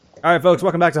All right, folks,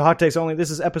 welcome back to Hot Takes Only.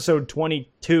 This is episode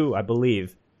 22, I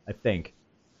believe. I think.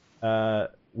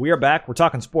 We are back. We're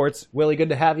talking sports. Willie, good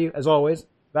to have you, as always.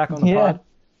 Back on the pod.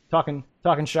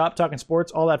 Talking shop, talking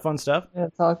sports, all that fun stuff. Yeah,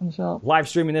 talking shop. Live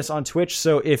streaming this on Twitch,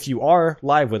 so if you are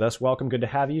live with us, welcome. Good to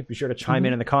have you. Be sure to chime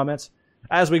in the comments.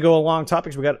 As we go along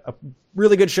topics, we got a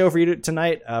really good show for you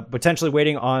tonight. Potentially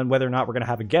waiting on whether or not we're going to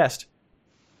have a guest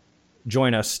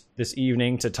join us this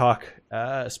evening to talk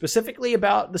specifically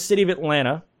about the city of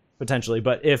Atlanta. Potentially,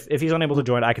 but if he's unable to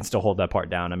join, I can still hold that part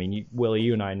down. I mean, Willie,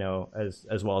 you and I know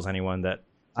as well as anyone that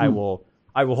I will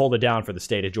hold it down for the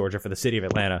state of Georgia, for the city of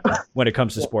Atlanta, when it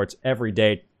comes to sports every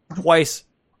day, twice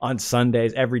on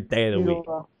Sundays, every day of the week.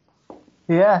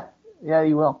 Yeah,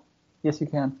 you will. Yes, you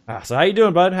can. So how you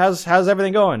doing, bud? How's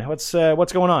everything going? What's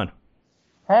going on?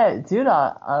 Hey, dude,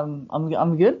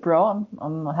 I'm good, bro.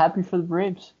 I'm happy for the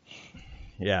Braves.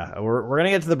 Yeah, we're gonna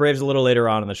get to the Braves a little later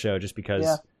on in the show, just because.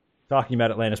 Yeah. Talking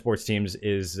about Atlanta sports teams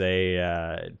is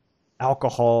a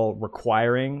alcohol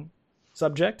requiring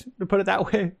subject, to put it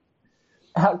that way.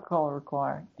 Alcohol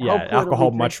requiring. Yeah,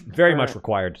 alcohol very much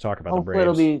required to talk about the Braves.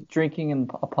 Hopefully it'll be drinking in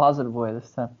a positive way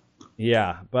this time.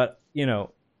 Yeah, but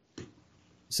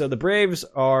so the Braves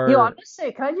are.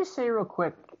 Can I just say real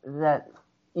quick that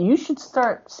you should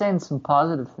start saying some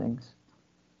positive things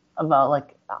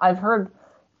about, I've heard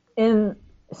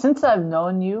since I've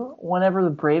known you, whenever the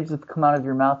Braves have come out of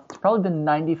your mouth, it's probably been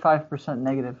 95%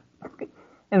 negative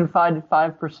and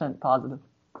 5% positive.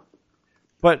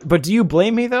 But do you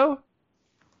blame me though?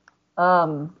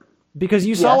 Because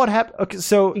you saw what happened. Okay,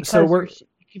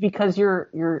 because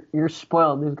you're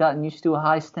spoiled. You've gotten used to a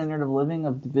high standard of living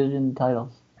of division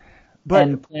titles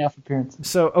and playoff appearances.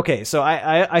 So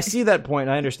I see that point.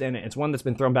 And I understand it. It's one that's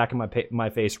been thrown back in my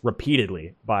face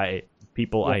repeatedly by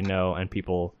people I know and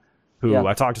people who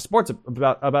I talk to sports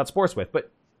about sports with.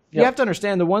 But you have to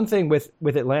understand, the one thing with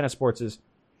Atlanta sports is,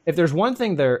 if there's one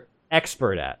thing they're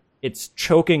expert at, it's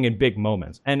choking in big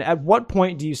moments. And at what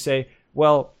point do you say,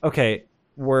 well, okay,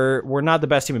 we're not the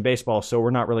best team in baseball, so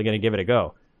we're not really going to give it a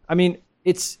go? I mean,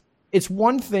 it's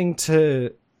one thing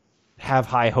to have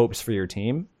high hopes for your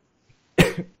team.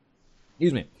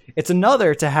 Excuse me. It's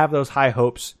another to have those high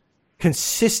hopes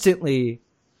consistently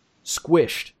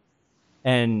squished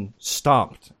and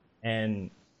stomped and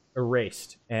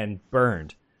erased and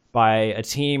burned by a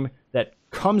team that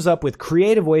comes up with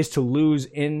creative ways to lose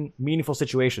in meaningful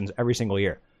situations every single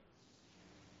year.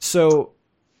 So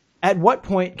at what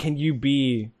point can you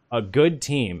be a good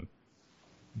team,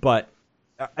 at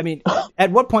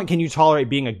what point can you tolerate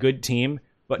being a good team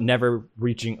but never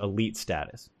reaching elite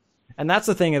status? And that's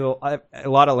the thing a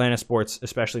lot of Atlanta sports,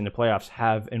 especially in the playoffs,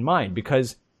 have in mind,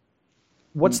 because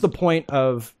what's the point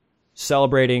of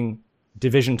celebrating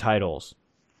division titles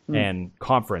and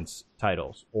conference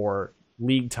titles or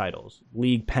league titles,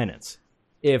 league pennants,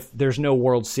 if there's no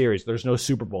World Series, there's no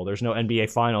Super Bowl, there's no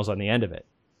NBA Finals on the end of it?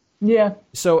 Yeah.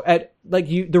 So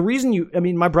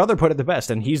my brother put it the best,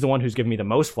 and he's the one who's given me the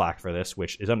most flack for this,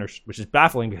 which is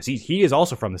baffling, because he is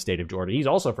also from the state of Georgia. He's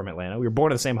also from Atlanta. We were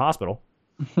born in the same hospital.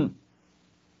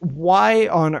 Why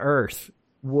on earth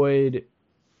would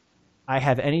I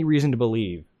have any reason to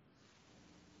believe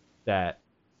that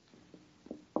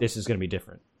this is going to be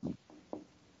different?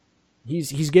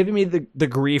 He's giving me the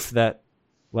grief that,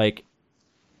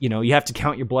 you have to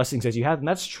count your blessings as you have, and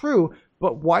that's true.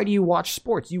 But why do you watch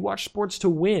sports? You watch sports to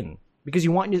win, because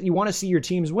you want to see your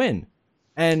teams win.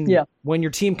 And when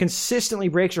your team consistently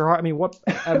breaks your heart, I mean,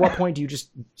 at what point do you just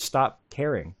stop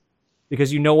caring?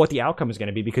 Because you know what the outcome is going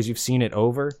to be, because you've seen it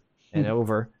over and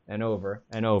over and over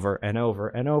and over and over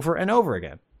and over and over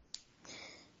again.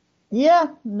 Yeah,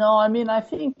 no, I mean, I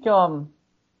think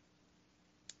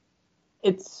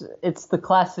it's the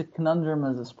classic conundrum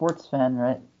as a sports fan,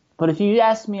 right? But if you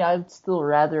ask me, I'd still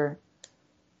rather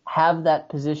have that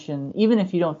position, even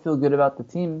if you don't feel good about the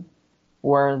team,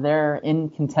 where they're in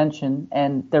contention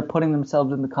and they're putting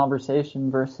themselves in the conversation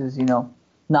versus,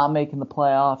 not making the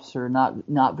playoffs or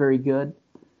not very good.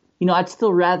 I'd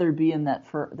still rather be in that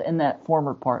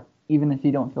former part, even if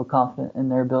you don't feel confident in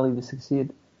their ability to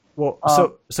succeed. Well,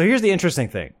 so here's the interesting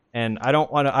thing, and I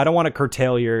don't want to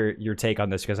curtail your take on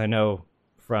this, because I know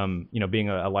from being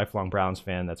a lifelong Browns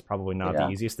fan, that's probably not the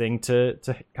easiest thing to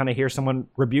kind of hear someone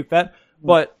rebuke that.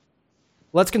 But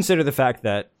let's consider the fact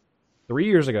that 3.5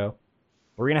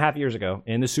 years ago,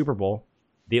 in the Super Bowl,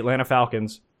 the Atlanta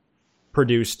Falcons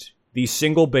produced the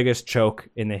single biggest choke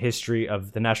in the history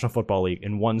of the National Football League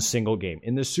in one single game.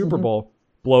 In the Super Bowl,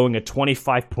 blowing a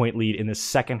 25-point lead in the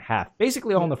second half,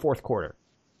 basically all in the fourth quarter.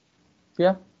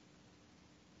 Yeah.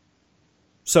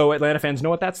 So Atlanta fans know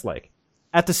what that's like.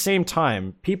 At the same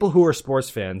time, people who are sports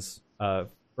fans,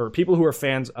 or people who are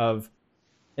fans of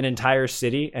an entire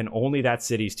city and only that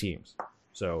city's teams.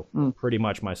 So pretty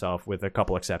much myself with a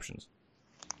couple exceptions.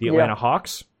 The Atlanta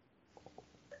Hawks,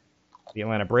 the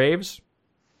Atlanta Braves,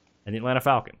 and the Atlanta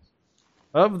Falcons.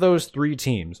 Of those 3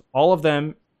 teams, all of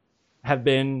them have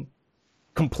been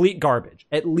complete garbage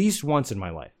at least once in my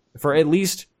life. For at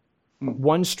least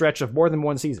one stretch of more than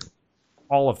one season.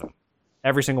 All of them.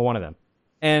 Every single one of them.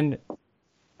 And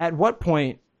at what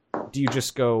point do you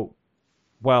just go,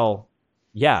 well,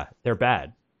 yeah, they're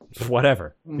bad.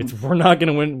 Whatever. We're not going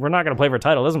to win. We're not going to play for a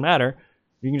title. It doesn't matter.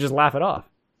 You can just laugh it off.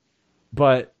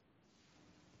 But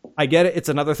I get it. It's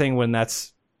another thing when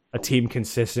that's a team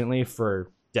consistently for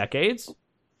decades.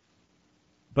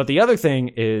 But the other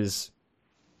thing is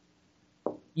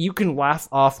you can laugh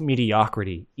off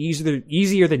mediocrity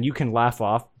easier than you can laugh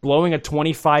off blowing a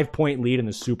 25-point lead in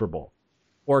the Super Bowl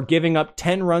or giving up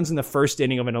 10 runs in the first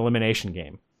inning of an elimination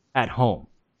game at home.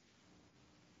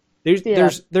 There's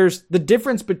the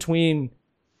difference between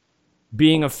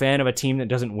being a fan of a team that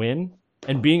doesn't win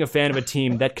and being a fan of a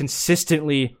team that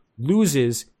consistently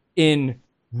loses in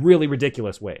really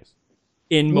ridiculous ways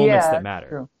in moments that matter.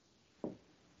 True.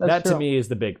 That to me is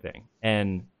the big thing.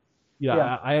 And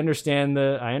I understand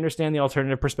the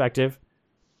alternative perspective.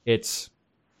 It's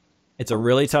a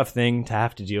really tough thing to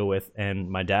have to deal with. And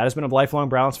my dad has been a lifelong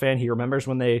Browns fan. He remembers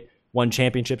when they won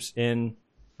championships in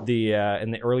the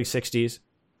early 60s.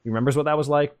 He remembers what that was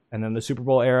like. And then the Super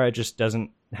Bowl era just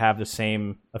doesn't have the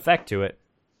same effect to it.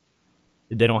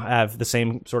 They don't have the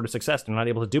same sort of success. They're not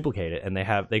able to duplicate it. And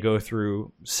they go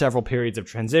through several periods of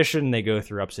transition. They go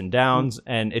through ups and downs.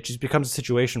 And it just becomes a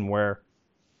situation where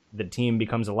the team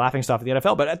becomes a laughingstock of the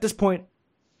NFL. But at this point,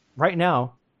 right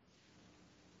now,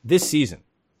 this season,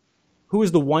 who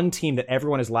is the one team that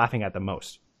everyone is laughing at the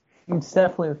most? It's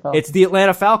definitely the Falcons. It's the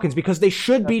Atlanta Falcons because they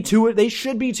should be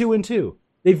 2-2.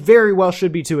 They very well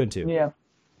should be 2-2. Yeah.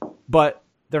 But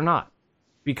they're not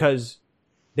because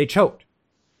they choked.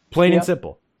 Plain and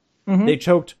simple. Mm-hmm. They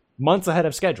choked months ahead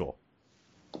of schedule,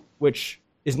 which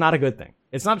is not a good thing.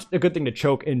 It's not a good thing to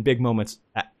choke in big moments,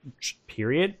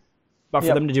 period. But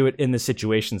for them to do it in the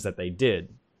situations that they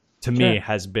did, to me,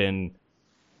 has been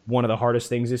one of the hardest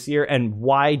things this year. And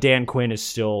why Dan Quinn is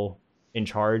still in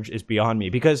charge is beyond me.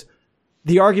 Because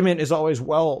the argument is always,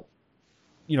 well,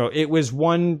 it was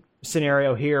one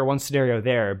scenario here, one scenario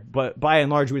there, but by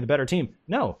and large, we're the better team.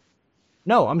 No,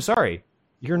 I'm sorry.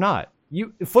 You're not.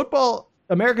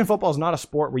 American football is not a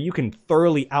sport where you can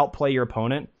thoroughly outplay your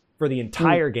opponent for the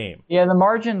entire game. Yeah, the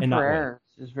margin for error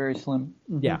is very slim.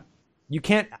 Mm-hmm. Yeah. You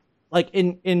can't, like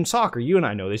in soccer, you and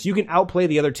I know this, you can outplay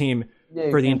the other team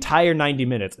for the entire 90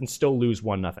 minutes and still lose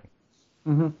 1-0.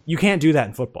 Mm-hmm. You can't do that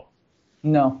in football.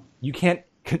 No. You can't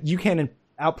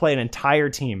outplay an entire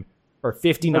team for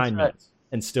 59 minutes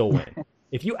and still win.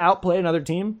 If you outplay another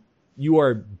team, you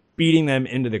are beating them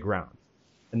into the ground.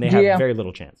 And they have very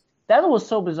little chance. That was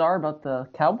so bizarre about the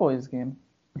Cowboys game.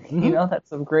 Mm-hmm.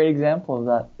 That's a great example of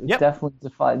that. It definitely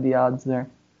defied the odds there.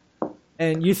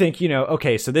 And you think,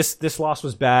 okay, so this loss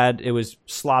was bad. It was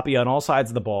sloppy on all sides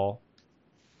of the ball.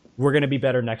 We're going to be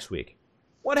better next week.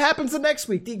 What happens the next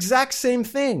week? The exact same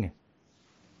thing.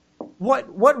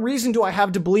 What reason do I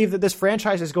have to believe that this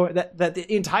franchise is going, that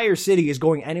the entire city is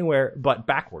going anywhere but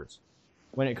backwards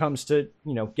when it comes to,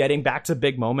 getting back to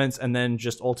big moments and then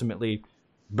just ultimately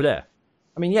bleh.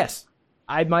 I mean, yes,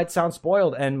 I might sound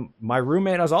spoiled, and my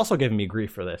roommate has also given me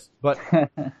grief for this, but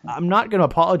I'm not going to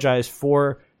apologize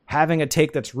for having a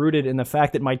take that's rooted in the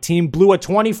fact that my team blew a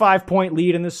 25-point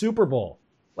lead in the Super Bowl.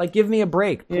 Like, give me a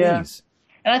break, please. Yeah.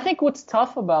 And I think what's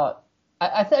tough about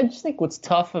I just think what's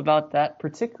tough about that,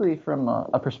 particularly from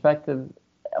a perspective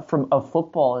of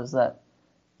football, is that,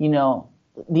 the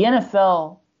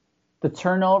NFL, the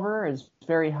turnover is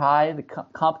very high, the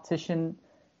competition,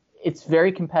 it's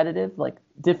very competitive. Like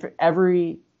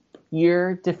every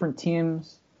year, different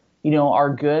teams, are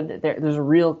good. There's a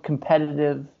real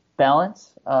competitive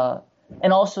balance,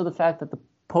 and also the fact that the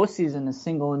postseason is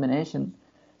single elimination.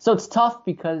 So it's tough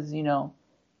because you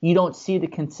don't see the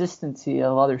consistency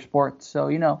of other sports. So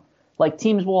like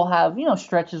teams will have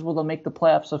stretches where they'll make the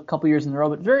playoffs a couple years in a row,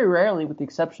 but very rarely, with the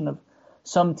exception of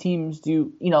some teams,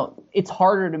 do it's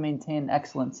harder to maintain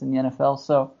excellence in the NFL.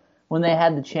 So when they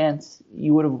had the chance,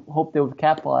 you would have hoped they would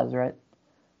capitalize, right?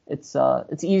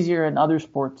 It's easier in other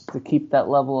sports to keep that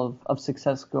level of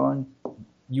success going.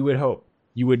 You would hope.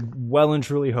 You would well and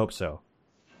truly hope so.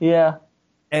 Yeah.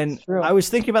 And I was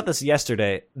thinking about this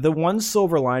yesterday. The one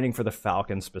silver lining for the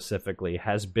Falcons specifically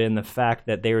has been the fact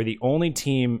that they were the only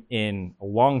team in a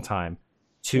long time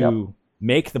to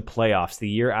make the playoffs the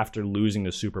year after losing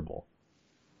the Super Bowl.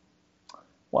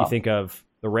 Wow. You think of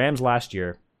the Rams last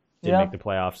year. didn't make the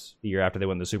playoffs the year after they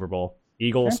won the Super Bowl.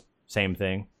 Eagles, same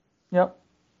thing. Yep.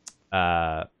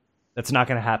 That's not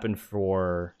going to happen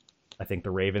for, I think,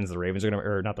 the Ravens. The Ravens are going to,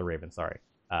 or not the Ravens, sorry.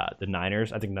 The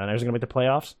Niners. I think the Niners are going to make the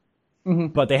playoffs. Mm-hmm.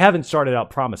 But they haven't started out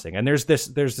promising. And there's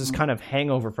this kind of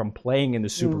hangover from playing in the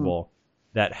Super Bowl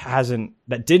that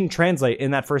didn't translate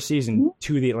in that first season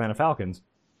to the Atlanta Falcons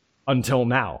until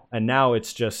now. And now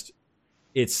it's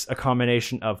a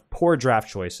combination of poor draft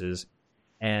choices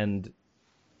and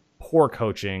poor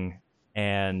coaching,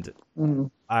 and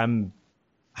I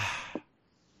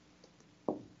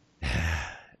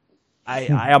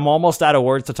am almost out of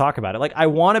words to talk about it. Like, I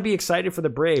want to be excited for the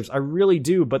Braves. I really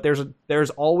do, but there's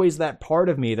always that part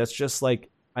of me that's just like,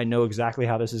 I know exactly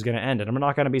how this is going to end, and I'm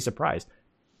not going to be surprised.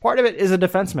 Part of it is a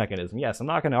defense mechanism. Yes, I'm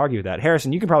not going to argue with that.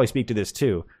 Harrison, you can probably speak to this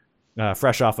too.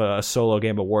 Fresh off a solo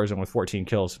game of Warzone with 14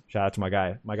 kills. Shout out to my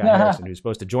guy Harrison, who's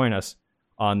supposed to join us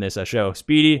on this show.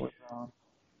 Speedy,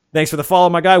 thanks for the follow,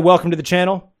 my guy. Welcome to the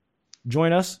channel.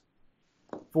 Join us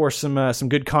for some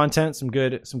good content, some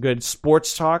good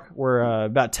sports talk. We're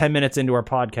about 10 minutes into our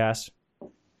podcast,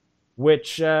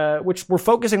 which we're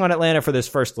focusing on Atlanta for this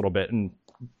first little bit, and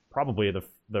probably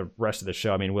the rest of the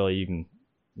show. I mean, Willie, you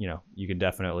can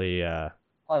definitely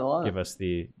give us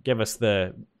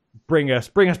the bring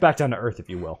us back down to earth, if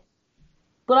you will.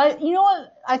 But you know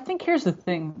what? I think here's the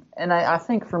thing, and I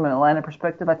think from an Atlanta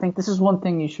perspective, I think this is one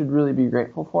thing you should really be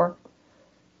grateful for.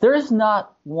 There is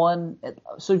not one.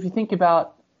 So if you think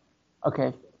about,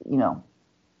 okay,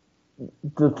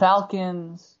 the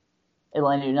Falcons,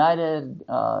 Atlanta United,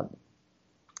 the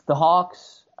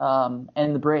Hawks,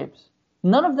 and the Braves,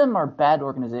 none of them are bad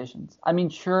organizations. I mean,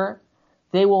 sure,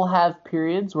 they will have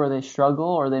periods where they struggle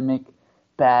or they make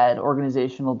bad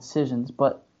organizational decisions,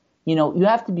 but you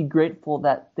have to be grateful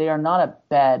that they are not a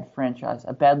bad franchise,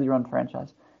 a badly run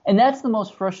franchise. And that's the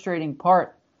most frustrating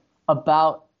part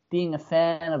about being a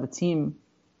fan of a team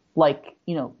like,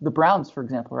 the Browns, for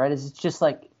example, right? Is it's just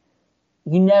like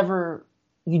you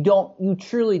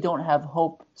truly don't have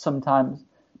hope sometimes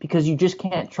because you just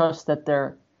can't trust that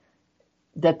they're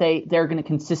going to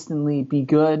consistently be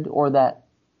good, or that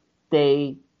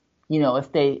they,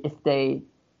 if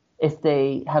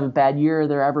they have a bad year,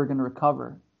 they're ever going to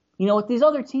recover. With these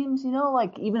other teams,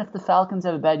 like even if the Falcons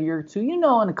have a bad year or two, in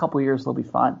a couple of years they'll be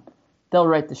fine. They'll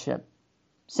right the ship.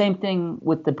 Same thing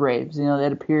with the Braves. They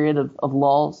had a period of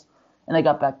lulls and they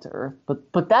got back to earth.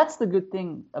 But that's the good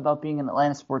thing about being an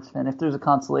Atlanta sports fan. If there's a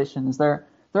consolation, is they're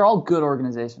all good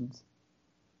organizations.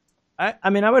 I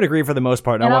mean, I would agree for the most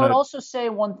part. And I would also say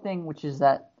one thing, which is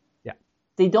that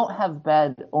they don't have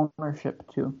bad ownership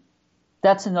too.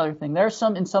 That's another thing.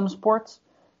 In some sports,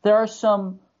 there are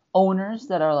some owners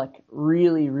that are like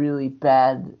really, really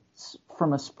bad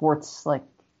from a sports like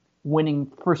winning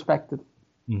perspective.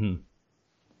 Mm-hmm.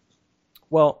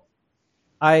 Well,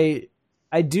 I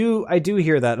do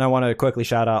hear that, and I want to quickly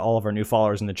shout out all of our new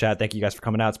followers in the chat. Thank you guys for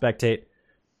coming out, Spectate.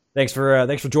 Thanks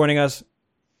for joining us.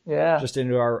 Yeah. Just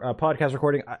into our podcast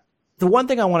recording. The one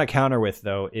thing I want to counter with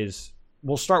though is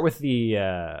we'll start with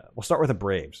the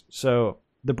Braves. So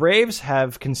the Braves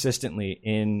have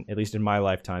consistently, at least in my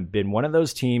lifetime, been one of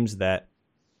those teams that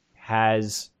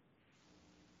has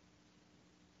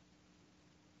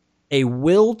a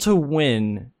will to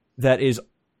win that is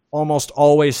almost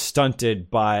always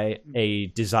stunted by a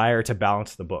desire to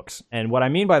balance the books. And what I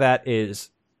mean by that is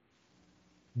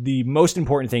the most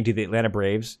important thing to the Atlanta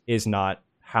Braves is not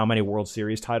how many World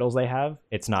Series titles they have.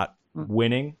 It's not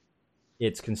winning.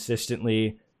 It's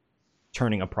consistently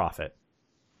turning a profit.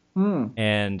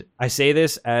 And I say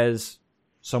this as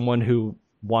someone who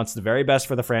wants the very best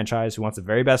for the franchise, who wants the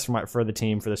very best for the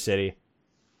team, for the city.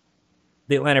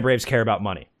 The Atlanta Braves care about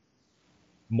money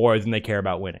more than they care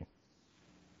about winning.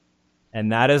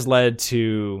 And that has led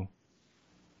to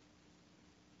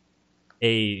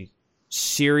a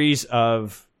series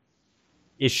of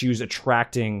issues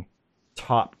attracting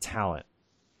top talent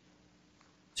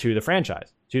to the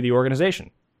franchise, to the organization.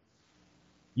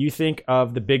 You think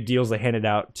of the big deals they handed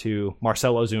out to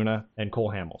Marcell Ozuna and Cole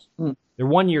Hamels. They're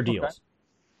 1-year deals.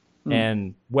 Okay.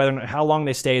 And how long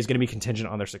they stay is going to be contingent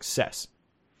on their success.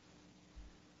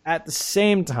 At the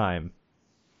same time,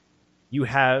 you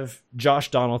have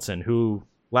Josh Donaldson, who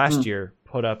last year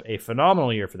put up a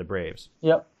phenomenal year for the Braves.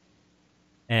 Yep.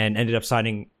 And ended up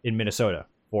signing in Minnesota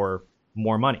for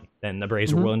more money than the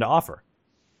Braves were willing to offer.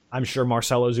 I'm sure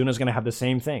Marcell Ozuna is going to have the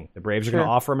same thing. The Braves are going to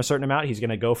offer him a certain amount. He's going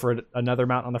to go for another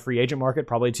amount on the free agent market,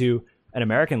 probably to an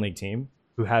American League team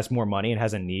who has more money and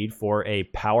has a need for a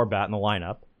power bat in the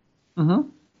lineup.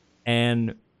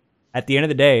 And at the end of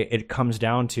the day, it comes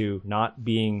down to not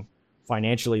being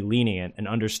financially lenient and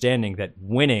understanding that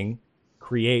winning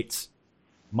creates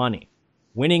money.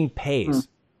 Winning pays,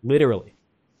 literally.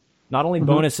 Not only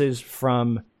bonuses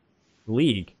from the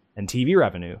league and TV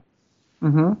revenue,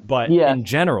 but in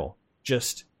general,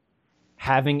 just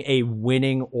having a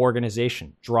winning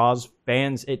organization draws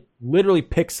fans. It literally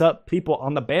picks up people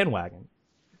on the bandwagon.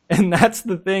 And that's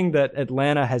the thing that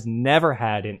Atlanta has never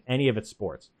had in any of its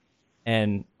sports.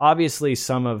 And obviously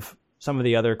some of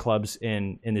the other clubs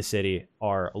in the city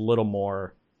are a little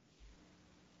more,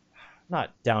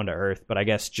 not down to earth, but I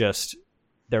guess just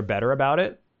they're better about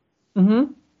it.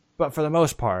 But for the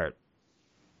most part,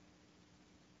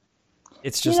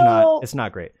 it's just it's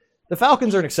not great. The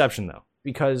Falcons are an exception, though,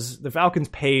 because the Falcons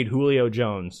paid Julio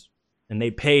Jones and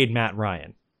they paid Matt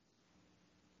Ryan,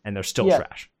 and they're still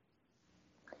trash.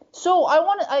 So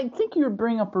I think you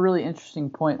bring up a really interesting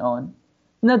point, Owen.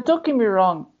 Now, don't get me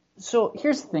wrong. So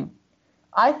here's the thing.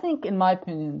 I think, in my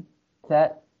opinion,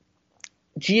 that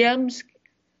GMs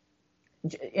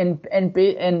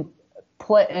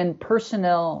and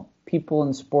personnel people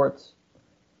in sports,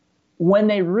 when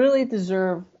they really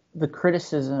deserve the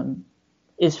criticism,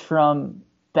 is from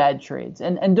bad trades.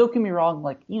 And don't get me wrong,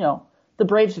 like, the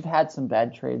Braves have had some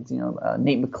bad trades.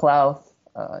 Nate McLouth,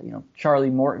 Charlie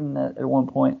Morton at one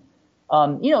point.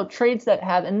 Trades that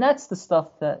have, and that's the stuff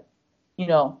that,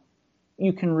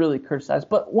 you can really criticize.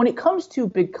 But when it comes to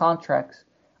big contracts,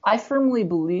 I firmly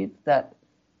believe that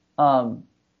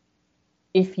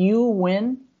if you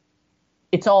win,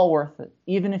 it's all worth it,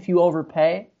 even if you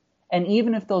overpay, and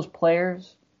even if those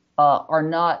players are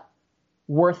not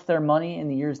worth their money in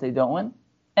the years they don't win.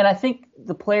 And I think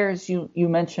the players you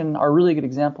mentioned are really good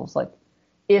examples. Like,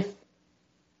 if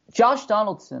Josh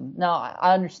Donaldson, now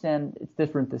I understand it's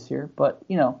different this year, but,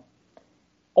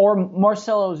 or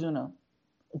Marcelo Ozuna,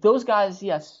 those guys,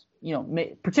 yes,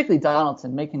 particularly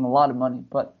Donaldson, making a lot of money.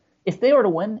 But if they were to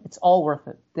win, it's all worth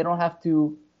it. They don't have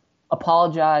to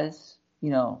apologize,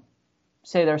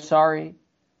 say they're sorry.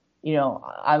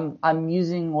 I'm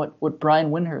using what Brian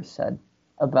Windhorst said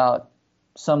about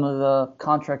some of the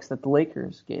contracts that the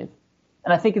Lakers gave.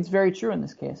 And I think it's very true in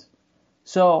this case.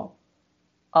 So,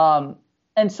 and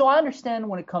so I understand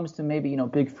when it comes to maybe,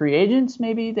 big free agents,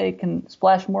 maybe they can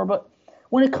splash more. But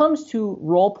when it comes to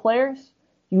role players,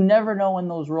 you never know when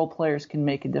those role players can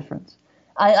make a difference.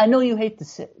 I know you hate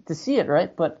to see it,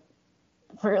 right? But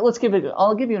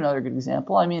I'll give you another good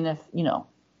example. I mean, if,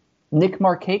 Nick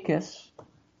Markakis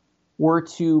were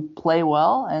to play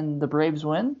well and the Braves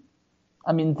win,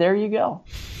 I mean, there you go.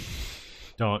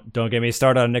 Don't get me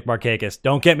started on Nick Markakis.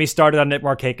 Don't get me started on Nick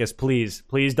Markakis, please.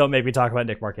 Please don't make me talk about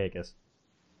Nick Markakis.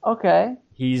 Okay.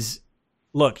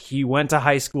 He went to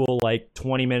high school like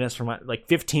 15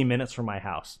 minutes from my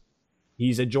house.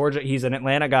 He's an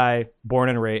Atlanta guy, born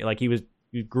and raised. Like,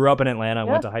 he grew up in Atlanta,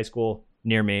 went to high school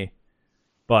near me.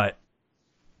 But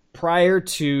prior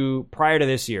to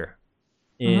this year,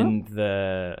 in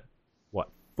the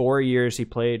 4 years he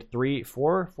played,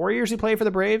 4 years he played for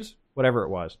the Braves, whatever it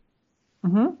was.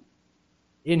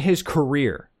 In his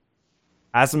career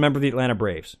as a member of the Atlanta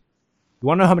Braves, you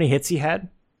want to know how many hits he had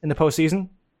in the postseason?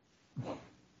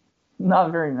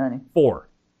 Not very many. 4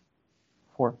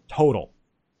 total.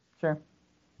 Sure.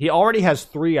 He already has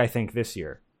 3, I think, this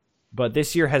year. But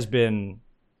this year has been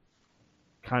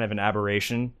kind of an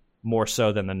aberration, more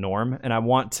so than the norm. And I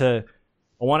want to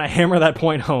hammer that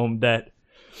point home that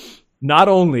not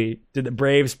only did the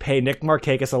Braves pay Nick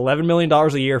Markakis $11 million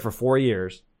a year for 4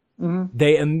 years,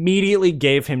 they immediately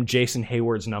gave him Jason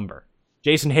Hayward's number.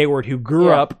 Jason Hayward, who grew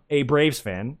up a Braves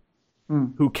fan,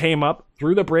 who came up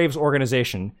through the Braves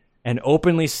organization and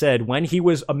openly said when he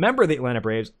was a member of the Atlanta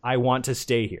Braves, I want to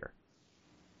stay here.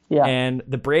 Yeah. And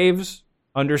the Braves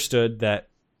understood that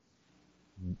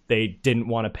they didn't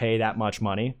want to pay that much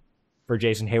money for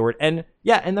Jason Hayward. And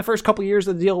in the first couple of years,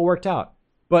 the deal worked out.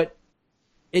 But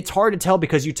it's hard to tell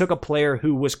because you took a player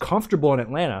who was comfortable in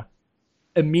Atlanta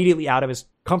immediately out of his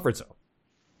comfort zone.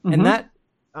 And that,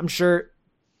 I'm sure,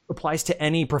 applies to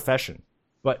any profession.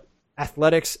 But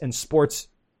athletics and sports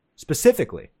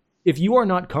specifically, if you are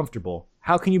not comfortable,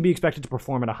 how can you be expected to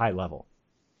perform at a high level?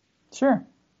 Sure.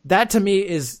 That to me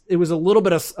it was a little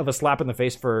bit of a slap in the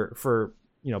face for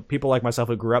people like myself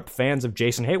who grew up fans of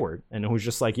Jason Hayward and who's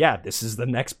just like, this is the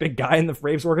next big guy in the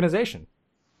Braves organization.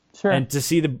 Sure. And to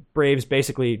see the Braves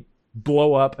basically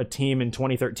blow up a team in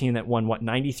 2013 that won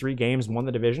 93 games and won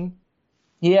the division.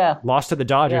 Yeah. Lost to the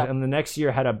Dodgers, and the next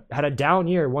year had a down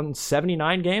year, won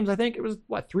 79 games. I think it was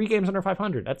 3 games under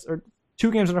 500. Or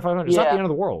 2 games under 500. It's not the end of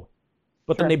the world.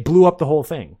 But then they blew up the whole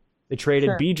thing. They traded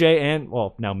BJ and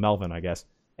now Melvin, I guess,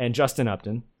 and Justin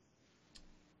Upton.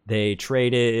 They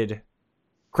traded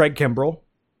Craig Kimbrell,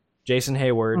 Jason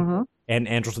Hayward, and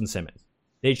Andrelton Simmons.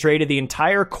 They traded the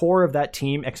entire core of that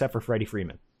team except for Freddie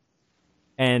Freeman.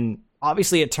 And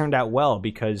obviously it turned out well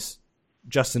because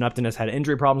Justin Upton has had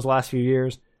injury problems the last few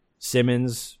years.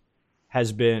 Simmons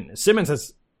has been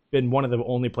one of the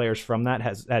only players from that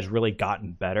has really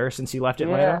gotten better since he left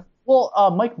Atlanta. Yeah.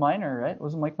 Well, Mike Minor, right?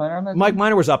 Wasn't Mike Minor on that team? Mike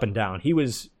Minor was up and down.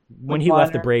 When he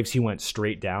left the Braves, he went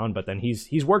straight down, but then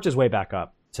he's worked his way back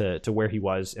up to where he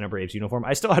was in a Braves uniform.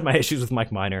 I still had my issues with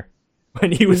Mike Minor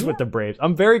when he was with the Braves.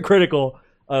 I'm very critical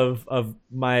of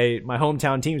my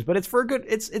hometown teams, but it's for good.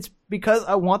 It's because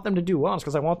I want them to do well. It's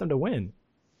because I want them to win.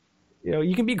 You know,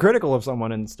 you can be critical of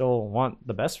someone and still want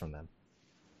the best from them.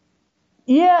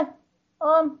 Yeah,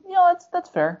 that's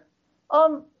fair.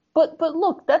 But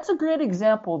look, that's a great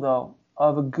example though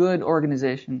of a good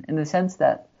organization in the sense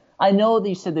that I know that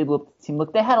you said they blew up the team.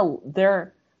 Look, they had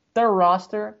their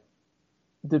roster,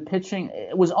 the pitching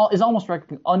is almost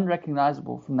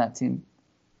unrecognizable from that team.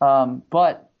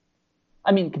 But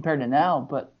I mean, compared to now,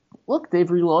 but look, they've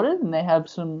reloaded and they have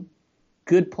some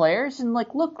good players. And I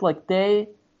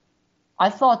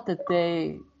thought that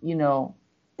they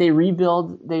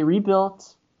rebuilt,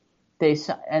 they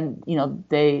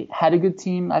had a good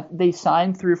team. They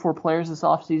signed 3 or 4 players this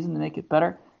offseason to make it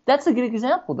better. That's a good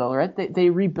example though, right? They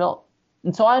rebuilt.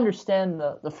 And so I understand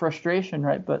the frustration,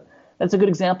 right? But that's a good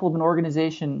example of an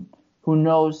organization who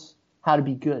knows how to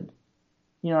be good.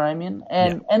 You know what I mean?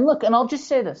 And look, and I will just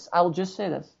say this. I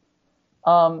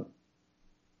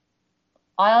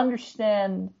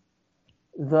understand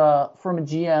from a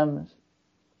GM,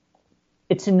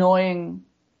 it's annoying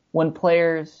when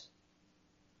players,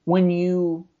 when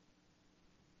players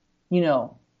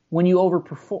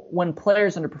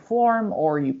underperform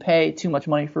or you pay too much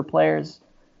money for players.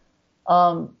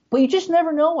 But you just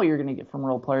never know what you're going to get from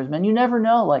role players, man. You never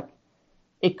know. Like,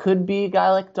 it could be a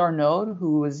guy like d'Arnaud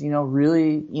who was,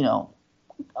 really,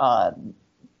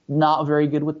 not very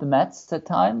good with the Mets at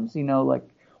times,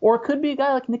 or it could be a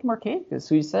guy like Nick Markakis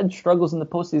who you said struggles in the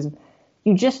postseason.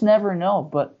 You just never know.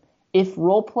 But if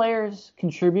role players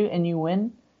contribute and you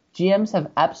win, GMs have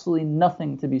absolutely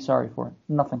nothing to be sorry for.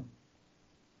 Nothing.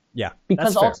 Yeah.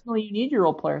 Because ultimately you need your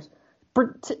role players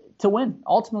to win.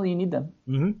 Ultimately you need them.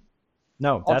 Mm-hmm.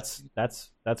 No, that's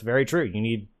very true. You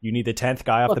need the 10th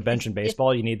guy off the bench in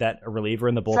baseball. You need that reliever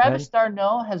in the bullpen. Travis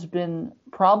d'Arnaud has been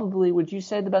probably, would you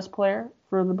say, the best player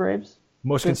for the Braves?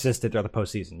 Most consistent throughout the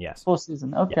postseason, yes.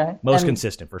 Postseason, okay. Yeah, most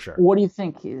consistent for sure. What do you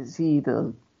think? Is he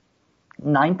the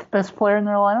 9th best player in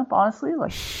their lineup? Honestly,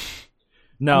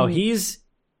 no, he's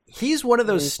one of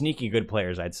those sneaky good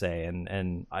players, I'd say.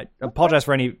 And I apologize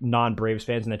for any non-Braves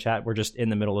fans in the chat. We're just in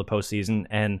the middle of the postseason,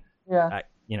 and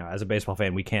as a baseball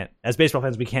fan, we can't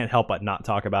help but not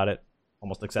talk about it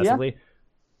almost excessively.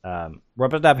 Yeah. We're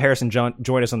about to have Harrison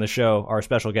join us on the show, our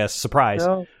special guest. Surprise.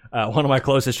 One of my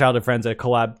closest childhood friends at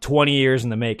collab, 20 years in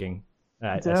the making.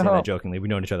 I say that jokingly. We've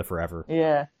known each other forever.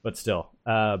 Yeah. But still.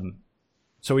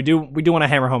 So we do want to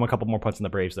hammer home a couple more points on the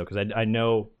Braves, though, because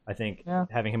I think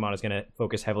having him on is going to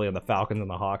focus heavily on the Falcons and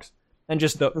the Hawks and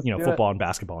just the football and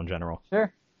basketball in general.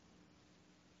 Sure.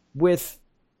 With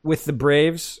the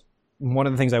Braves, one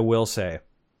of the things I will say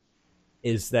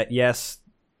is that, yes,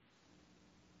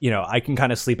 I can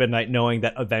kind of sleep at night knowing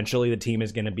that eventually the team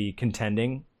is going to be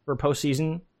contending for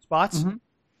postseason spots. Mm-hmm.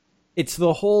 It's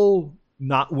the whole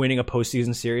not winning a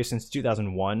postseason series since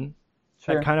 2001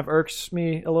 that kind of irks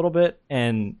me a little bit.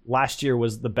 And last year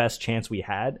was the best chance we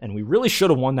had, and we really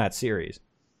should have won that series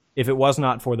if it was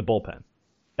not for the bullpen.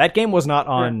 That game was not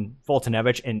on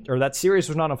Foltynewicz, or that series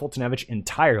was not on Foltynewicz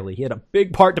entirely. He had a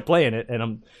big part to play in it, and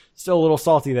I'm still a little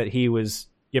salty that he was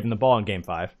given the ball in Game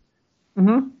 5.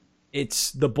 Mm-hmm.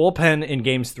 It's the bullpen in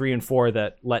Games 3 and 4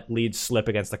 that let leads slip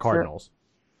against the Cardinals.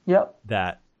 Yep.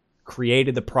 That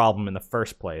created the problem in the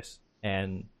first place.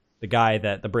 And the guy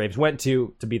that the Braves went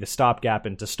to be the stopgap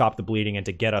and to stop the bleeding and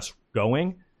to get us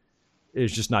going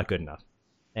is just not good enough.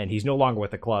 And he's no longer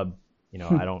with the club.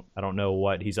 I don't know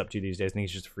what he's up to these days. I think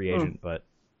he's just a free agent, but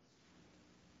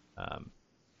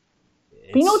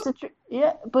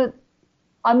but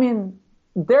I mean,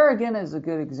 there again is a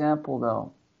good example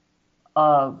though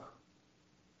of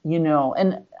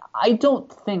and I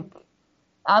don't think,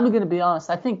 I'm going to be honest,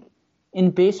 I think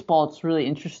in baseball it's really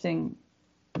interesting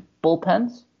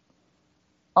bullpens.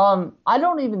 I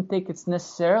don't even think it's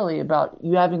necessarily about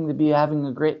you having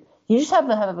a great, you just have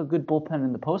to have a good bullpen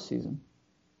in the postseason.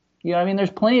 You know what I mean? There's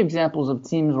plenty of examples of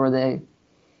teams where they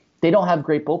don't have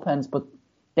great bullpens, but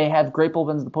they have great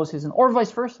bullpens in the postseason, or vice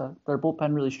versa. Their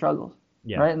bullpen really struggles,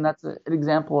 right? And that's an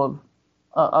example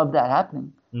of that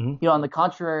happening. Mm-hmm. On the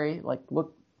contrary, if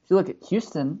you look at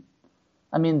Houston,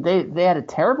 I mean, they had a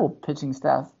terrible pitching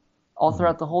staff all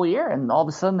throughout the whole year, and all of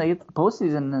a sudden they get to the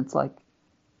postseason, and it's like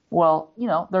Well,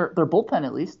 their bullpen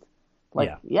at least.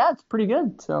 It's pretty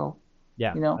good. So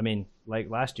yeah, I mean,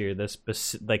 like last year,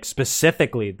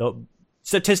 specifically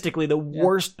statistically the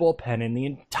worst bullpen in the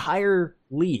entire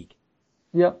league.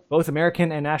 Yep. Both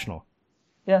American and national.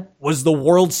 Yeah. Was the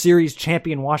World Series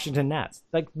champion Washington Nats.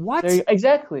 Like, what?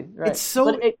 Exactly. Right. It's so...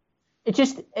 But it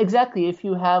just, exactly, if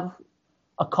you have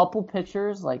a couple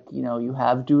pitchers, like, you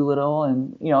have Doolittle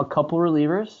and, a couple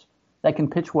relievers that can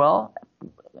pitch well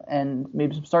and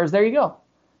maybe some stars, there you go.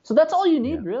 So that's all you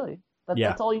need, really.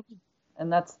 That's all you need.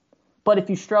 And but if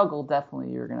you struggle,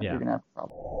 definitely you're gonna have a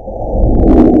problem.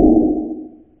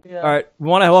 Yeah. All right. We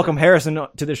want to welcome Harrison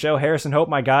to the show. Harrison Hope,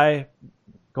 my guy.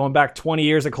 Going back 20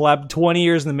 years of collab, 20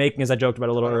 years in the making, as I joked about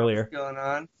a little earlier. What's going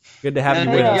on? Good to have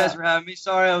you with us. us. Thank you guys for having me.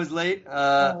 Sorry I was late.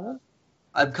 I'm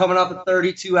coming off a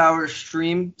 32-hour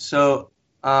stream, so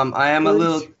I am a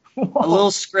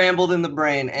little scrambled in the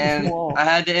brain, and I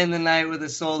had to end the night with the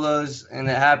solos, and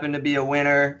it happened to be a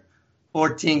winner,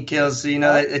 14 kills. So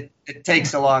it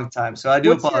takes a long time. So I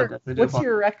do apologize. What's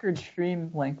your record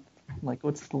stream length? Like,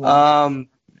 what's the length?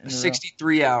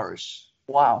 63 hours.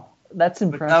 Wow. That's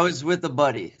impressive. But that was with a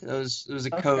buddy. It was a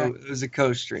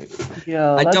co-stream.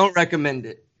 Yeah, I don't recommend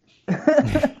it.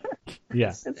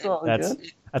 Yeah, it's all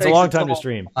good. That's a long time to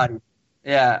stream.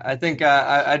 Yeah, I think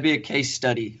I'd be a case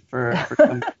study for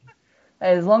hey,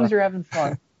 as long as you're having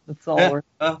fun, that's all.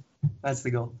 That's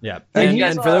the goal. Yeah,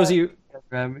 and for those of you,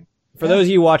 those of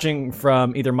you watching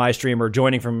from either my stream or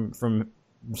joining from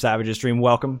Savage's stream,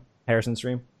 welcome. Harrison's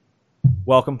stream.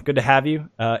 Welcome. Good to have you.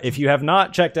 If you have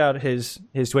not checked out his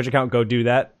Twitch account, go do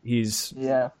that. He's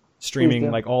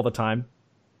streaming like all the time.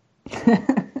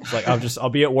 It's like I'll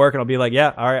be at work and I'll be like,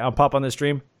 yeah, all right, I'll pop on this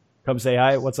stream. Come say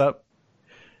hi. What's up?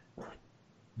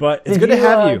 But it's good to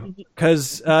have you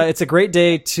because it's a great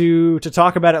day to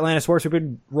talk about Atlanta sports. We've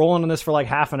been rolling on this for like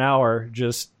half an hour,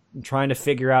 just trying to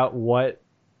figure out what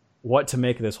to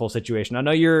make of this whole situation. I know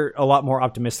you're a lot more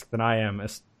optimistic than I am,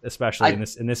 especially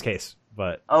in this case.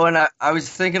 But and I was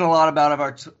thinking a lot about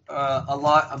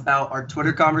our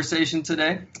Twitter conversation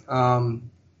today,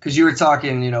 because you were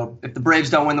talking, if the Braves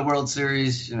don't win the World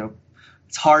Series,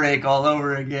 it's heartache all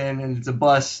over again and it's a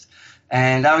bust.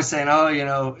 And I was saying,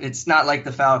 it's not like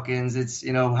the Falcons. It's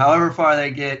however far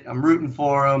they get, I'm rooting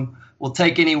for them. We'll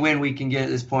take any win we can get at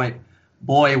this point.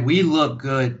 Boy, we look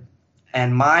good.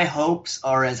 And my hopes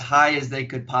are as high as they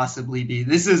could possibly be.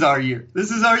 This is our year.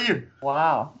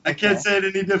 Wow. I can't say it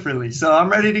any differently. So I'm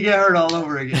ready to get hurt all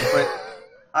over again. But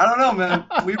I don't know, man.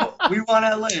 We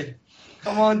want LA.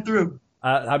 Come on through.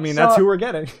 That's who we're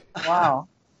getting. Wow.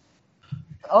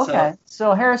 Okay.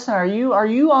 So Harrison, are you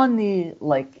on the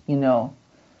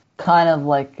kind of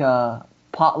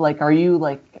are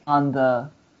you on the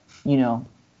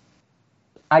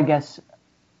I guess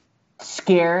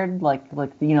scared are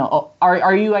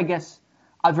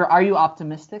you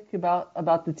optimistic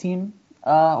about the team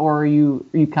or are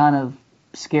you kind of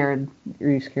scared? Are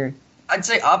you scared? I'd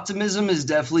say optimism is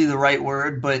definitely the right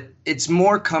word, but it's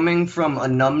more coming from a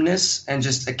numbness and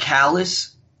just a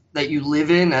callous that you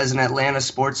live in as an Atlanta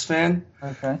sports fan.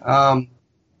 Okay.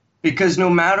 Because no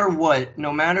matter what,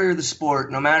 no matter the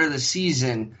sport, no matter the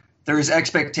season, there is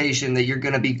expectation that you're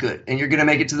going to be good and you're going to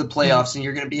make it to the playoffs and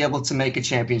you're going to be able to make a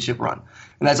championship run.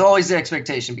 And that's always the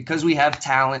expectation because we have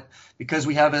talent, because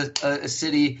we have a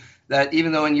city that,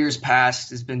 even though in years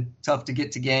past has been tough to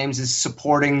get to games, is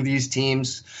supporting these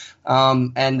teams.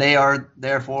 And they are,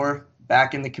 therefore,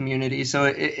 back in the community. So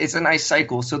it's a nice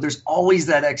cycle. So there's always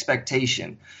that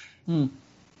expectation.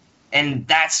 And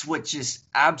that's what just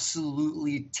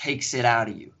absolutely takes it out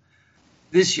of you.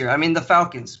 This year, the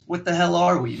Falcons, what the hell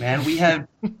are we, man? We had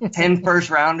 10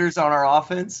 first-rounders on our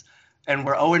offense, and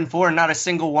we're 0-4, and not a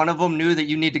single one of them knew that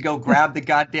you need to go grab the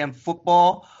goddamn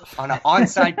football on an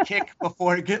onside kick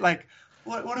before it get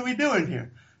what are we doing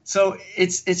here? So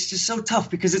it's just so tough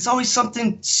because it's always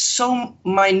something so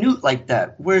minute like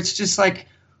that where it's just like,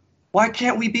 why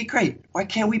can't we be great? Why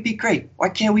can't we be great? Why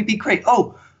can't we be great?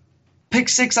 Oh, pick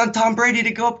 6 on Tom Brady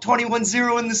to go up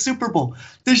 21-0 in the Super Bowl.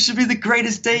 This should be the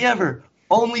greatest day ever,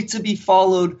 only to be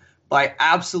followed by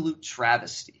absolute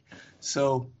travesty.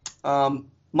 So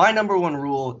my number one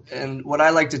rule, and what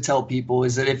I like to tell people,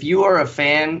 is that if you are a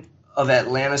fan of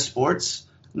Atlanta sports,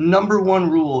 number one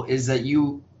rule is that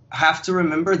you have to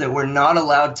remember that we're not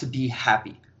allowed to be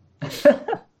happy.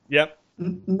 Yep.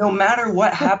 No matter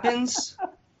what happens,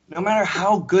 no matter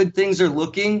how good things are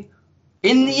looking,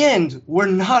 in the end, we're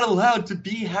not allowed to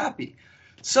be happy.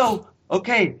 So,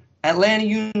 okay, Atlanta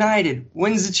United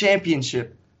wins the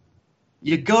championship.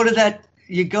 You go to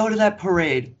that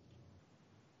parade.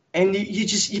 and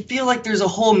you feel like there's a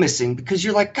hole missing because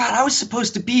you're like, God, I was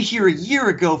supposed to be here a year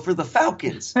ago for the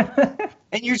Falcons.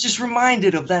 And you're just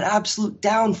reminded of that absolute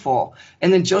downfall.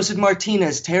 And then Joseph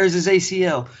Martinez tears his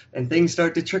ACL, and things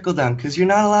start to trickle down because you're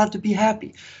not allowed to be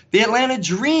happy. The Atlanta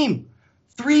Dream,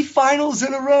 3 finals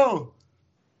in a row.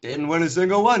 Didn't win a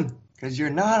single one because you're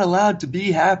not allowed to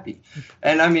be happy.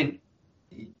 And I mean,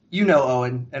 you know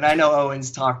Owen, and I know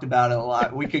Owen's talked about it a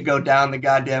lot. We could go down the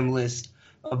goddamn list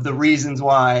of the reasons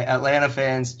why Atlanta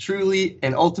fans truly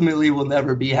and ultimately will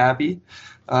never be happy.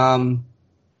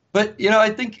 But, I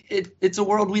think it's a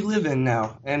world we live in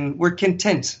now, and we're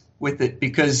content with it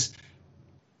because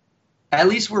at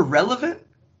least we're relevant,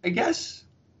 I guess.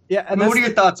 Yeah. And what are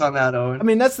your thoughts on that, Owen? I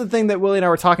mean, that's the thing that Willie and I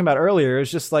were talking about earlier.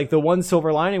 Is just like the one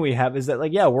silver lining we have is that,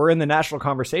 like, yeah, we're in the national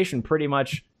conversation pretty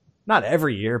much, not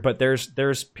every year, but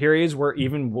there's periods where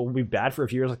even we'll be bad for a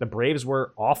few years. Like the Braves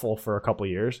were awful for a couple of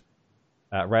years.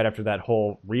 Right after that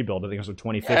whole rebuild, I think it was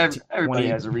 2015. Everybody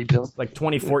has a rebuild. Like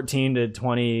 2014 to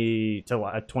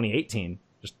 2018,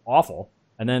 just awful.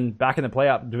 And then back in the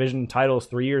playoff division titles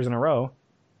 3 years in a row.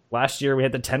 Last year we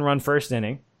had the 10-run first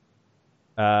inning.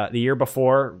 The year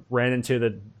before ran into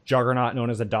the juggernaut known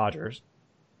as the Dodgers.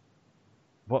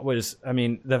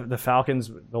 The Falcons,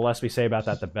 the less we say about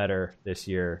that, the better this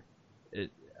year.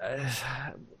 It's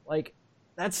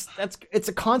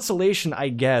a consolation, I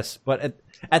guess, but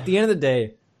at the end of the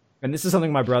day, and this is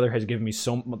something my brother has given me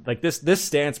this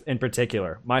stance in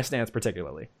particular, my stance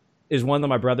particularly, is one that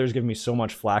my brother has given me so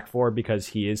much flack for because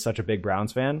he is such a big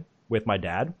Browns fan with my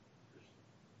dad,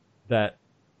 that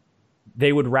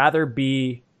they would rather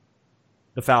be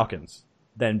the Falcons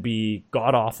than be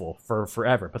god-awful for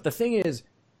forever. But the thing is,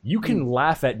 you can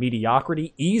laugh at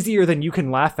mediocrity easier than you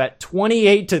can laugh at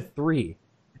 28-3.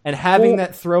 And having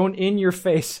that thrown in your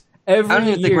face every year. I don't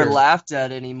even think we're laughed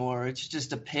at anymore. It's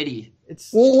just a pity.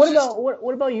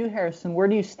 What about you, Harrison? Where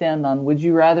do you stand on? Would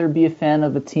you rather be a fan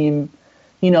of a team,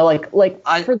 for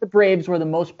the Braves, where the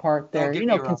most part they're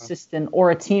consistent,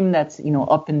 or a team that's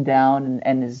up and down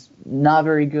and is not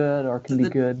very good or can be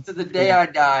good? To the day I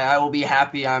die, I will be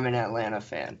happy I'm an Atlanta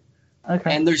fan.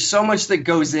 Okay. And there's so much that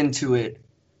goes into it.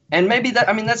 And maybe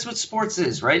that's what sports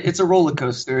is, right? It's a roller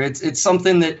coaster. It's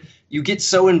something that you get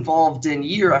so involved in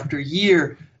year after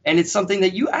year, and it's something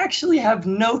that you actually have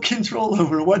no control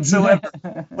over whatsoever.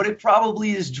 But it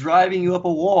probably is driving you up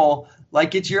a wall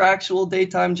like it's your actual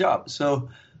daytime job. So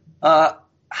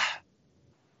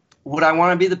would I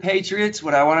want to be the Patriots?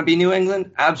 Would I want to be New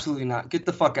England? Absolutely not. Get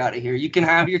the fuck out of here. You can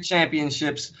have your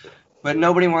championships, but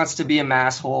nobody wants to be a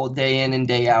masshole day in and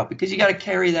day out because you got to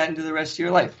carry that into the rest of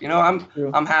your life.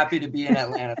 I'm happy to be an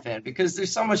Atlanta fan because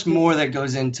there's so much more that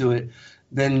goes into it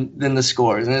than the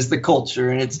scores, and it's the culture,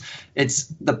 and it's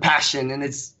the passion, and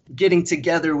it's getting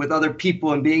together with other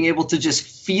people and being able to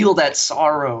just feel that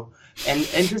sorrow and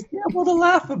just be able to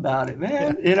laugh about it,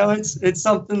 man. Yeah. It's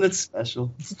something that's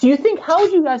special. Do you think, how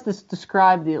would you guys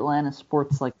describe the Atlanta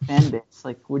sports fan base?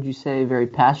 Like, would you say very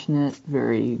passionate,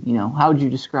 very, how would you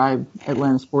describe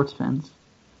Atlanta sports fans?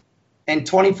 In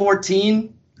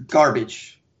 2014,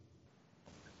 garbage.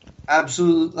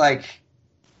 Absolute,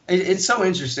 it's so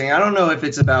interesting. I don't know if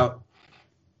it's about,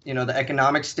 the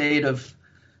economic state of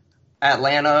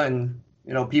Atlanta and,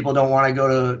 people don't want to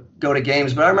go to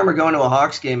games. But I remember going to a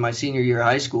Hawks game my senior year of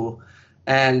high school,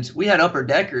 and we had upper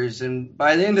deckers. And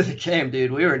by the end of the game,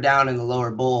 dude, we were down in the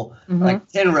lower bowl,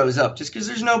 10 rows up, just because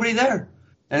there's nobody there.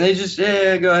 And they just,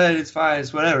 yeah, go ahead, it's fine,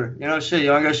 it's whatever. You want to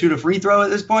go shoot a free throw at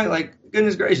this point?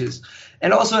 Goodness gracious.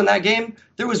 And also in that game,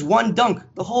 there was one dunk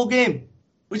the whole game,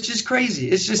 which is crazy.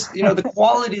 It's just, the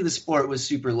quality of the sport was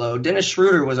super low. Dennis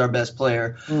Schroeder was our best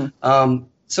player.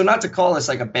 So not to call us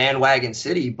a bandwagon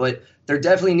city, but there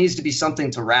definitely needs to be something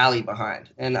to rally behind.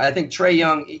 And I think Trae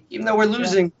Young, even though we're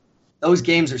losing, those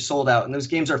games are sold out, and those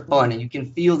games are fun, and you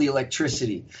can feel the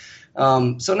electricity.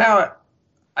 So now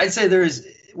I'd say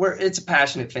it's a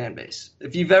passionate fan base.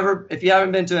 If you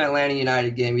haven't been to an Atlanta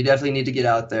United game, you definitely need to get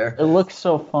out there. It looks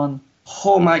so fun.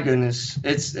 Oh my goodness,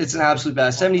 it's an absolute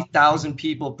blast. 70,000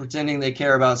 people pretending they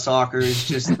care about soccer is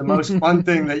just the most fun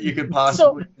thing that you could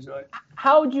possibly enjoy.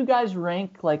 How would you guys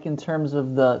rank, in terms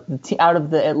of out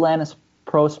of the Atlanta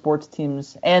pro sports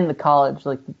teams and the college,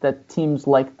 that teams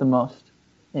like the most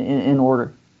in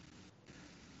order?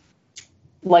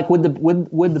 Would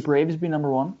the Braves be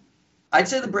number one? I'd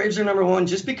say the Braves are number one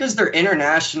just because they're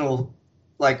international,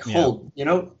 hold.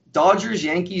 Dodgers,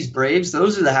 Yankees, Braves,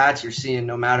 those are the hats you're seeing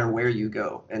no matter where you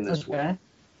go in this world.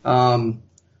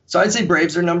 So I'd say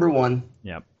Braves are number one.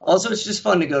 Yep. Also, it's just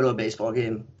fun to go to a baseball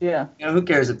game. Yeah. Who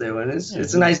cares if they win? It's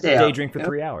a nice day out. Day drink for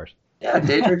 3 hours. Yeah,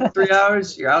 day drink for 3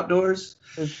 hours. You're outdoors.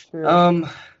 That's true.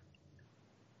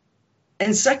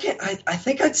 And second, I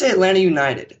think I'd say Atlanta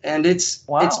United, and it's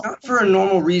not for a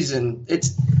normal reason.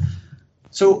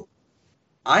 So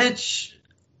I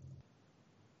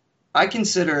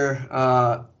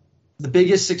consider the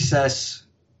biggest success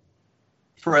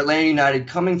for Atlanta United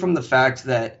coming from the fact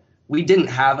that we didn't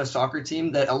have a soccer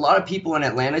team, that a lot of people in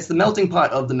Atlanta, it's the melting pot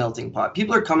of the melting pot.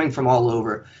 People are coming from all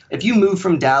over. If you move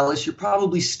from Dallas, you're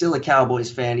probably still a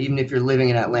Cowboys fan. Even if you're living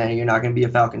in Atlanta, you're not going to be a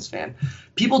Falcons fan.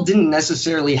 People didn't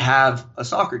necessarily have a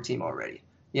soccer team already,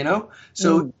 you know?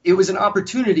 So it was an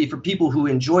opportunity for people who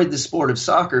enjoyed the sport of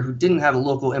soccer, who didn't have a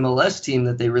local MLS team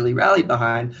that they really rallied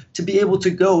behind, to be able to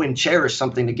go and cherish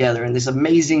something together in this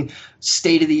amazing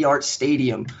state-of-the-art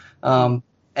stadium. And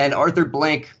Arthur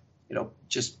Blank,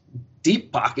 just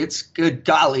deep pockets. Good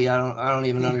golly, I don't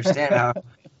even understand how.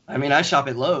 I mean, I shop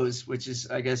at Lowe's, which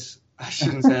is, I guess I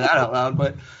shouldn't say that out loud,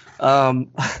 but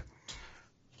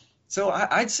so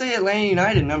I'd say Atlanta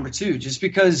United number 2, just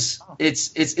because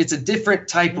it's a different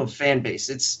type of fan base.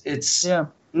 It's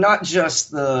not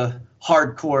just the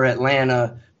hardcore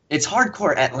Atlanta. It's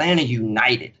hardcore Atlanta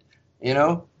United.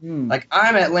 Like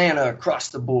I'm Atlanta across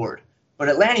the board, but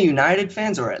Atlanta United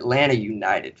fans are Atlanta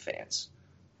United fans.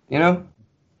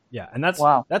 Yeah, and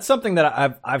that's something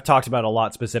that I've talked about a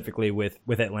lot specifically with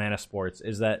Atlanta sports,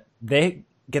 is that they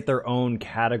get their own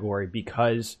category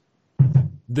because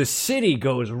the city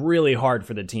goes really hard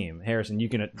for the team. Harrison, you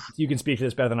can speak to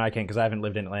this better than I can because I haven't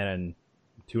lived in Atlanta in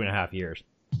 2.5 years.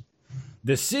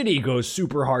 The city goes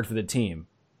super hard for the team.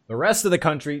 The rest of the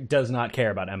country does not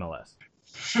care about MLS.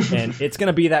 And it's going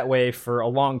to be that way for a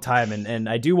long time. And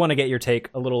I do want to get your take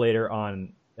a little later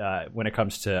on when it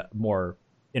comes to more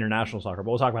international soccer, but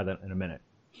we'll talk about that in a minute.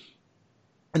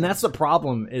 And that's the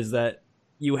problem, is that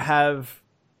you have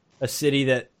a city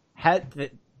that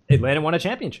Atlanta won a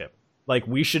championship. Like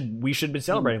we should be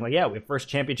celebrating. Like, yeah, we have first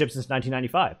championship since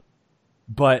 1995.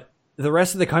 But the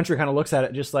rest of the country kind of looks at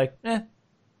it just like,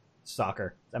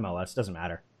 soccer, it's MLS, doesn't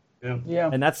matter. Yeah.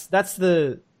 And that's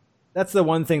the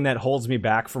one thing that holds me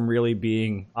back from really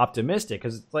being optimistic,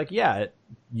 because it's like, yeah,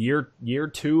 year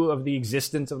 2 of the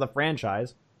existence of the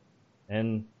franchise,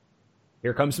 and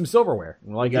here comes some silverware.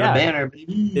 And like, got a banner,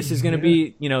 baby. This is going to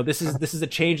be, this is a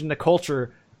change in the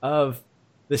culture of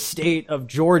the state of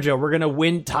Georgia. We're going to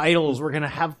win titles. We're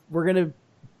going to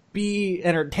be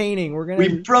entertaining.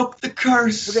 We broke the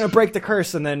curse. We're going to break the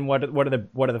curse. And then what do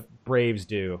the Braves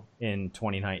do in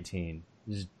 2019?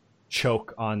 Just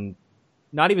choke on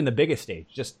not even the biggest stage,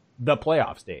 just the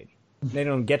playoff stage. They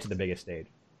don't get to the biggest stage.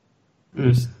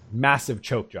 Just massive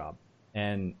choke job.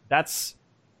 And that's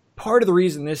part of the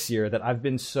reason this year that I've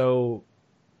been so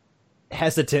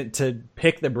hesitant to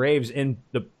pick the Braves in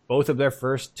both of their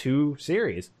first 2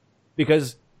 series,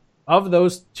 because of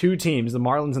those 2 teams, the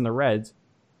Marlins and the Reds,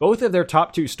 both of their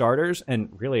top 2 starters, and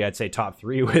really I'd say top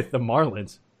 3 with the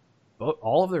Marlins,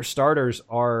 all of their starters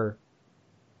are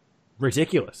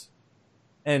ridiculous.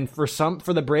 And for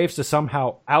the Braves to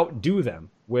somehow outdo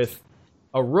them with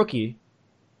a rookie,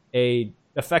 a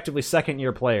effectively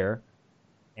second-year player,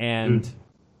 and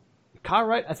Kyle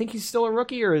Wright, I think he's still a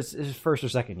rookie, or is his first or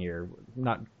second year,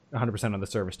 not 100% of the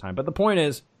service time. But the point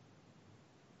is,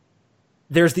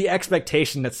 there's the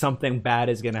expectation that something bad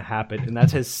is going to happen, and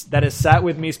that has sat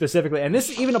with me specifically. And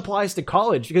this even applies to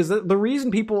college, because the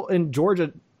reason people in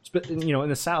Georgia, in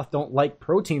the South, don't like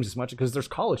pro teams as much is because there's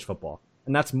college football,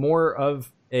 and that's more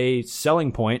of a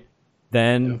selling point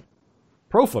than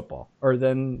pro football or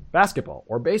than basketball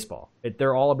or baseball.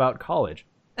 They're all about college.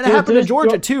 And it happened in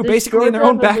Georgia, too, basically in their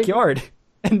own backyard.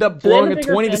 End up blowing a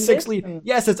 20-6 lead.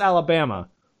 Yes, it's Alabama,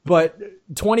 but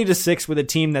 20-6 with a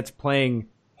team that's playing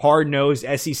hard-nosed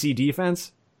SEC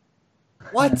defense?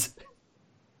 What?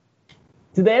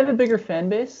 Do they have a bigger fan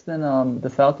base than the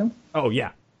Falcons? Oh,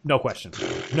 yeah. No question.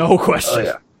 No question.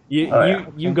 Oh, yeah.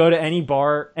 You go to any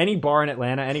bar in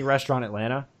Atlanta, any restaurant in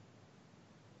Atlanta,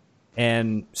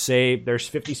 and say there's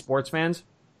 50 sports fans,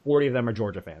 40 of them are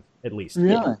Georgia fans, at least.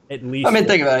 Really? At least. I mean,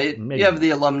 think about it. Maybe. You have the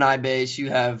alumni base.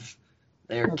 You have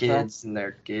their kids and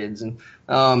their kids. And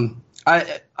I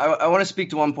want to speak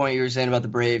to one point you were saying about the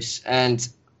Braves. And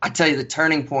I tell you, the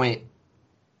turning point,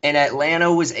 and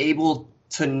Atlanta was able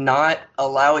to not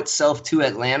allow itself to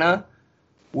Atlanta,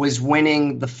 was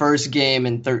winning the first game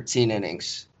in 13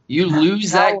 innings. You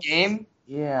lose that game,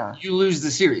 you lose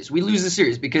the series. We lose the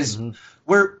series because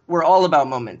we're all about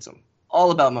momentum.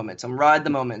 All about momentum. Ride the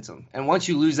momentum. And once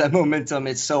you lose that momentum,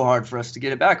 it's so hard for us to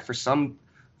get it back for some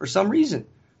reason.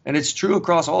 And it's true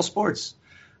across all sports.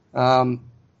 Atlanta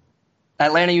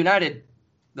United,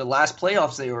 the last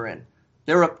playoffs they were in,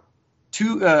 they were up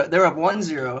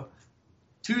 1-0,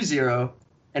 2-0,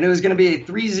 and it was going to be a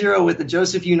 3-0 with the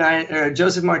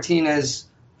Joseph Martinez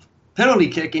penalty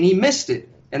kick, and he missed it.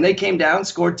 And they came down,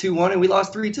 scored 2-1, and we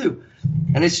lost 3-2.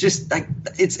 And it's just like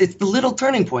it's the little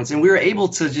turning points, and we were able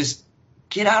to just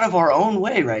get out of our own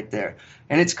way right there,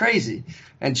 and it's crazy.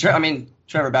 And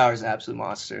Trevor Bauer's an absolute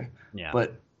monster. Yeah.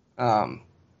 But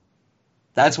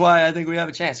that's why I think we have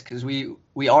a chance, because we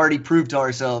already proved to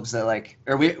ourselves that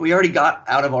we already got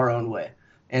out of our own way,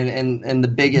 and the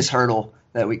biggest hurdle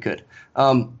that we could.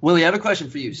 Willie, I have a question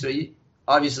for you. So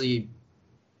obviously,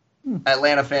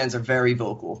 Atlanta fans are very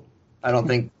vocal. I don't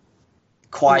think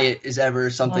quiet is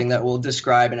ever something that will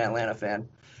describe an Atlanta fan.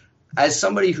 As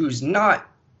somebody who's not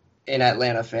an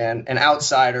Atlanta fan, an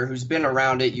outsider who's been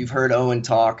around it, you've heard Owen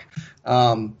talk,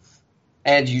 and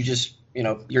you just,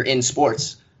 you're in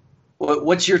sports.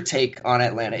 What's your take on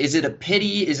Atlanta? Is it a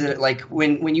pity? Is it like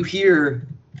when you hear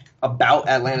about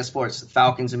Atlanta sports, the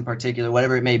Falcons in particular,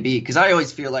 whatever it may be? Because I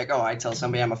always feel like, I tell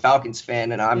somebody I'm a Falcons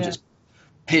fan and I'm just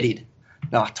pitied.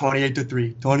 No,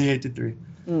 28-3,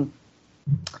 28-3.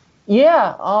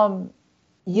 Yeah,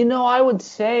 I would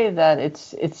say that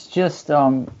it's just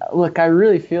look, I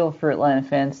really feel for Atlanta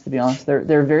fans, to be honest.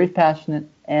 They're very passionate,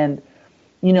 and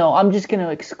I'm just going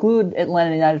to exclude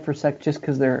Atlanta United for a sec, just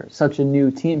because they're such a new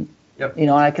team. Yep.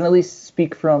 And I can at least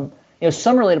speak from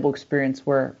some relatable experience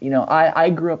where I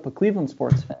grew up a Cleveland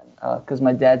sports fan because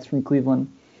my dad's from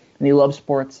Cleveland and he loves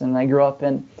sports, and I grew up.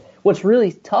 And what's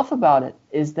really tough about it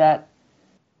is that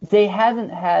they haven't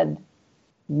had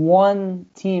one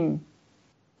team,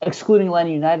 excluding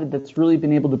Atlanta United, that's really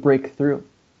been able to break through.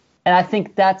 And I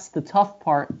think that's the tough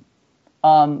part.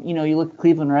 You look at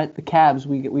Cleveland, right? The Cavs,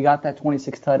 we got that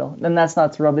 26 title. And that's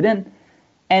not to rub it in.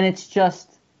 And it's just,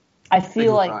 I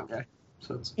feel like...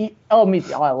 me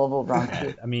too. I love LeBron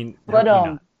too. I mean, but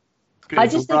good. I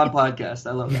just LeBron podcast.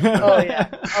 I love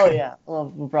that. Oh yeah, I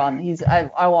love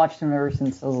LeBron. I watched him ever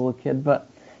since I was a little kid. But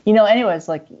anyways,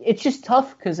 like, it's just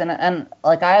tough because and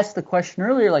like I asked the question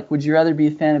earlier, like, would you rather be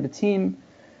a fan of a team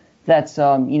that's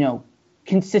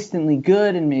consistently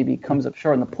good and maybe comes up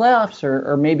short in the playoffs,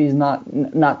 or maybe is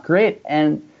not great?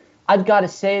 And I've got to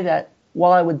say that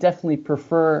while I would definitely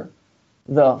prefer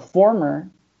the former,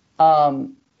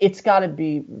 it's got to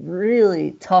be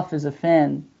really tough as a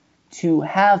fan to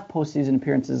have postseason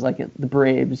appearances like the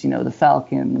Braves, the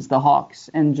Falcons, the Hawks,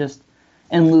 and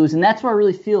lose. And that's what I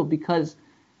really feel, because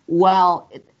while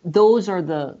those are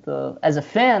the as a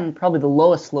fan, probably the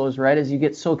lowest lows, right? As you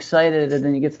get so excited and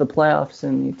then you get to the playoffs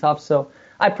and you top. So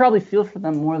I probably feel for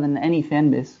them more than any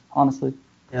fan base, honestly.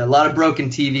 Yeah, a lot of broken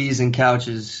TVs and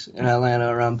couches in Atlanta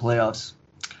around playoffs.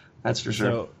 That's for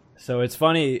sure. So it's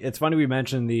funny. It's funny we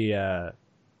mentioned the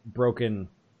broken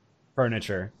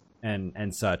furniture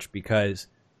and such, because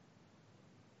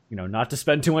not to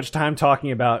spend too much time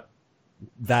talking about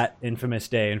that infamous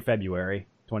day in February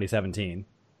 2017,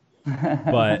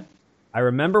 but I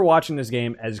remember watching this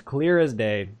game as clear as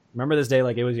day. Remember this day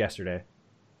like it was yesterday.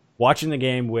 Watching the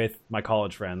game with my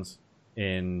college friends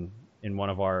in one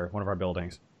of our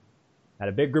buildings. Had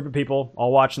a big group of people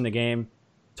all watching the game.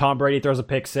 Tom Brady throws a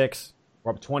pick six.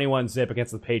 We're up 21-0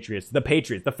 against the Patriots.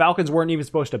 The Falcons weren't even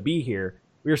supposed to be here.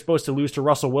 We were supposed to lose to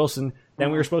Russell Wilson. Then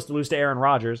we were supposed to lose to Aaron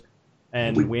Rodgers.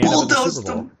 And we ended up in the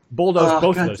Super Bowl. Bulldozed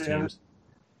both of those teams.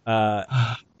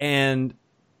 And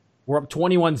we're up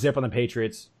 21-0 on the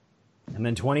Patriots. And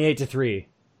then 28-3.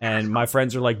 And my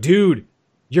friends are like, dude,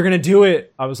 you're going to do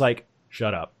it. I was like,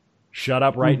 shut up. Shut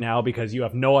up right now, because you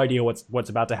have no idea what's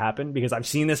about to happen, because I've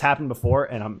seen this happen before,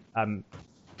 and I'm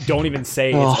don't even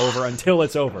say it's over until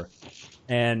it's over.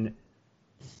 And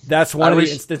that's one of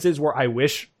the instances where I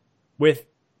wish with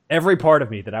every part of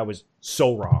me that I was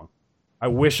so wrong. I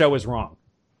wish I was wrong.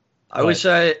 I wish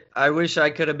I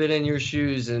could have been in your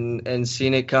shoes and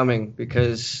seen it coming,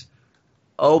 because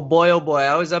oh boy,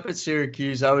 I was up at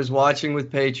Syracuse. I was watching with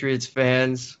Patriots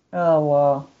fans. Oh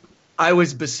wow. I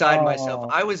was beside myself.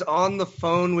 I was on the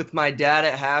phone with my dad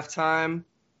at halftime,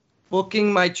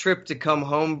 booking my trip to come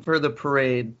home for the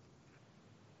parade.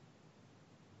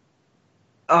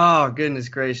 Oh, goodness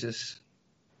gracious.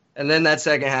 And then that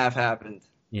second half happened.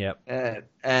 Yep.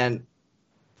 And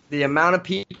the amount of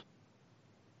people...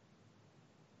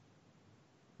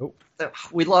 Oh.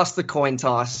 We lost the coin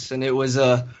toss, and it was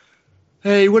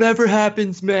hey, whatever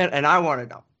happens, man. And I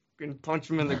wanted to punch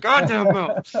him in the goddamn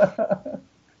mouth.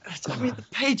 I mean, the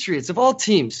Patriots, of all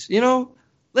teams,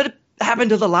 let it happen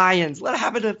to the Lions. Let it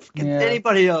happen to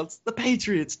anybody else. The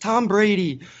Patriots, Tom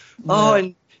Brady. Oh,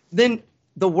 and then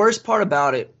the worst part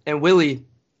about it, and Willie,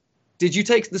 did you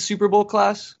take the Super Bowl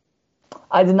class?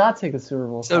 I did not take the Super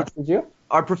Bowl class. Did you?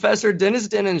 Our professor, Dennis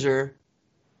Denninger,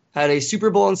 had a Super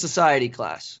Bowl and Society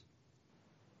class.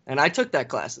 And I took that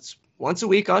class. It's once a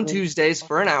week on Tuesdays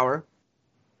for an hour.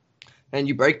 And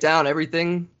you break down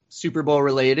everything Super Bowl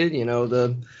related,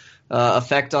 the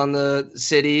effect on the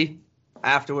city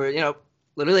afterward,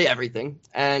 literally everything.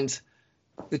 And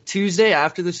the Tuesday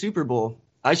after the Super Bowl,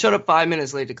 I showed up 5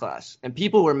 minutes late to class, and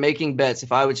people were making bets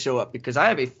if I would show up because I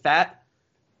have a fat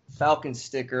Falcon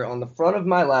sticker on the front of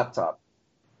my laptop.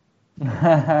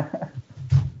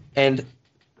 And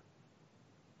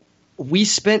we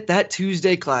spent that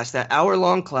Tuesday class, that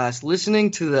hour-long class,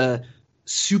 listening to the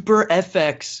Super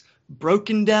FX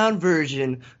broken down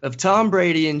version of Tom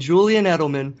Brady and Julian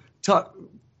Edelman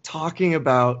talking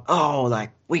about,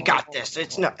 we got this.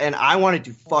 It's not, and I wanted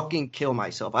to fucking kill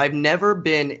myself. I've never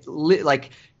been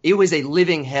it was a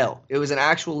living hell. It was an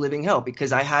actual living hell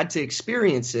because I had to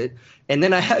experience it, and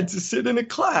then I had to sit in a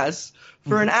class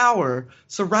for an hour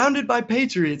surrounded by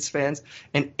Patriots fans.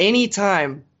 And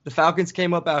anytime the Falcons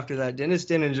came up after that, Dennis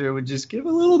Denninger would just give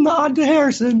a little nod to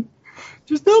Harrison.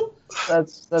 Just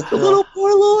that's a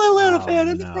poor little Atlanta fan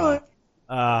in the front.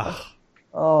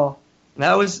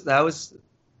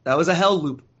 That was a hell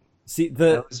loop. See,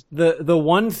 the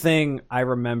one thing I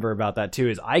remember about that too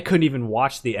is I couldn't even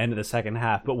watch the end of the second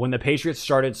half, but when the Patriots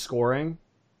started scoring,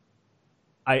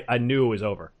 I knew it was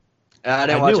over. I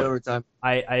didn't watch overtime.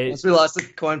 Once we lost the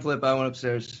coin flip, I went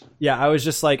upstairs. Yeah, I was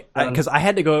just like, because I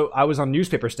had to go. I was on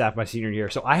newspaper staff my senior year,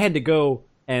 so I had to go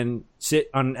and sit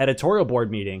on an editorial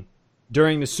board meeting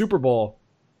during the Super Bowl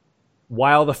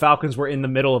while the Falcons were in the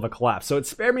middle of a collapse. So it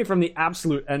spared me from the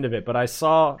absolute end of it, but I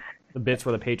saw the bits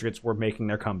where the Patriots were making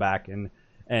their comeback,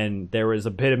 and there was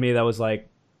a bit of me that was like,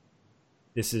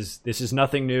 this is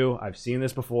nothing new. I've seen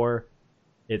this before.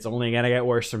 It's only going to get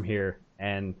worse from here.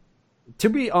 And to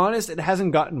be honest, it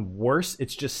hasn't gotten worse.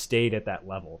 It's just stayed at that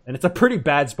level. And it's a pretty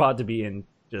bad spot to be in,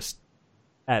 just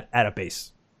at a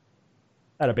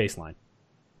baseline.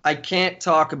 I can't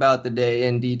talk about the day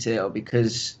in detail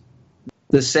because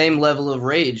the same level of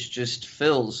rage just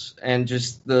fills, and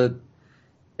just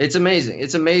it's amazing.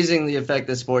 It's amazing the effect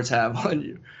that sports have on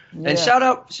you. Yeah. And shout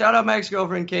out my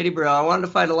ex-girlfriend, Katie Burrell. I wanted to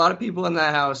fight a lot of people in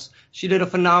that house. She did a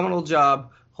phenomenal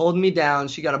job holding me down.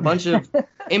 She got a bunch of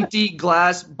empty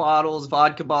glass bottles,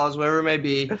 vodka bottles, whatever it may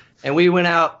be. And we went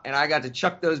out, and I got to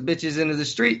chuck those bitches into the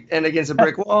street and against a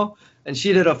brick wall. And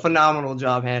she did a phenomenal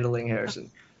job handling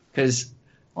Harrison. Because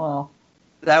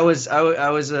I was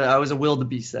a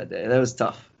wildebeest that day. That was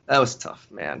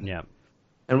tough, man. Yeah.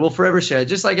 And we'll forever share.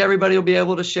 Just like everybody will be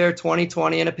able to share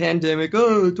 2020 in a pandemic.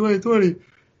 Oh, 2020.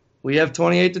 We have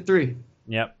 28-3.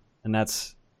 Yep. And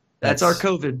that's our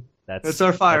COVID. That's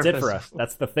our fire. That's it for us.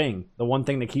 That's the thing. The one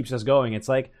thing that keeps us going. It's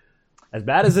like, as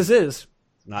bad as this is,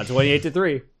 not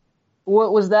 28-3.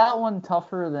 What was that one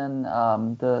tougher than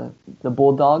the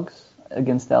Bulldogs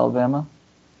against Alabama?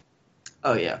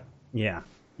 Oh yeah.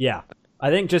 Yeah. I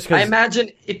think just because I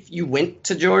imagine if you went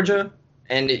to Georgia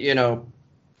and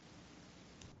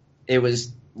it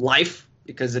was life,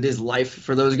 because it is life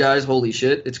for those guys. Holy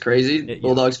shit, it's crazy.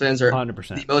 Bulldogs fans are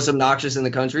 100%. The most obnoxious in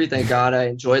the country. Thank God I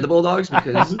enjoy the Bulldogs,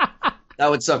 because that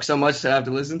would suck so much to have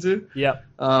to listen to. Yep.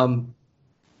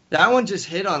 That one just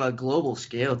hit on a global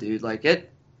scale, dude. Like it.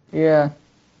 Yeah.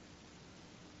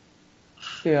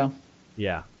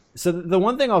 So the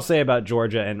one thing I'll say about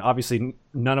Georgia, and obviously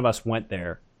none of us went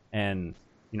there, and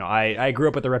I grew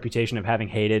up with the reputation of having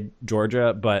hated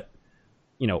Georgia, but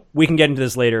we can get into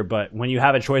this later, but when you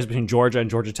have a choice between Georgia and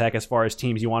Georgia Tech as far as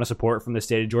teams you want to support from the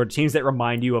state of Georgia, teams that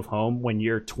remind you of home when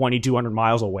you're 2,200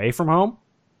 miles away from home,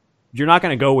 you're not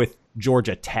going to go with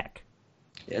Georgia Tech.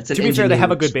 Yeah, to be fair, they have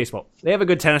a good baseball. They have a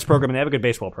good tennis program, and they have a good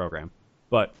baseball program.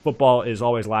 But football is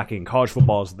always lacking. College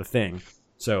football is the thing.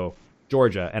 So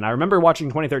Georgia, and I remember watching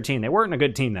 2013, they weren't a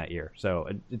good team that year. So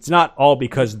it's not all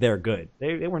because they're good.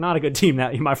 They were not a good team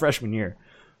my freshman year.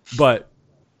 But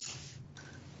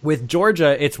with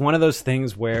Georgia, it's one of those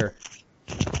things where,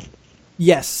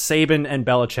 yes, Saban and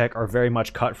Belichick are very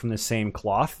much cut from the same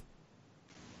cloth,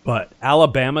 but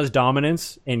Alabama's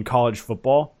dominance in college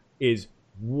football is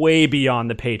way beyond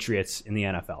the Patriots in the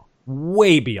NFL.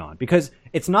 Way beyond. Because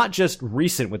it's not just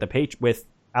recent with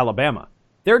Alabama.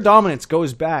 Their dominance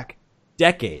goes back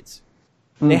decades.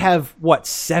 They have,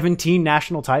 17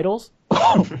 national titles?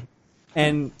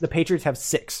 And the Patriots have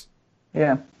 6.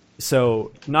 Yeah.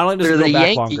 So not only does they're it go the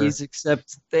back Yankees, longer,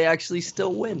 except they actually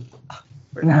still win.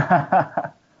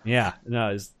 Yeah,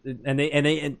 no,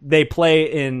 and they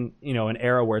play in an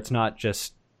era where it's not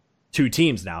just 2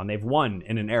 teams now, and they've won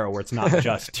in an era where it's not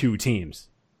just 2 teams.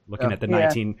 Looking at the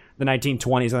 1920s and the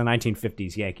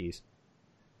 1950s Yankees.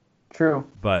 True,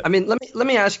 but I mean, let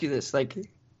me ask you this: like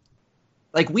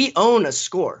we own a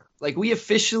score, like we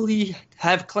officially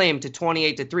have claim to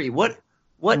 28-3.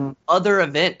 What other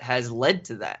event has led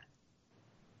to that?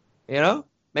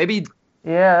 Maybe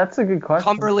Yeah, that's a good question.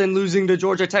 Cumberland losing to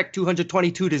Georgia Tech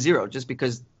 222-0, just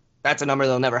because that's a number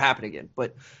that'll never happen again.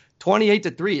 But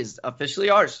 28-3 is officially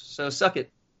ours, so suck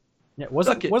it. Yeah,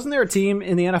 wasn't there a team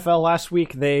in the NFL last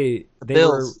week? They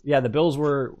Bills. the Bills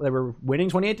were winning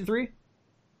 28-3,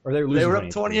 or they were losing. They were up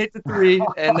 28-3,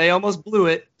 and they almost blew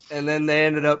it, and then they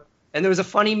ended up. And there was a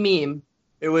funny meme.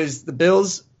 It was the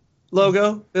Bills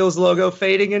logo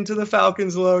fading into the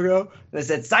Falcons logo, and they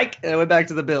said "psych," and it went back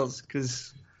to the Bills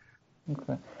because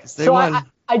they won.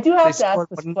 I do have to ask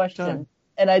this question,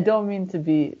 and I don't mean to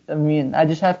be mean. I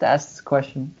just have to ask this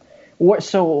question.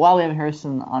 So while we have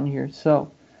Harrison on here,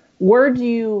 where do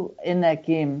you, in that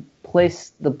game,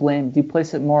 place the blame? Do you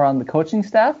place it more on the coaching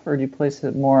staff, or do you place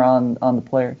it more on the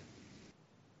players?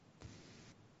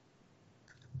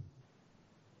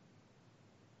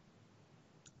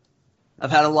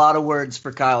 I've had a lot of words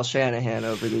for Kyle Shanahan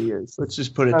over the years. Let's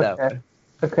just put it that way.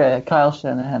 Okay, Kyle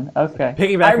Shanahan. Okay.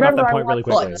 Piggybacking off that point really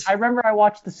quickly. I remember I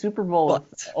watched the Super Bowl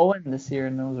with Owen this year,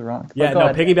 and it was wrong. Yeah,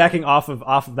 piggybacking off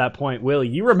of that point, Willie,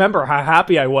 you remember how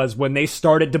happy I was when they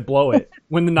started to blow it,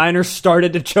 when the Niners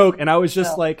started to choke, and I was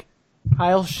just like,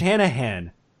 Kyle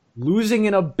Shanahan losing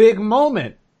in a big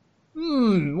moment.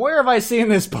 Where have I seen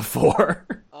this before?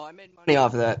 Oh, I made money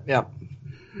off of that. Yeah.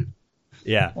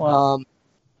 Yeah. Well,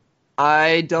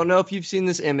 I don't know if you've seen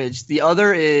this image. The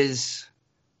other is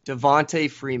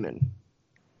Devontae Freeman.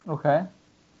 Okay.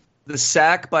 The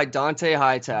sack by Dante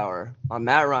Hightower on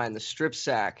Matt Ryan, the strip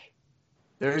sack.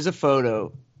 There's a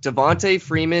photo. Devontae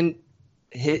Freeman,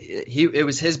 it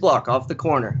was his block off the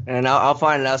corner, and I'll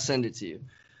find it. I'll send it to you.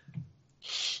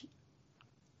 He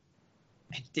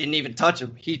didn't even touch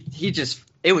him.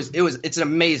 It's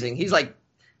amazing. He's like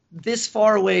this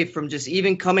far away from just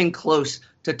even coming close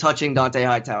to touching Dante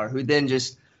Hightower, who then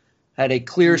just had a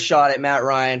clear shot at Matt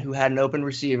Ryan, who had an open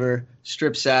receiver,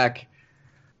 strip sack.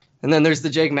 And then there's the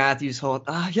Jake Matthews hold.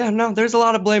 There's a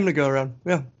lot of blame to go around.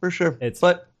 Yeah, for sure.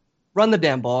 But run the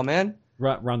damn ball, man.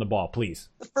 Run the ball, please.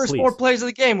 The first 4 plays of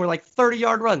the game were like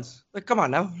 30-yard runs. Like, come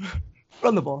on now.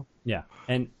 Run the ball. Yeah,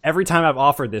 and every time I've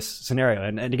offered this scenario,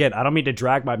 and again, I don't mean to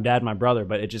drag my dad and my brother,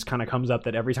 but it just kind of comes up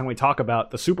that every time we talk about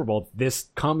the Super Bowl, this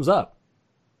comes up.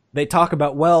 They talk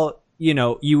about, well, you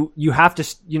have to,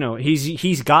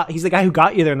 he's the guy who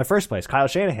got you there in the first place, Kyle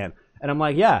Shanahan. And I'm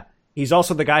like, yeah, he's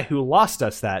also the guy who lost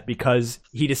us that because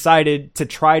he decided to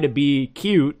try to be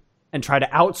cute and try to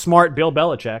outsmart Bill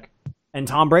Belichick and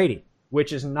Tom Brady,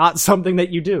 which is not something that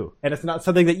you do. And it's not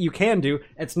something that you can do.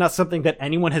 It's not something that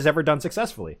anyone has ever done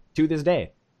successfully to this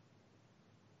day.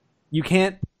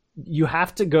 You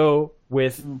have to go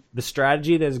with the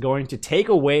strategy that is going to take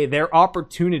away their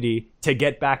opportunity to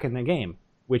get back in the game,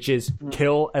 which is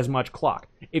kill as much clock.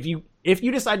 If you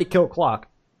decide to kill clock,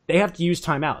 they have to use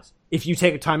timeouts. If you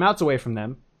take timeouts away from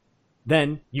them,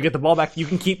 then you get the ball back. You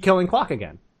can keep killing clock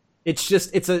again. It's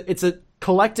a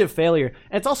collective failure.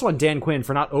 And it's also on Dan Quinn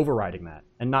for not overriding that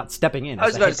and not stepping in. I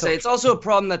was about to say, it's also a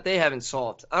problem that they haven't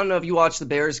solved. I don't know if you watched the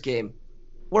Bears game.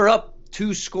 We're up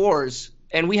 2 scores,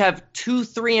 and we have 2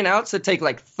 3-and-outs that take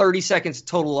like 30 seconds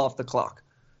total off the clock.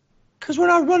 Because we're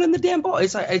not running the damn ball.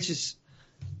 It's just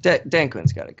Dan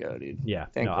Quinn's got to go, dude. Yeah.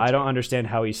 I don't understand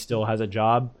how he still has a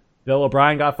job. Bill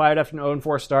O'Brien got fired after an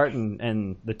 0-4 start,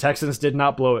 and the Texans did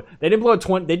not blow it. They did blow a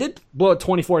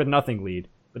 24-0 lead,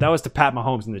 but that was to Pat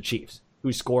Mahomes and the Chiefs,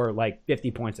 who score like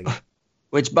 50 points a game.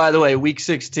 Which, by the way, Week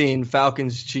 16,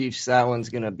 Falcons-Chiefs, that one's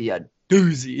going to be a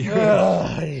doozy.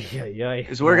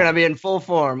 Because we're going to be in full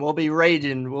form. We'll be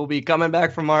raging. We'll be coming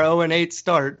back from our 0-8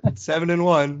 start,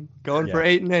 7-1, going for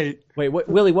 8-8. Wait,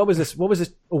 Willie, what was this?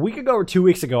 A week ago or 2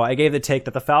 weeks ago, I gave the take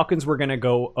that the Falcons were going to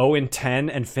go 0-10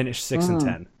 and finish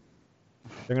 6-10.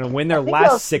 They're going to win their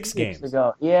last 6 games.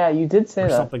 Ago. Yeah, you did say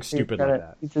that. Something stupid like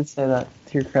that. You did say that,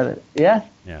 to your credit. Yeah.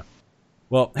 Yeah.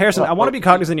 Well, Harrison, I want to be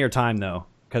cognizant of your time, though,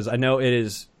 because I know it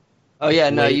is. Oh yeah,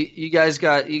 no, you guys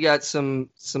got some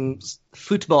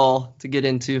football to get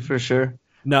into for sure.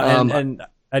 No, and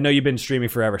I know you've been streaming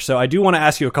forever, so I do want to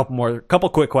ask you a couple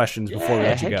quick questions before we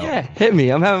let you go. Yeah, hit me.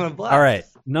 I'm having a blast. All right,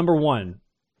 number 1,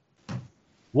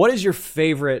 what is your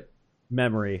favorite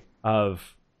memory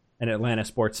of an Atlanta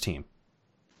sports team?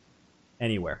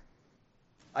 Anywhere.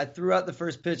 I threw out the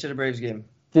first pitch at a Braves game.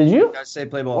 Did you? I say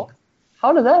play ball.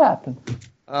 How did that happen?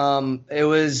 It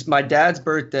was my dad's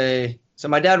birthday. So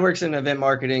my dad works in event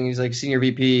marketing. He's like senior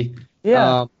VP.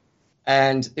 Yeah.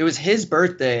 And it was his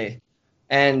birthday,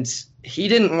 and he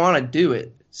didn't want to do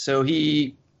it. So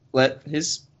he let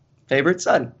his favorite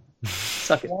son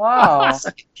suck it. Wow.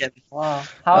 Suck it, Kevin.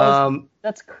 Wow.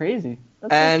 That's crazy.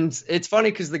 It's funny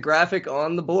because the graphic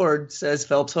on the board says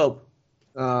Phelps Hope.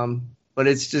 But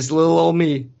it's just little old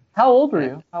me. How old were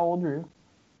you?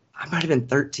 I might have been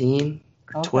 13.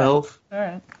 or 12. All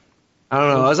right. I don't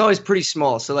know. I was always pretty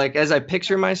small. So, like, as I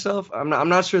picture myself, I'm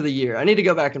not sure the year. I need to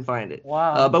go back and find it.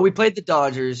 Wow. But we played the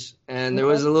Dodgers, and there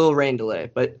was a little rain delay.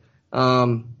 But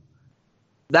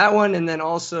that one, and then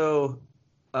also,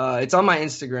 it's on my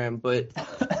Instagram, but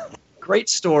great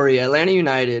story, Atlanta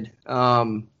United.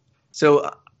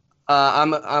 So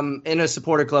I'm in a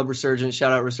supporter club, Resurgence,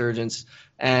 shout out Resurgence,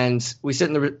 and we sit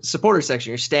in the supporter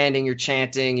section. You're standing, you're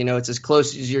chanting, it's as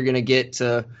close as you're going to get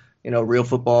to, real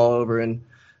football over in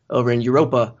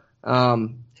Europa.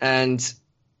 And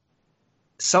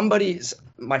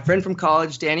my friend from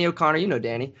college, Danny O'Connor, you know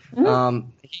Danny,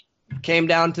 he came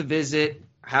down to visit,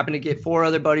 happened to get 4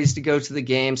 other buddies to go to the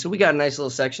game. So we got a nice little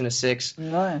section of 6.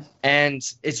 Nice. And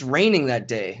it's raining that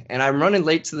day. And I'm running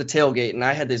late to the tailgate, and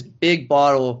I had this big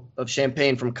bottle of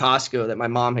champagne from Costco that my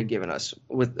mom had given us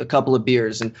with a couple of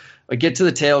beers. And I get to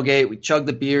the tailgate, we chug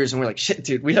the beers, and we're like, shit,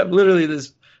 dude, we have literally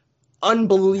this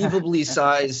unbelievably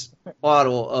sized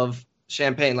bottle of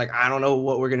champagne. Like, I don't know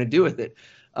what we're going to do with it.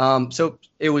 So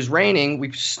it was raining.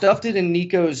 We stuffed it in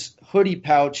Nico's hoodie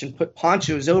pouch and put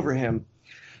ponchos over him.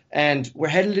 And we're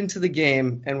headed into the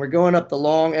game, and we're going up the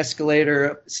long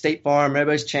escalator, State Farm.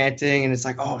 Everybody's chanting, and it's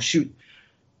like, oh, shoot.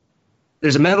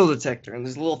 There's a metal detector, and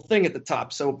there's a little thing at the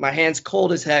top. So my hand's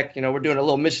cold as heck. We're doing a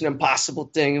little Mission Impossible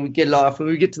thing, and we get it off, and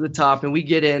we get to the top, and we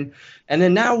get in. And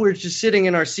then now we're just sitting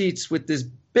in our seats with this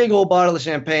big old bottle of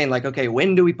champagne. Like, okay,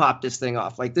 when do we pop this thing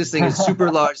off? Like, this thing is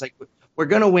super large. Like, we're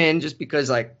going to win just because,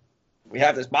 like, we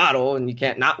have this bottle, and you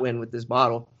can't not win with this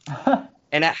bottle.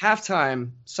 And at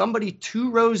halftime, somebody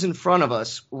 2 rows in front of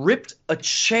us ripped a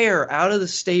chair out of the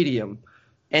stadium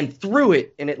and threw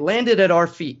it, and it landed at our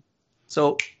feet.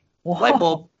 So, light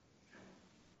bulb.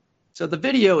 So the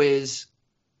video is,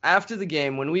 after the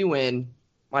game, when we win,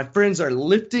 my friends are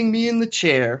lifting me in the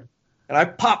chair, and I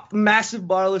pop a massive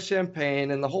bottle of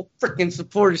champagne, and the whole freaking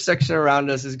supporter section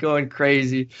around us is going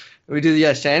crazy. And we do the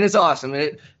yes chant, and it's awesome.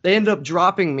 And they ended up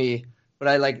dropping me, but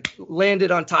I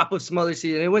landed on top of some other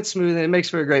seat, and it went smooth, and it makes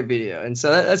for a great video. And so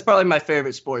that's probably my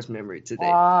favorite sports memory today.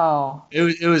 Wow.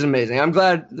 It was amazing. I'm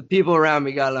glad the people around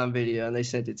me got it on video, and they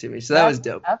sent it to me. So that was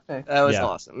dope. Epic. That was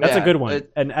awesome. That's a good one.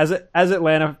 And as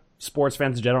Atlanta sports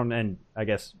fans in general, and I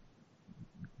guess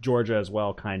Georgia as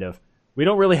well, kind of, we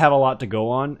don't really have a lot to go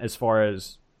on as far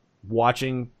as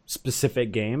watching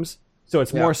specific games. So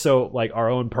it's more so like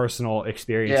our own personal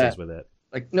experiences with it.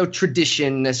 Like, no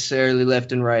tradition necessarily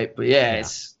left and right, but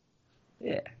it's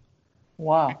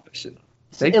wow.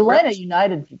 Atlanta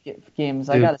United games,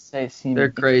 I gotta say, seem they're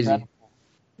crazy. Incredible.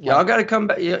 Y'all gotta come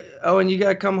back. Owen, you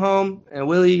gotta come home, and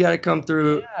Willie, you gotta come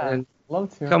through and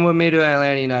love to come with me to an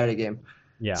Atlanta United game.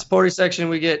 Yeah, supporter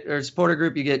section or supporter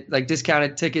group, you get like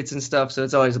discounted tickets and stuff, so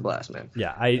it's always a blast, man.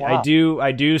 Yeah, I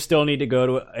do still need to go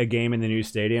to a game in the new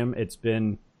stadium. It's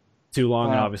been too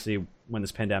long, and obviously, when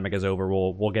this pandemic is over,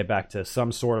 we'll get back to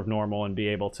some sort of normal and be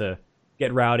able to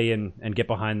get rowdy and get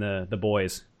behind the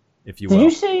boys, if you will. Did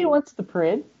you say you went to the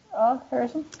parade,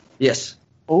 Harrison? Yes.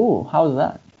 Oh, how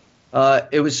was that?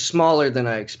 It was smaller than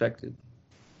I expected.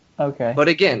 Okay. But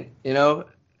again,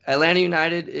 Atlanta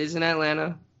United is in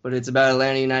Atlanta, but it's about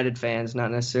Atlanta United fans, not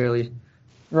necessarily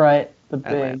the big.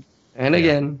 Atlanta. And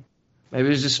again, maybe it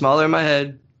was just smaller in my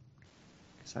head.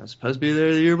 I was supposed to be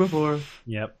there the year before.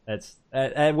 Yep,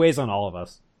 that weighs on all of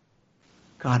us.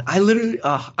 God, I literally,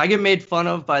 I get made fun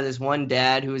of by this one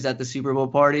dad who was at the Super Bowl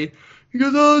party. He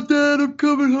goes, "Oh, Dad, I'm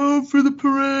coming home for the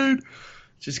parade,"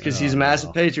 just because he's a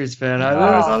massive Patriots fan. I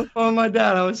was on the phone with my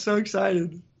dad. I was so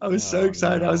excited. I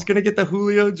was gonna get the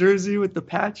Julio jersey with the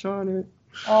patch on it.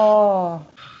 Oh.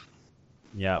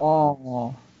 Yeah.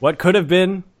 Oh. What could have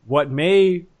been? What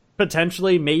may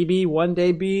potentially, maybe one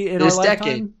day be in this our decade.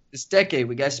 lifetime? This decade,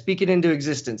 we got to speak it into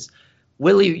existence.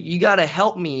 Willie, you got to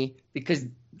help me because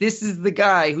this is the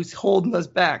guy who's holding us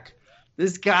back.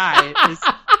 This guy is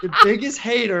the biggest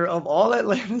hater of all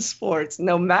Atlanta sports.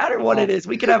 No matter what it is,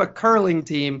 we could have a curling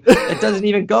team that doesn't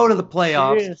even go to the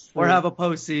playoffs or have a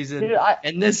postseason,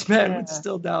 and this man would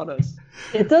still doubt us.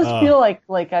 It does feel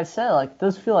like I said, it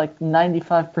does feel like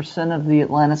 95% of the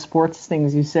Atlanta sports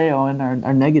things you say, Owen,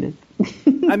 are negative.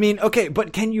 I mean, okay,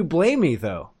 but can you blame me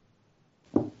though?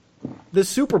 The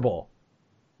Super Bowl,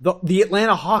 the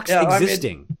Atlanta Hawks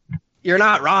existing. I mean, you're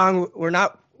not wrong. We're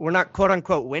not quote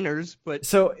unquote winners, but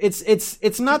so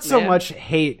it's not so much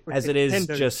hate as it is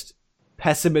just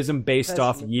pessimism based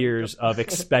off years of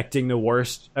expecting the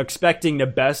worst, expecting the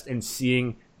best, and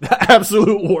seeing the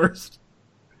absolute worst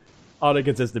on a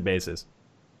consistent basis.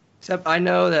 Except I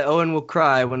know that Owen will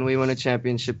cry when we win a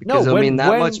championship because it'll mean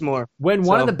that much more. When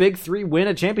one of the big three win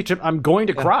a championship, I'm going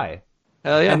to cry.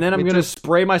 Hell yeah. And then I'm going to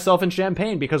spray myself in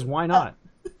champagne because why not?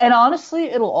 And honestly,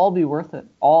 it'll all be worth it.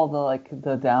 All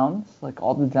the downs,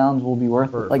 all the downs will be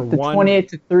worth it. Like the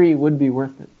 28-3 would be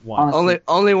worth it. Honestly.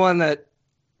 Only one that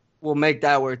will make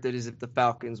that worth it is if the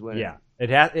Falcons win. Yeah, it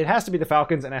has to be the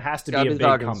Falcons, and it has to be a big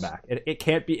comeback. It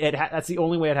can't be. That's the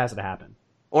only way it has to happen.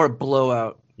 Or a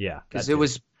blowout. Yeah, because it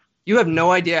was. You have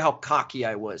no idea how cocky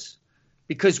I was,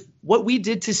 because what we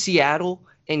did to Seattle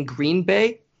and Green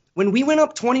Bay when we went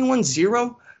up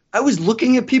 21-0, I was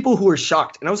looking at people who were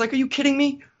shocked, and I was like, "Are you kidding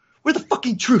me? We're the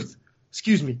fucking truth."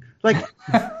 Excuse me, like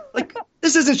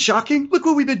this isn't shocking. Look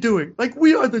what we've been doing. Like,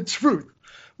 we are the truth.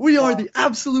 We are the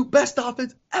absolute best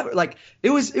offense ever. Like, it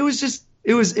was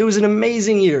an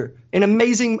amazing year, an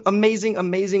amazing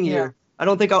year. Yeah. I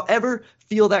don't think I'll ever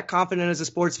feel that confident as a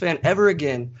sports fan ever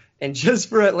again. And just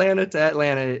for Atlanta to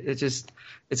Atlanta, it's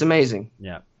amazing.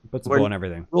 Yeah, puts a bow on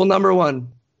everything. Rule number 1: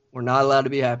 we're not allowed to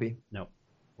be happy. No,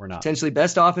 we're not. Potentially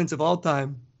best offense of all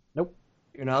time. Nope.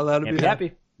 You're not allowed to be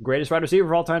happy. Greatest wide receiver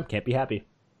of all time, can't be happy.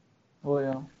 Oh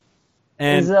yeah.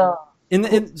 And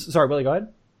sorry, Billy, go ahead.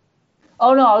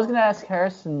 Oh no, I was gonna ask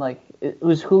Harrison. Like, it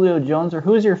was Julio Jones, or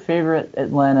who's your favorite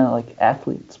Atlanta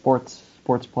athlete, sports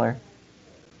player?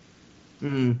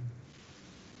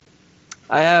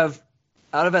 I have,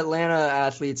 out of Atlanta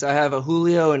athletes, I have a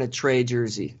Julio and a Trae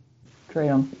jersey. Trae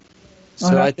Young.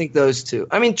 So I think those two.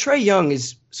 I mean, Trae Young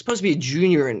is supposed to be a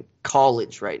junior in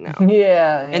college right now.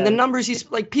 Yeah. And the numbers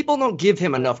people don't give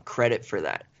him enough credit for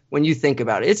that. When you think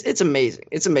about it, it's amazing.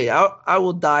 It's amazing. I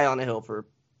will die on a hill for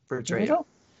Trae Young.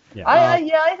 Yeah.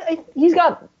 He's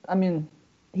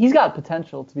got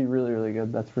potential to be really, really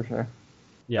good. That's for sure.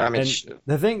 Yeah, I mean,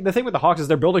 the thing with the Hawks is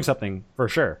they're building something for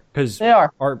sure, because they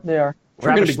are.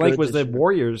 Travis Schlenk was the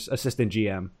Warriors' assistant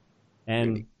GM,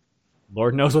 and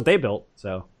Lord knows what they built.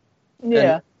 So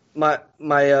yeah, and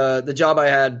the job I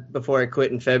had before I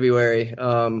quit in February,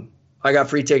 I got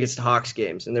free tickets to Hawks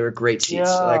games, and they were great seats.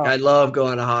 Yeah. Like, I love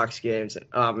going to Hawks games. And,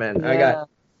 oh man, yeah.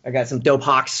 I got some dope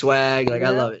Hawks swag. Like, I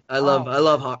love it. I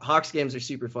love Hawks games are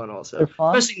super fun also. They're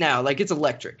fun. Especially now. Like, it's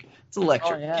electric. It's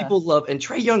electric. Oh, yeah. People love, and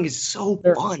Trae Young is so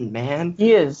fun, man.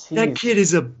 He is. That kid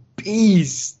is a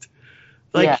beast.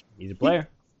 Like, he's a player.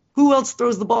 Who else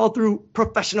throws the ball through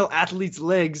professional athletes'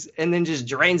 legs and then just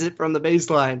drains it from the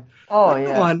baseline? Oh,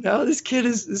 yeah. Come on, no, this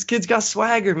kid's got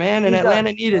swagger, man, and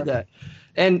Atlanta needed that.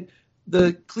 And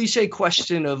the cliche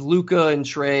question of Luka and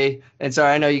Trae, and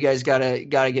sorry, I know you guys gotta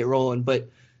get rolling, but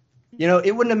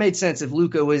it wouldn't have made sense if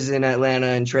Luka was in Atlanta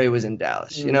and Trae was in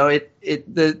Dallas.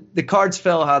 The cards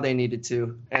fell how they needed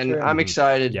to, and I'm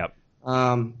excited. Yep.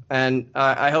 And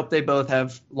I hope they both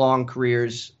have long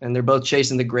careers, and they're both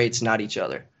chasing the greats, not each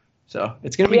other. So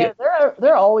it's gonna be good.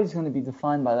 They're always going to be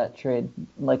defined by that trade.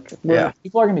 Like,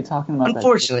 people are going to be talking about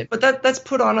unfortunately, that. But that's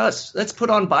put on us. That's put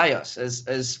on by us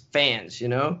as fans.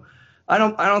 I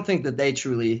don't think that they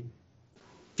truly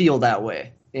feel that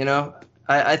way.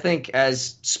 I think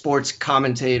as sports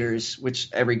commentators, which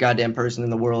every goddamn person in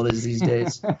the world is these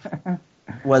days,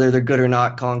 whether they're good or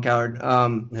not, Colin Cowherd.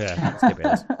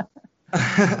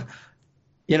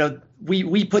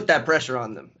 We put that pressure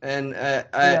on them, and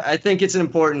I think it's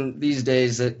important these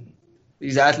days that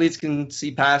these athletes can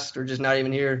see past or just not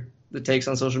even hear the takes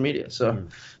on social media. So,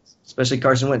 especially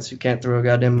Carson Wentz, who can't throw a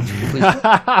goddamn.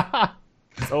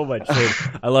 So much shade.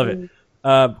 I love it.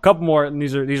 A couple more, and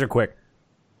these are quick.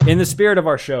 In the spirit of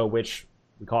our show, which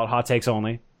we call it Hot Takes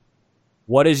Only,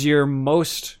 what is your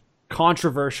most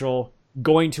controversial,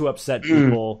 going to upset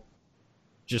people,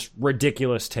 just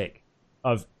ridiculous take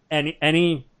of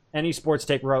any sports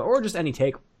take, or just any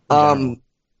take? I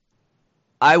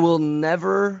will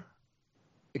never,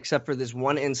 except for this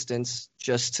one instance,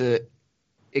 just to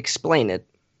explain it,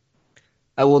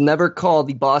 I will never call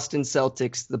the Boston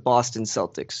Celtics the Boston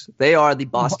Celtics. They are the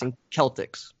Boston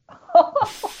Celtics.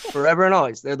 Forever and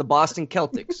always. They're the Boston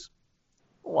Celtics.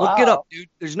 Wow. Look it up, dude.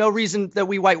 There's no reason that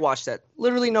we whitewash that.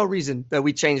 Literally no reason that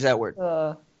we change that word.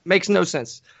 Makes no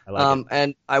sense. I like it.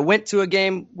 And I went to a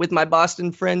game with my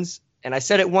Boston friends, and I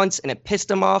said it once, and it pissed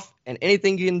them off. And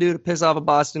anything you can do to piss off a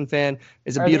Boston fan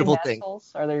is a beautiful thing.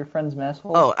 Are they your friends'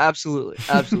 massholes? Oh, absolutely.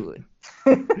 Absolutely.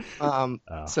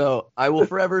 So I will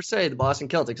forever say the Boston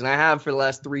Celtics, and I have for the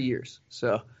last 3 years.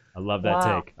 So I love that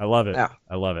take. I love it. Yeah.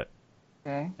 I love it.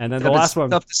 Okay. And then the last one.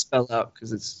 It's tough to spell out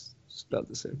because it's spelled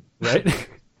the same. Right?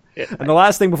 Yeah. And the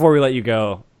last thing before we let you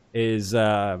go is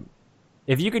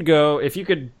if you could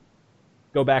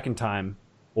go back in time,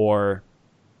 or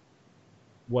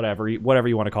whatever you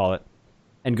want to call it,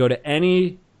 and go to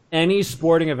any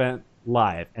sporting event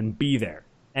live and be there,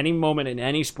 any moment in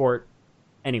any sport,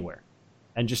 anywhere,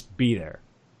 and just be there,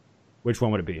 which one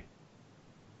would it be?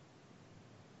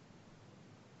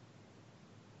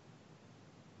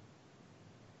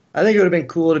 I think it would have been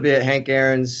cool to be at Hank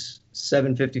Aaron's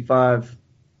 755.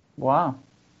 Wow.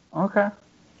 Okay.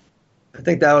 I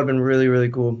think that would have been really, really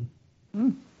cool.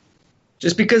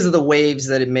 Just because of the waves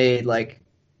that it made, like,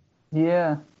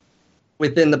 yeah,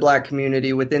 within the black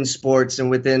community, within sports, and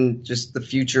within just the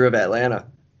future of Atlanta,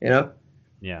 you know?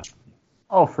 Yeah.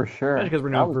 Oh, for sure. Because we're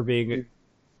known for being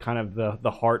kind of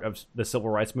the heart of the civil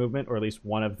rights movement, or at least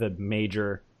one of the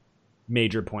major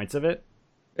points of it.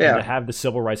 Yeah. And to have the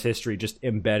civil rights history just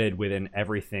embedded within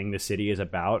everything the city is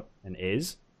about and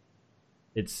is,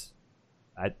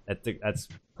 I think that's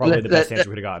probably the best answer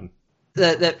we could have gotten.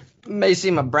 That may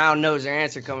seem a brown-nosed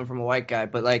answer coming from a white guy,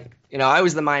 but, like, you know, I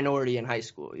was the minority in high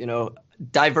school. You know,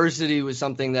 diversity was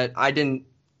something that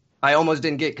I almost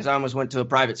didn't get because I almost went to a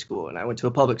private school and I went to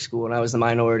a public school and I was the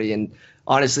minority. And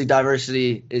honestly,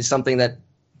 diversity is something that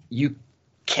you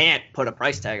can't put a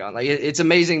price tag on. Like, it's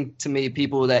amazing to me,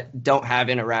 people that don't have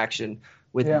interaction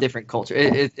with different culture.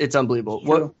 It's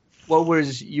unbelievable. What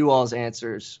was you all's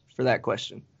answers for that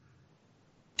question?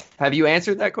 Have you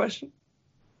answered that question?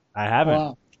 I haven't.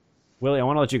 Wow. Willie, I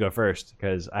want to let you go first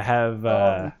because I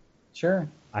have sure.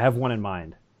 I have one in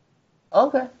mind.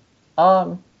 Okay.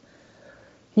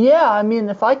 Yeah, I mean,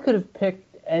 if I could have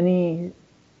picked anything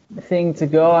to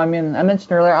go, I mean, I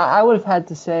mentioned earlier, I would have had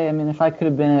to say, I mean, if I could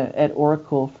have been at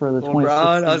Oracle for the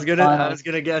 2016 I was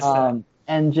gonna guess that.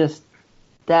 And just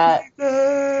that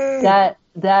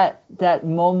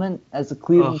moment as a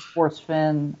Cleveland sports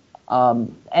fan,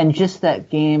 and just that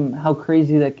game, how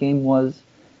crazy that game was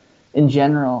in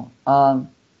general, and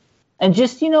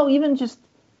just, you know, even just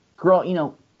growing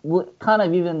up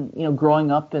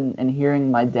and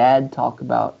hearing my dad talk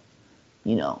about,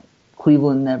 you know,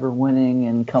 Cleveland never winning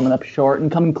and coming up short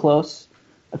and coming close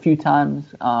a few times,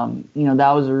 you know,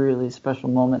 that was a really special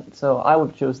moment. So I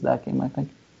would have chose that game, I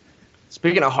think.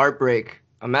 Speaking of heartbreak,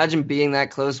 imagine being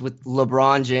that close with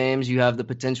LeBron James. You have the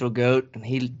potential GOAT, and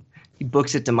he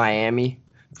books it to Miami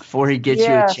before he gets you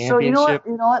a championship. So you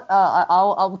know what?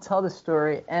 I'll tell the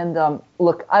story. And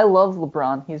look, I love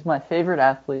LeBron. He's my favorite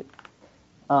athlete.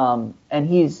 And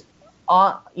he's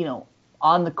on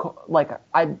the court. Like,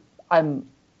 I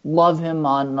love him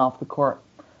on and off the court.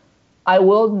 I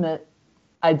will admit,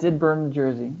 I did burn the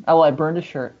jersey. Oh, I burned a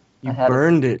shirt. You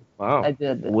burned it. Wow. I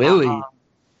did. Willie.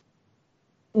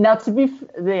 Now, to be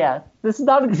this is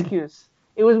not an excuse.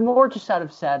 It was more just out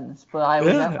of sadness. But I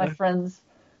was at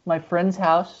my friend's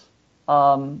house,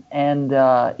 and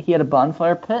he had a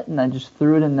bonfire pit, and I just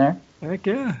threw it in there. Heck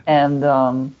yeah.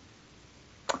 And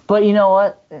but you know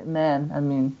what, man? I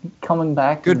mean, coming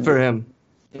back. Good for him.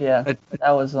 Yeah,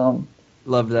 that was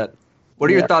Love that.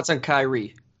 What are your thoughts on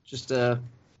Kyrie? Just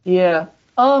Yeah.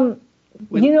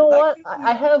 You know what?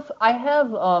 I have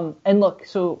and look,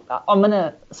 so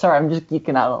I'm just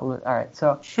geeking out a little bit. All right.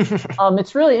 So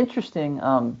it's really interesting.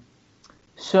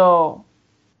 So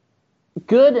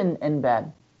good and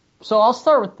bad. So I'll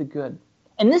start with the good.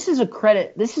 And this is a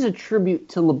tribute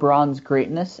to LeBron's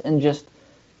greatness and just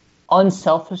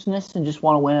unselfishness and just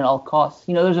want to win at all costs.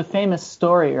 You know, there's a famous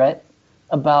story, right,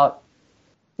 about,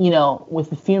 you know,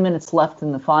 with a few minutes left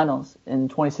in the finals in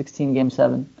 2016 Game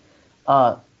 7,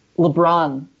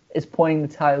 LeBron is pointing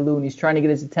to Ty Lue and he's trying to get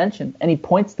his attention, and he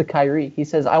points to Kyrie. He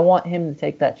says, I want him to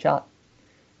take that shot.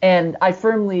 And I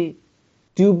firmly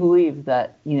do believe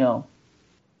that, you know,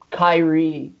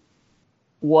 Kyrie,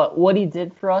 what he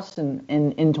did for us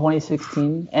in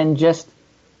 2016, and just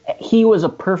he was a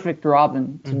perfect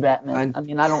Robin to Batman. I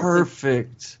mean, I don't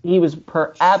perfect. He was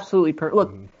absolutely perfect.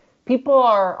 Look, people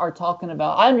are talking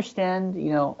about. I understand,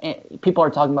 you know, people are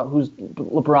talking about who's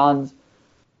LeBron's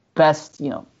best, you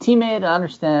know, teammate. I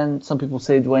understand. Some people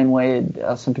say Dwayne Wade.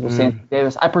 Some people say Anthony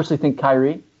Davis. I personally think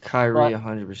Kyrie.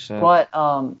 100%. But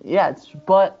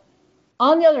but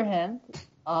on the other hand,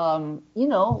 you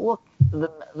know, look,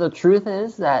 the truth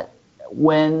is that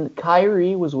when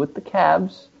Kyrie was with the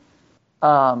Cavs,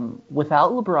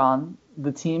 without LeBron,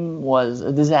 the team was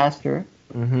a disaster.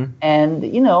 Mm-hmm.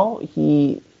 And, you know,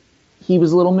 he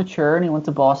was a little mature and he went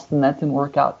to Boston. That didn't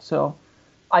work out. So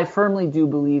I firmly do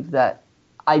believe that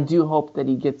I do hope that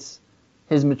he gets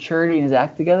his maturity and his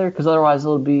act together, because otherwise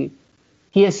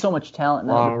he has so much talent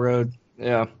now. Long road.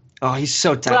 Yeah. Oh, he's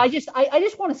so talented. But I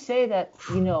just want to say that,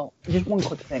 you know, just one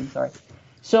quick thing. Sorry.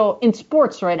 So in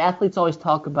sports, right, athletes always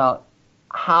talk about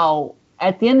how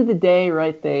at the end of the day,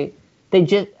 right, they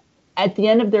just, at the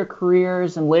end of their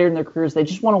careers and later in their careers, they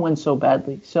just want to win so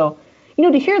badly. So, you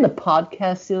know, to hear the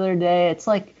podcast the other day, it's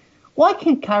like, why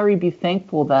can't Kyrie be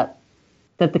thankful that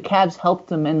the Cavs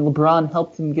helped him and LeBron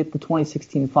helped him get the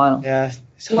 2016 finals? Yeah,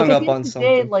 he's hung up on something.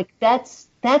 Day, like, that's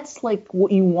like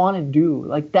what you want to do.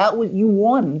 Like, that was, you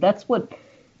won. That's what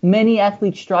many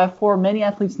athletes strive for. Many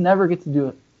athletes never get to do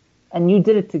it. And you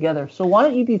did it together. So why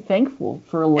don't you be thankful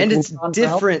for LeBron? And it's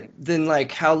different than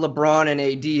like how LeBron and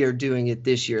AD are doing it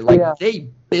this year. Like they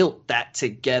built that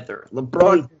together.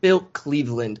 LeBron built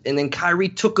Cleveland, and then Kyrie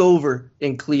took over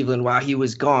in Cleveland while he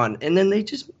was gone. And then they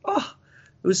just it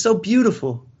was so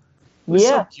beautiful. It was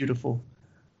so beautiful.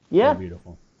 Yeah. So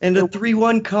beautiful. And the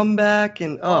 3-1 comeback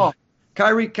and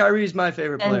Kyrie's my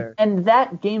favorite player. And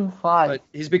that game 5. But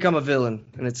he's become a villain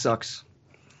and it sucks.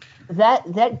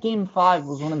 That game 5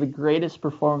 was one of the greatest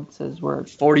performances where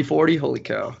 40-40, holy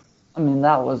cow. I mean,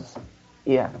 that was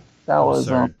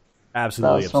absurd.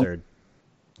 Absolutely absurd.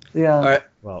 Yeah. All right.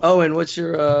 Well, Owen, what's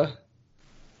your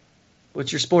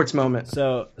sports moment?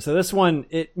 So this one,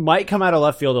 it might come out of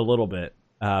left field a little bit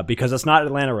because it's not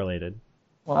Atlanta related.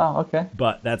 Wow, okay.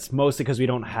 But that's mostly because we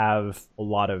don't have a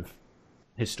lot of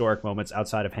historic moments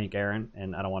outside of Hank Aaron,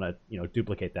 and I don't want to,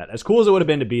 duplicate that. As cool as it would have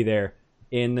been to be there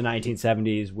in the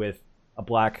 1970s with a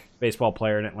black baseball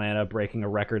player in Atlanta breaking a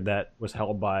record that was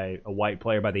held by a white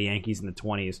player by the Yankees in the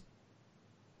 20s.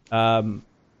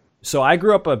 So I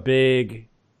grew up a big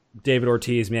David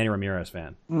Ortiz, Manny Ramirez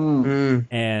fan.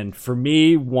 And for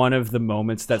me, one of the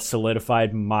moments that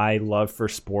solidified my love for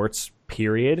sports,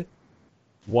 period,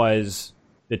 was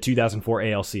the 2004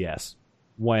 ALCS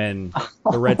when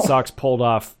the Red Sox pulled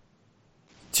off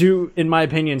two, in my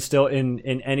opinion, still in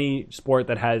any sport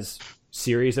that has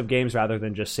series of games rather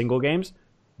than just single games,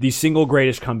 the single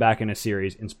greatest comeback in a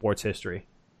series in sports history.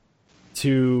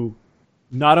 To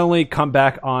not only come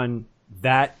back on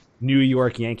that New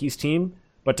York Yankees team,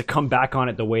 but to come back on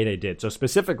it the way they did. So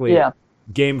specifically,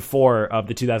 Game 4 of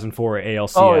the 2004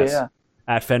 ALCS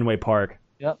at Fenway Park,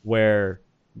 where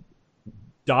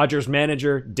Dodgers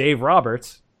manager Dave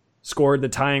Roberts scored the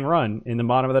tying run in the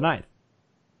bottom of the ninth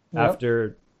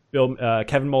after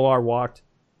Kevin Millar walked,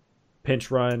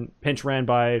 pinch ran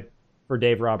by for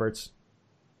Dave Roberts.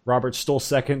 Roberts stole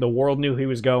second. The world knew he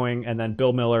was going, and then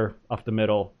Bill Miller up the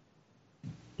middle.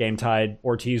 Game tied.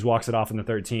 Ortiz walks it off in the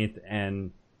 13th,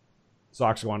 and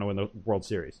Sox go on to win the World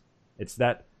Series. It's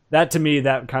that to me,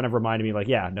 that kind of reminded me, like,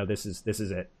 this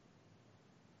is it.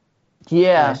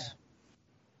 Yeah. Nice.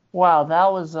 Wow,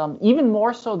 that was even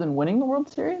more so than winning the World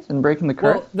Series and breaking the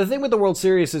curse. Well, the thing with the World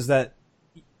Series is that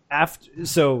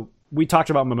so we talked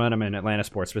about momentum in Atlanta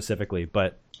sports specifically,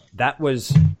 but that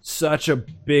was such a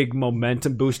big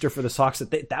momentum booster for the Sox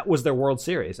that was their World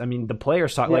Series. I mean, the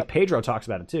players talk, like Pedro talks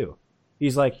about it too.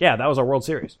 He's like, that was our World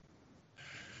Series.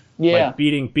 Yeah. Like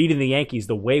beating the Yankees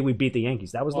the way we beat the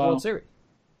Yankees. That was the World Series.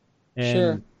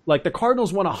 And like the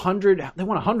Cardinals won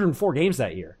 104 games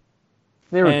that year.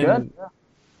 They were good. Yeah.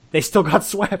 They still got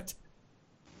swept.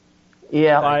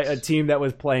 Yeah. By a team that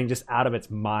was playing just out of its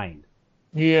mind.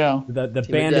 Yeah. The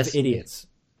band of idiots,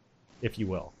 if you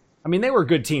will. I mean, they were a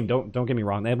good team. Don't get me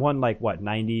wrong. They had won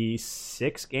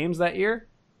 96 games that year,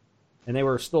 and they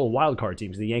were still wild card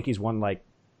teams. The Yankees won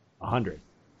 100,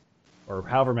 or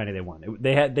however many they won.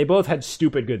 They both had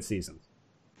stupid good seasons.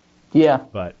 Yeah.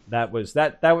 But that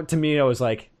to me, it was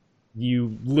like,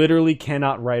 you literally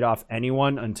cannot write off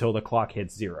anyone until the clock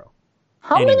hits zero.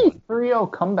 How many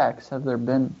 3-0 comebacks have there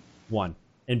been? One.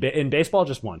 In baseball,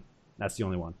 just one. That's the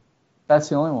only one. That's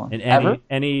the only one. In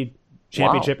any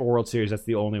championship or World Series, that's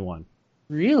the only one.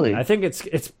 Really? I think it's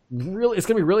going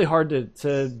to be really hard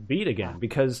to beat again,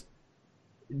 because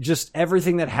just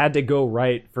everything that had to go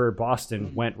right for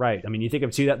Boston went right. I mean, you think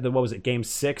of Game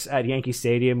 6 at Yankee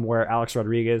Stadium, where Alex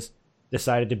Rodriguez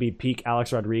decided to be peak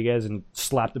Alex Rodriguez and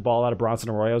slapped the ball out of Bronson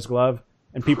Arroyo's glove.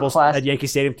 And people at Yankee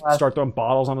Stadium start throwing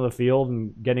bottles onto the field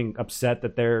and getting upset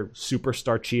that their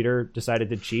superstar cheater decided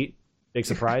to cheat. Big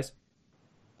surprise.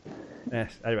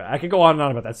 Anyway, I could go on and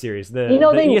on about that series. The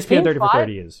ESPN 30 for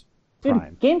 30 is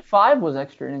prime. Dude, Game 5 was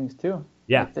extra innings too.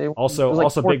 Yeah.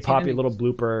 Also Big Poppy, little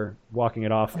blooper walking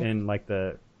it off in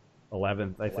the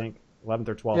 11th, I think. 11th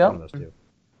or 12th, one of those two.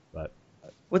 But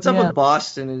what's up with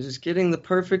Boston and just getting the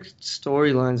perfect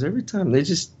storylines every time?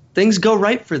 Things go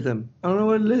right for them. I don't know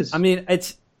what it is. I mean,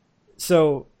 this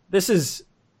is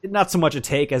not so much a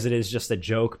take as it is just a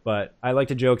joke, but I like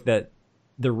to joke that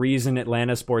the reason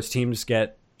Atlanta sports teams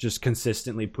get just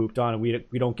consistently pooped on and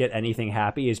we don't get anything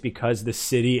happy is because the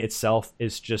city itself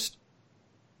is just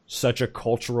such a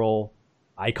cultural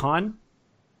icon,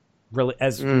 really,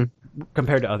 as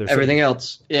compared to other cities. Everything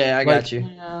else. Yeah, I got you.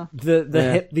 Yeah.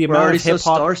 The amount of hip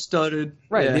hop, star-studded.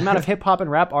 Right? Yeah. The amount of hip hop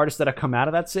and rap artists that have come out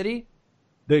of that city.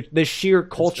 The sheer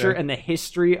culture and the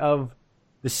history of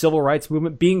the civil rights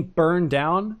movement being burned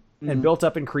down and built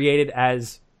up and created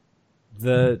as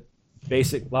the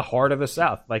heart of the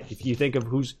South. Like, if you think of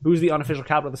who's the unofficial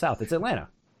capital of the South, it's Atlanta.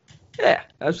 Yeah,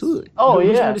 absolutely. Oh,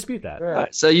 Who's yeah. going to dispute that? All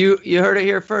right, so you heard it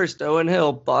here first. Owen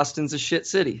Hill, Boston's a shit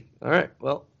city. All right,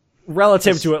 well,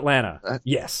 Relative to Atlanta,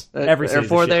 yes. Every city.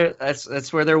 Therefore,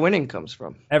 that's where their winning comes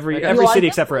from. Every Well, I city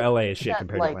guess except for LA is shit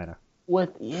compared to Atlanta.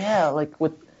 With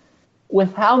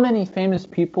how many famous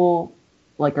people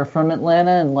like are from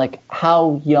Atlanta and like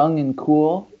how young and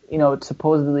cool it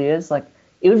supposedly is, like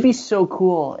it would be so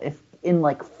cool if in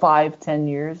like 5-10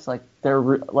 years like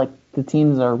the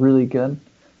teams are really good.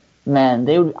 Man,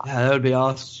 they would. Yeah, that would be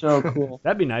awesome. So cool.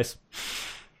 That'd be nice.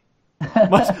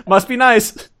 must be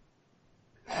nice.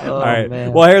 Oh, all right.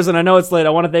 Man. Well, Harrison, I know it's late. I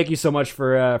want to thank you so much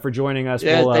for joining us.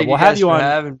 Yeah, we'll have you on.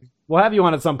 having me. We'll have you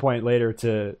on at some point later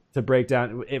to break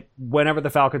down whenever the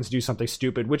Falcons do something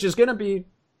stupid, which is going to be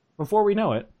before we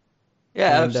know it.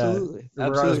 Yeah, And, absolutely. regardless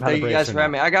Absolutely. of how the Thank you Braves guys turn for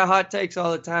having out. me. I got hot takes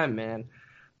all the time, man.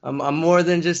 I'm more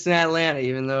than just in Atlanta,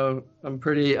 even though I'm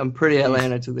pretty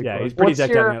Atlanta to the Yeah, core. he's pretty What's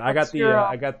decked your- out, man. I got what's your,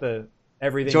 I got the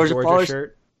everything Georgia Georgia Polish-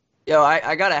 shirt. Yo,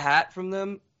 I got a hat from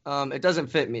them. It doesn't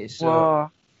fit me, so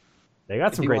Whoa, They got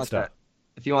if some you great want stuff.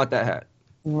 if you want that hat.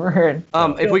 word.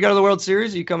 If we go to the World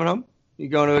Series, are you coming home? You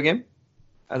going to a game?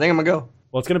 I think I'm gonna go.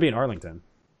 Well, it's going to be in Arlington.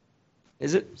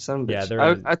 Is it? Son of a Yeah, bitch. they're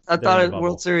I in the thought a bubble.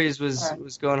 World Series was Alright.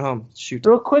 was going home. Shoot.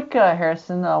 Real quick,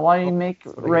 Harrison, why do you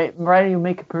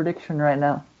make a prediction right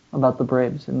now about the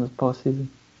Braves in this postseason?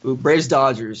 Ooh, Braves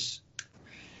Dodgers.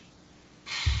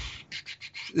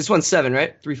 This one's 7,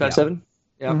 right? 3-5-7.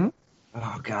 Yeah. Mhm.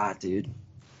 Oh God, dude.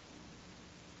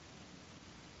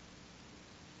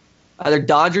 Either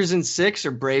Dodgers in 6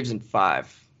 or Braves in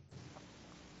 5.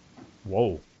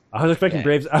 Whoa. I was expecting Okay.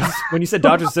 Braves. When you said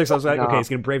Dodgers 6, I was like, No. okay, it's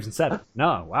going to Braves in 7.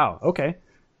 No, wow, okay.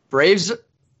 Braves.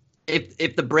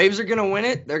 If the Braves are gonna win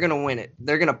it, they're gonna win it.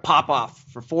 They're gonna pop off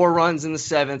for 4 runs in the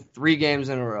 7th, 3 games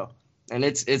in a row, and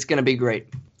it's gonna be great.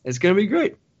 It's gonna be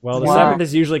great. Well, the Wow. 7th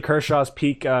is usually Kershaw's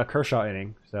peak Kershaw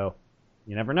inning, so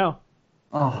you never know.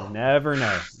 Oh, Never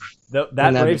know. That Wouldn't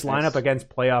that be Braves nice? lineup against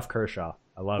playoff Kershaw.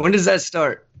 I love When it. does that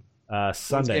start?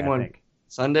 Sunday, game I one? think.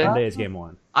 Sunday. Sunday is game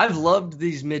 1. I've loved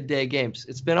these midday games.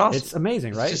 It's been awesome. It's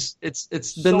amazing, right?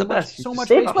 It's been the best. So much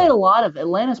they baseball. played a lot of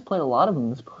Atlanta's played a lot of them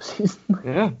this postseason.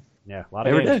 Yeah, Yeah, a lot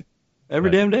of every games. day, every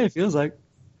But- damn day. It feels like.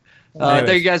 Anyways.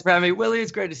 Thank you guys for having me, Willie.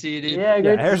 It's great to see you, dude. Yeah, Yeah,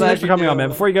 great. Harrison, Glad thanks for you coming do. on, man.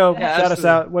 Before you go, Yeah, shout us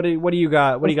absolutely. out. What do you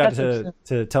got? What do you got Let's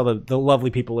to tell the lovely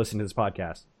people listening to this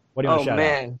podcast? What do you want Oh to shout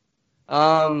out?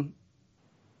 man,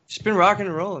 just been rocking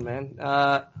and rolling, man.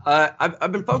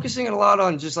 I've been focusing a lot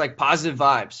on just like positive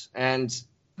vibes, and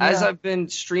as Yeah. I've been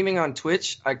streaming on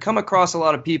Twitch, I come across a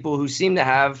lot of people who seem to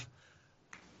have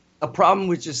a problem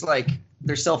with just like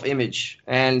their self-image,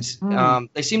 and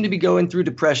they seem to be going through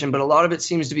depression, but a lot of it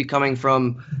seems to be coming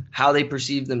from how they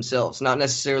perceive themselves, not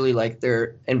necessarily like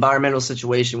their environmental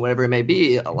situation, whatever it may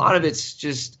be. A lot of it's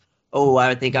just, oh,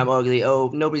 I think I'm ugly.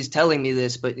 Oh, nobody's telling me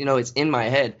this, but it's in my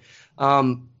head.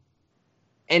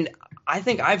 And I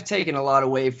think I've taken a lot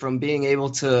away from being able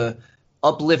to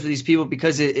uplift these people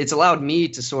because it's allowed me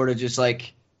to sort of just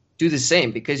like do the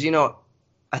same, because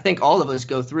I think all of us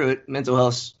go through it. Mental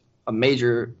health's a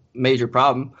major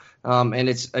problem, and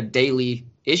it's a daily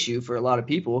issue for a lot of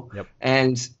people. Yep.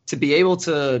 And to be able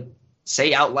to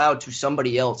say out loud to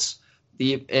somebody else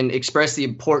and express the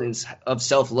importance of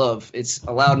self-love, it's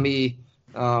allowed me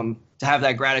to have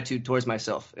that gratitude towards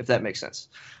myself, if that makes sense.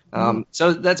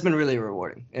 So that's been really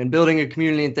rewarding, and building a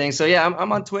community and things. So yeah,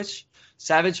 I'm on Twitch,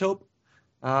 Savage Hope,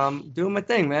 doing my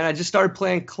thing, man. I just started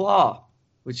playing Claw,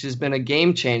 which has been a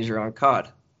game changer on COD.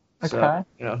 So,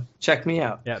 Okay. check me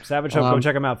out. Yeah, Savage Hope. Go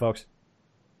check them out, folks.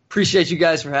 Appreciate you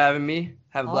guys for having me.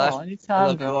 Have a blast. I Anytime,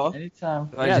 love you all. bro. Anytime.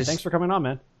 Thanks for coming on,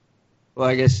 man. Well,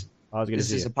 I guess I was going to this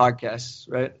see is you. a podcast,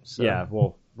 right? So, Yeah,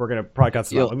 well, we're going to probably cut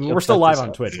stuff You'll- up. I mean, you'll we're still cut live this on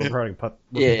out. Twitch. We're probably going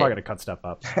Yeah. to cut stuff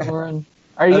up. Are you going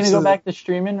to go Absolutely. back to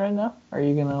streaming right now? Are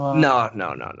you going to? No.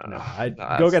 No, No, go get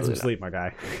some absolutely sleep, my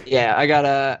guy. not. Yeah,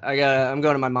 I'm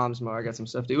going to my mom's tomorrow. I got some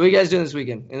stuff to do. What are you guys doing this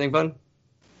weekend? Anything fun?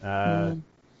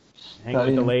 Hanging with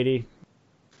the Studying. lady,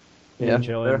 Yeah,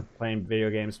 chilling, fair. playing video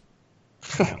games.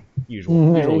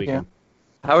 Usual There you weekend.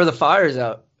 How are the fires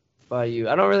out by you?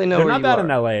 I don't really know They're where not you bad are.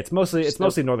 in LA. It's mostly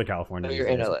Northern Oh, California. you're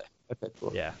these in days. LA. Okay,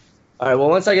 cool. Yeah, All right. Well,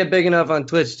 once I get big enough on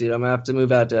Twitch, dude, I'm gonna have to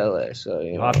move out to LA. So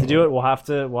we'll have to do it. We'll have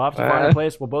to find a Alright.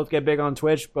 place. We'll both get big on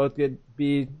Twitch. Both be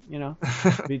living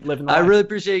the I life. really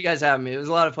appreciate you guys having me. It was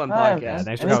a lot of fun Alright, podcast. man.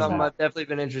 Thanks for It's coming, something man. I've definitely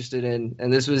been interested in,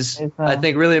 and this was, Anytime. I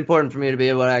think, really important for me to be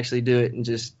able to actually do it and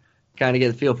just kind of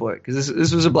get a feel for it, because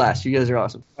this was a blast. You guys are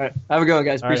awesome. All right, have a good one,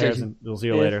 guys. All right, Appreciate you. Harrison. We'll see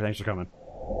you Yeah. later. Thanks for coming.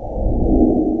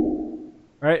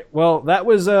 All right. Well, that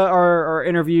was our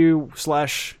interview /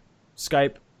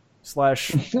 Skype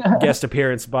 / guest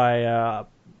appearance by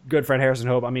good friend Harrison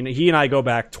Hope. I mean, he and I go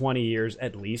back 20 years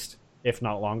at least. if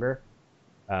not longer.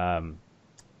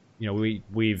 We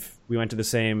went to the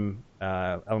same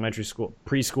elementary school,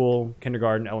 preschool,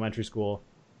 kindergarten, elementary school.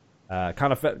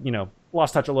 Kind of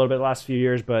lost touch a little bit the last few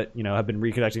years, but have been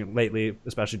reconnecting lately,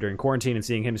 especially during quarantine, and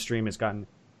seeing him stream has gotten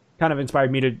kind of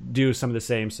inspired me to do some of the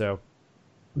same. So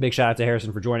big shout out to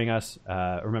Harrison for joining us.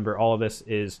 Remember, all of this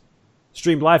is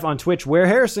streamed live on Twitch, where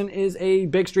Harrison is a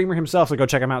big streamer himself. So go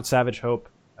check him out, Savage Hope,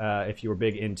 if you were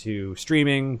big into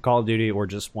streaming, Call of Duty, or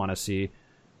just want to see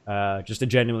just a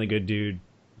genuinely good dude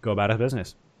go about his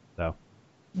business. So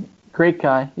great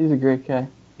guy. He's a great guy.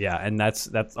 Yeah, and that's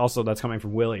coming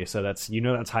from Willie, so that's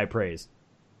high praise.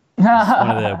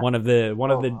 one of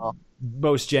the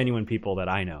most genuine people that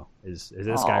I know is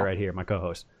this guy right here, my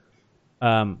co-host.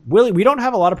 Willie, we don't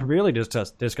have a lot of Premier League to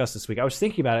discuss this week. I was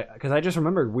thinking about it because I just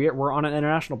remembered we're on an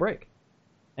international break,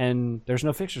 and there's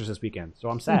no fixtures this weekend, so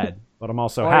I'm sad, but I'm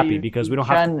also happy because we don't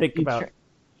have to think about.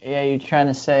 You're trying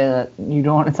to say that you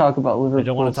don't want to talk about Liverpool. I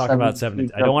don't want to talk about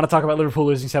I don't want to talk about Liverpool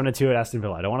losing 7-2 at Aston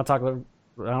Villa. I don't want to talk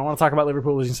about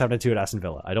Liverpool losing 7-2 at Aston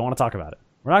Villa. I don't want to talk about it.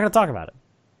 We're not going to talk about it.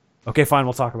 Okay, fine.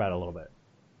 We'll talk about it a little bit.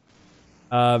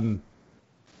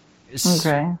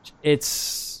 Okay.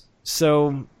 It's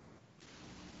so.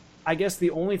 I guess the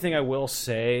only thing I will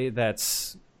say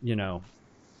that's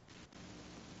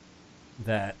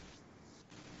that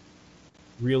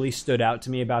really stood out to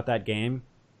me about that game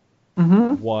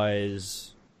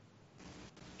was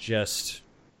just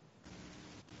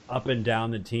up and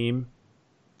down the team.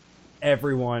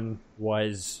 Everyone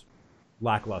was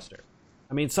lackluster.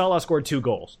 I mean, Salah scored 2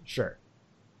 goals, sure.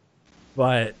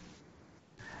 But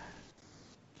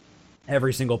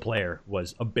every single player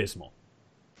was abysmal.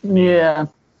 Yeah.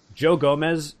 Joe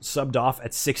Gomez subbed off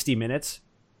at 60 minutes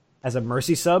as a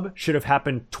mercy sub should have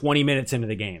happened 20 minutes into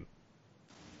the game.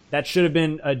 That should have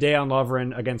been a Dejan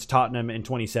Lovren against Tottenham in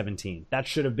 2017. That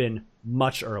should have been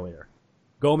much earlier.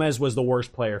 Gomez was the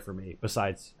worst player for me,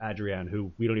 besides Adrian,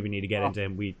 who we don't even need to get into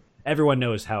him. Everyone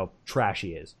knows how trash he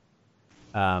is.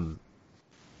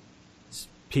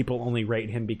 People only rate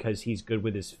him because he's good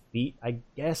with his feet, I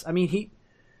guess. I mean,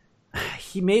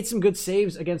 he made some good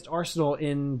saves against Arsenal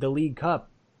in the League Cup,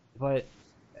 but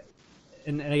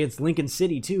and against Lincoln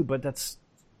City too. But it's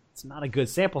not a good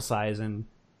sample size. And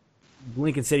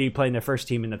Lincoln City playing their first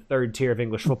team in the third tier of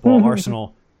English football,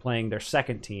 Arsenal playing their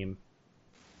second team.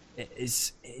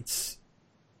 It's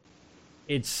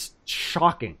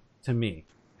shocking to me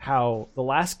how the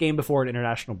last game before an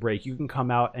international break you can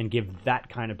come out and give that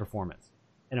kind of performance.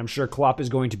 And I'm sure Klopp is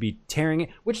going to be tearing it,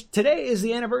 which today is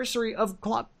the anniversary of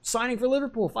Klopp signing for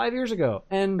Liverpool 5 years ago.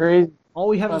 And Crazy. All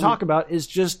we have to talk about is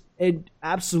just an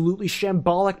absolutely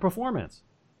shambolic performance.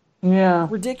 Yeah.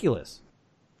 Ridiculous.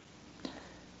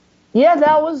 Yeah,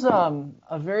 that was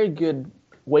a very good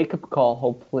wake-up call,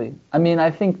 hopefully. I mean, I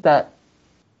think that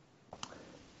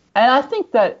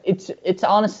it's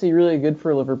honestly really good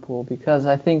for Liverpool because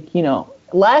I think,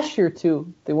 last year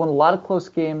too, they won a lot of close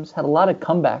games, had a lot of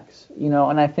comebacks,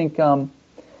 and I think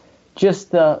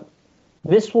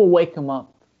this will wake them up.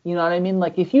 You know what I mean?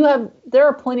 Like there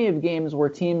are plenty of games where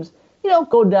teams,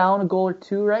 go down a goal or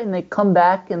two, right? And they come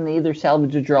back and they either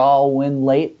salvage a draw or win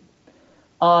late.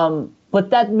 But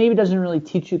that maybe doesn't really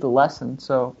teach you the lesson.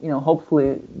 So,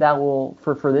 hopefully that will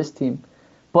for this team.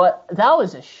 But that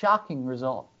was a shocking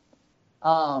result.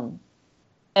 And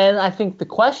I think the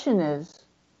question is,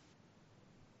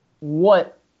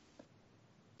 what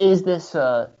is this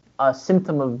a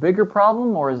symptom of a bigger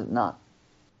problem or is it not?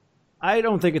 I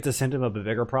don't think it's a symptom of a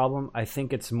bigger problem. I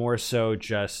think it's more so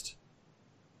just,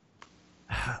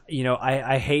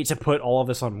 I hate to put all of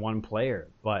this on one player,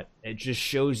 but it just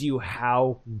shows you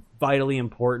how vitally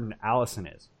important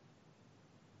Alisson is.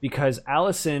 Because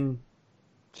Alisson,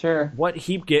 sure, what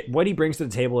he brings to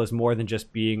the table is more than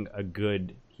just being a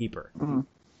good keeper. Mm-hmm.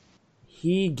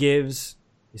 He gives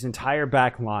his entire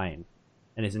back line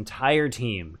and his entire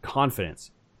team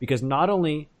confidence because not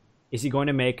only is he going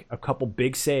to make a couple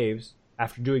big saves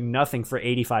after doing nothing for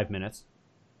 85 minutes,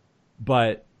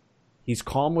 but he's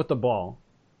calm with the ball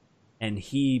and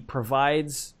he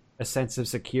provides a sense of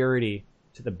security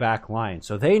to the back line.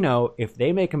 So they know if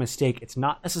they make a mistake, it's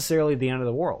not necessarily the end of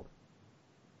the world.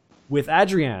 With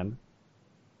Adrian,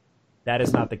 that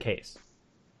is not the case.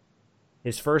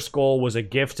 His first goal was a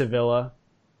gift to Villa,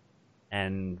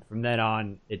 and from then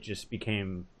on, it just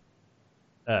became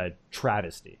a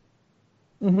travesty.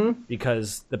 Mm-hmm.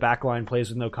 Because the back line plays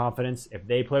with no confidence. If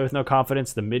they play with no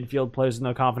confidence, the midfield plays with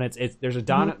no confidence. There's a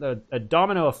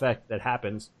domino effect that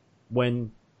happens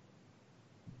when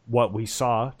what we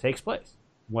saw takes place.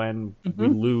 When we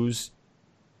lose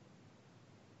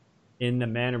in the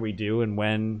manner we do, and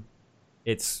when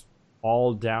it's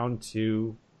all down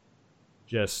to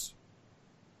just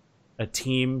a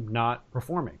team not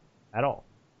performing at all?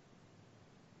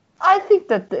 I think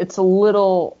that it's a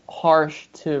little harsh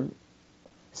to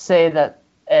say that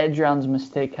Adrian's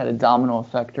mistake had a domino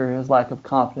effect or his lack of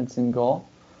confidence in goal.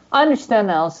 I understand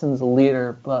Alisson's a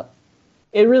leader, but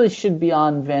it really should be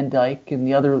on Van Dijk and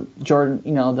the other Jordan,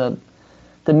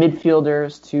 the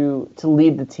midfielders to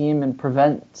lead the team and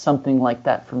prevent something like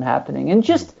that from happening. And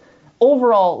just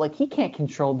overall, like, he can't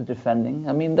control the defending.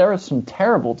 I mean, there was some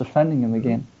terrible defending in the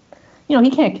game. He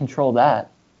can't control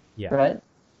that. Yeah. Right?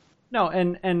 No,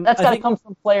 and that's got to come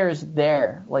from players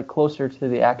there, like, closer to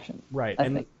the action. Right.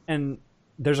 And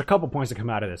there's a couple points that come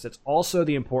out of this. It's also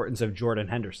the importance of Jordan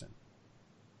Henderson.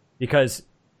 Because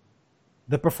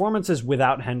the performances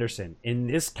without Henderson in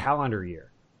this calendar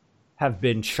year have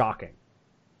been shocking.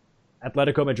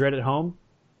 Atletico Madrid at home,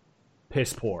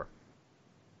 piss poor.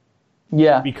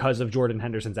 Yeah. Because of Jordan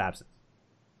Henderson's absence.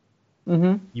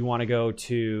 Mm-hmm. You want to go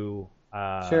to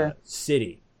sure.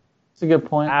 City. That's a good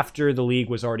point. After the league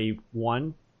was already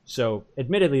won. So,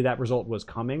 admittedly, that result was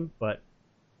coming, but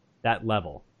that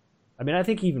level. I mean, I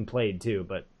think he even played too,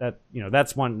 but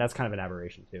that's kind of an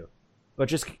aberration too. But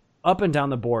just up and down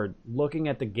the board, looking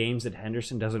at the games that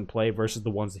Henderson doesn't play versus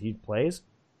the ones that he plays,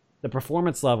 the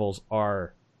performance levels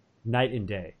are night and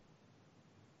day.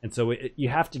 And so you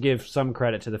have to give some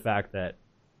credit to the fact that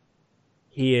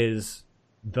he is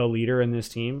the leader in this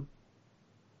team.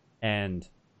 And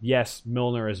yes,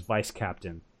 Milner is vice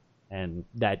captain, and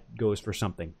that goes for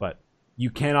something. But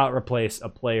you cannot replace a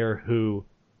player who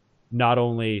not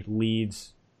only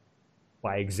leads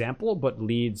by example, but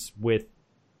leads with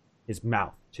his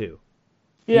mouth too.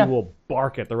 Yeah. He will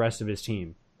bark at the rest of his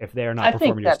team if they are not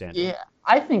performing to standard. Yeah,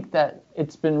 I think that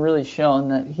it's been really shown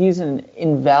that he's an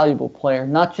invaluable player,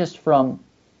 not just from,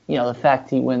 the fact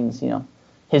he wins,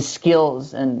 his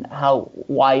skills and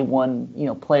why he won,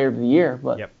 Player of the Year,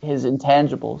 but his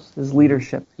intangibles, his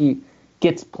leadership. He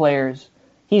gets players.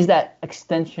 He's that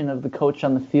extension of the coach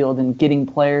on the field and getting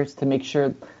players to make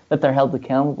sure that they're held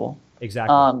accountable.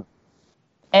 Exactly.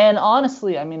 And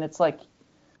honestly, I mean, it's like,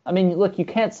 look, you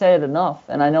can't say it enough,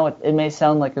 and I know it may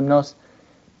sound like a most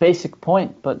basic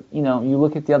point, but, you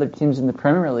look at the other teams in the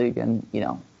Premier League and,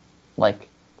 like,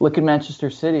 look at Manchester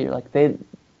City, like,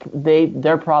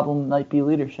 their problem might be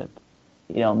leadership.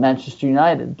 Manchester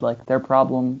United, like, their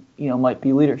problem, might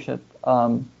be leadership.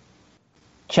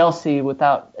 Chelsea,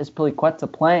 without Azpilicueta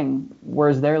playing,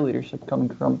 where's their leadership coming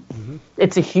from? Mm-hmm.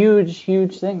 It's a huge,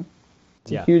 huge thing.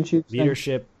 It's a huge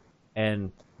leadership thing.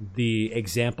 And the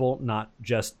example, not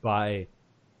just by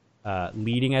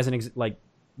leading as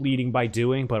leading by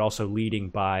doing, but also leading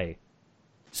by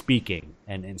speaking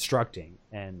and instructing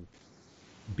and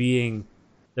being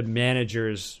the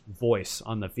manager's voice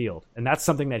on the field. And that's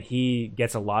something that he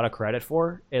gets a lot of credit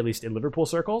for, at least in Liverpool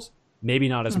circles, maybe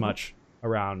not as much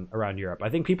around Europe. I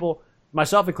think people,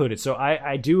 myself included, so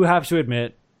I do have to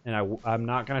admit, and I'm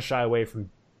not going to shy away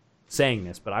from saying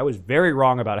this, but I was very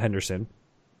wrong about Henderson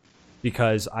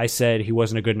because I said he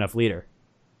wasn't a good enough leader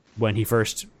when he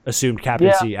first assumed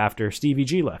captaincy after Stevie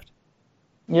G left.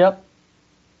 Yep.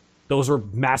 Those were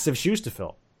massive shoes to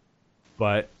fill.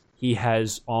 But he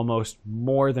has almost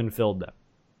more than filled them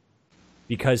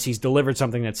because he's delivered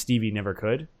something that Stevie never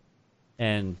could.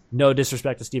 And no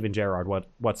disrespect to Steven Gerrard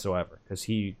whatsoever, because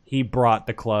he brought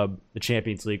the club the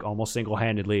Champions League almost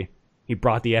single-handedly. He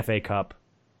brought the FA Cup.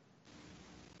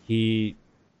 He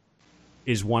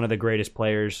is one of the greatest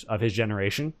players of his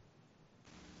generation.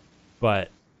 But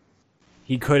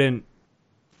he couldn't,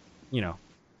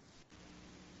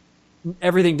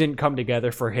 everything didn't come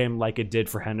together for him like it did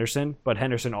for Henderson, but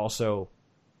Henderson also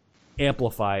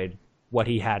amplified what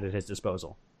he had at his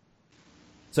disposal.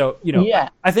 So,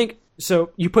 I think, so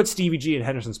you put Stevie G in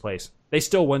Henderson's place, they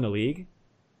still win the league,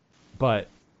 but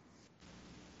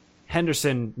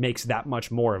Henderson makes that much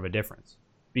more of a difference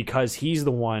because he's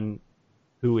the one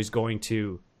who is going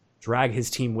to drag his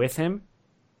team with him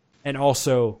and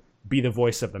also be the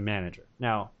voice of the manager.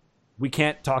 Now, we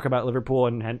can't talk about Liverpool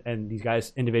and these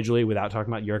guys individually without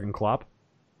talking about Jurgen Klopp.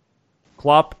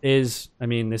 Klopp is,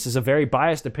 this is a very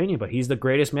biased opinion, but he's the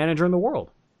greatest manager in the world.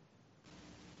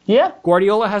 Yeah.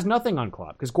 Guardiola has nothing on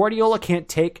Klopp because Guardiola can't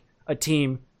take a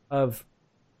team of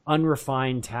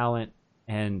unrefined talent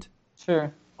and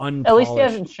unpolished. At least he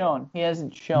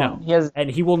hasn't shown. No. And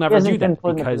he will never do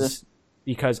that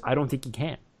because I don't think he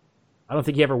can. I don't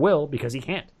think he ever will because he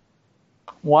can't.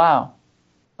 Wow.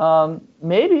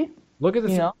 Maybe. Look at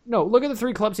the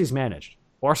three clubs he's managed.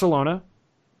 Barcelona,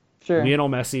 Lionel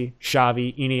Messi,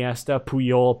 Xavi, Iniesta,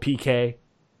 Puyol, Piqué,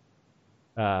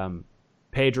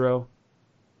 Pedro,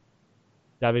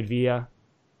 David Villa,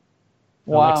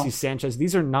 Alexis Sanchez.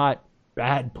 These are not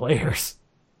bad players.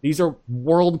 These are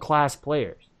world-class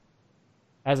players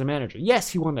as a manager. Yes,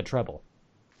 he won the treble.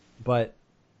 But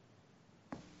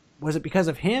was it because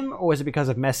of him or was it because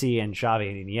of Messi and Xavi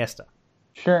and Iniesta?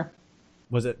 Sure.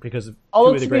 Was it because of two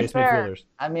of the greatest midfielders?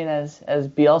 I mean, as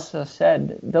Bielsa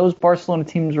said, those Barcelona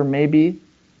teams were maybe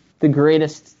the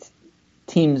greatest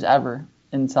teams ever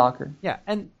in soccer. Yeah,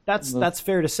 and that's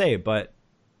fair to say, but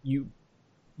you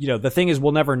know, the thing is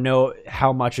we'll never know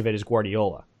how much of it is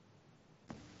Guardiola.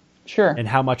 Sure. And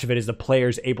how much of it is the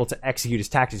players able to execute his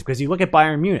tactics. Because you look at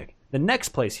Bayern Munich, the next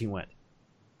place he went.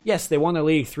 Yes, they won the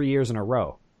league 3 years in a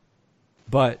row.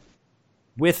 But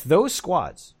with those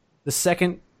squads, the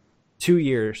second 2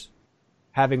 years,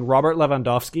 having Robert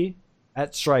Lewandowski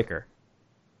at striker,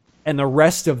 and the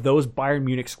rest of those Bayern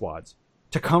Munich squads,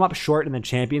 to come up short in the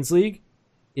Champions League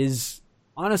is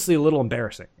honestly a little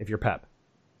embarrassing if you're Pep.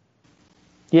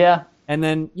 Yeah. And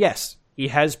then, yes,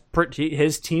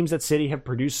 his teams at City have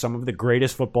produced some of the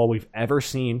greatest football we've ever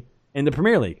seen in the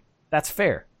Premier League. That's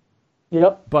fair.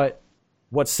 Yep. But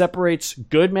what separates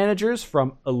good managers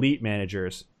from elite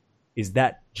managers is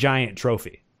that giant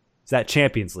trophy. It's that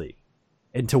Champions League.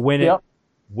 And to win it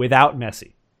without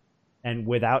Messi and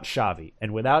without Xavi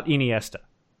and without Iniesta.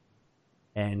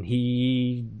 And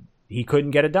he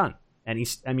couldn't get it done. And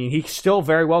he still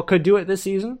very well could do it this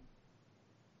season.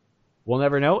 We'll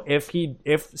never know. If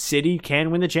City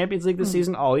can win the Champions League this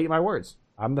season, I'll eat my words.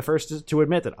 I'm the first to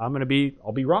admit that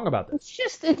I'll be wrong about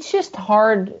this. It's just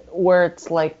hard where it's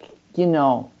like, you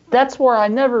know, that's where I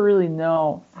never really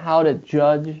know how to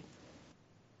judge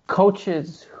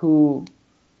coaches who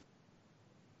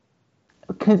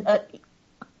can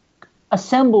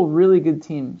assemble really good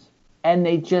teams and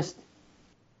they just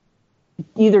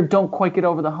either don't quite get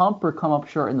over the hump or come up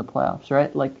short in the playoffs,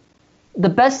 right? Like, the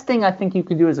best thing I think you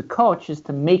could do as a coach is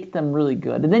to make them really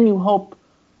good. And then you hope,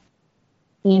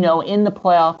 you know, in the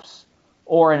playoffs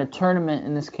or in a tournament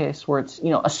in this case where it's, you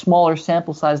know, a smaller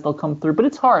sample size, they'll come through. But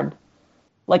it's hard.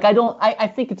 Like,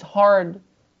 I think it's hard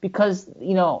because,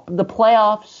 you know, the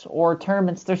playoffs or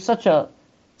tournaments, there's such a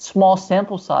small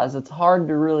sample size. It's hard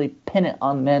to really pin it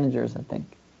on managers, I think.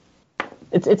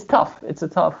 It's tough. It's a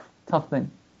tough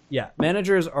thing. Yeah,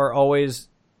 managers are always,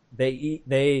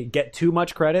 they get too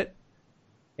much credit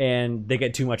and they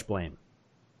get too much blame.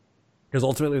 Because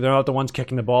ultimately, they're not the ones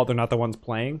kicking the ball. They're not the ones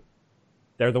playing.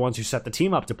 They're the ones who set the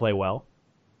team up to play well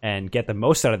and get the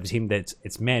most out of the team.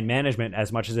 It's man management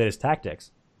as much as it is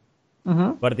tactics.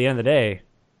 Mm-hmm. But at the end of the day,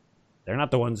 they're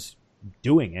not the ones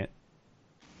doing it.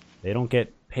 They don't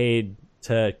get paid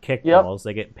to kick balls.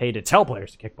 They get paid to tell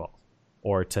players to kick balls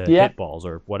or to hit balls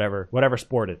or whatever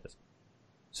sport it is.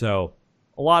 So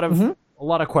a lot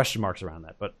of question marks around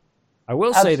that. But I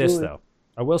will say this, though.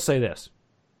 I will say this.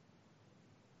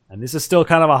 And this is still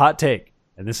kind of a hot take.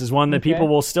 And this is one that people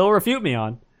will still refute me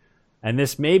on. And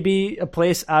this may be a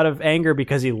place out of anger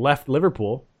because he left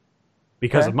Liverpool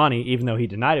because of money, even though he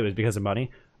denied it was because of money.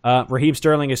 Raheem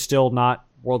Sterling is still not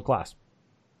world class.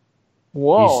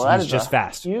 Whoa, he's just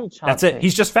fast. Huge That's it.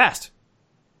 He's just fast.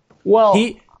 Well,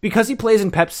 because he plays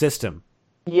in Pep's system.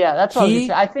 Yeah, that's what I was going to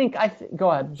say. I think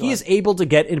go ahead. He is able to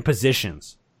get in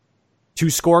positions to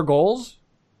score goals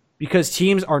because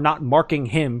teams are not marking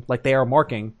him like they are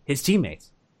marking his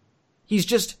teammates. He's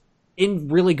just in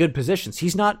really good positions.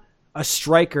 He's not a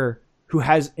striker who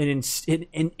has an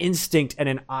instinct and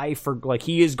an eye for, like,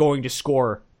 he is going to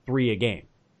score 3 a game.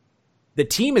 The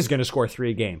team is going to score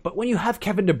 3 a game. But when you have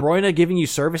Kevin De Bruyne giving you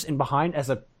service in behind as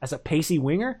a pacey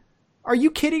winger, are you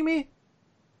kidding me?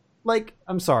 Like,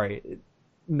 I'm sorry.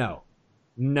 No.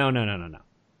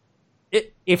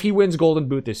 If he wins Golden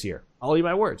Boot this year, I'll eat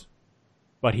my words.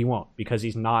 But he won't, because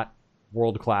he's not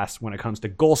world class when it comes to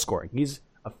goal scoring. He's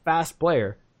a fast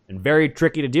player and very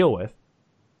tricky to deal with.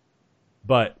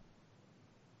 But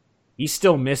he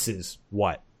still misses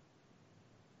what?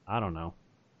 I don't know.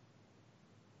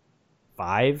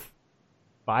 5,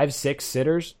 6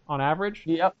 sitters on average?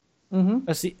 Yep.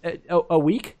 Mm-hmm. A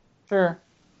week? Sure.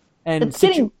 And it's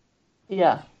getting...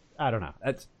 Yeah. I don't know.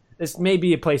 This may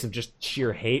be a place of just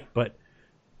sheer hate, but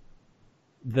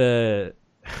the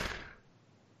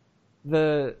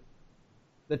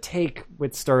take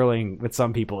with Sterling with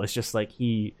some people is just like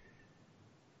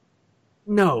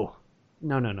No.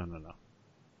 I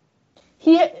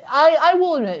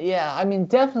will admit, yeah. I mean,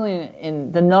 definitely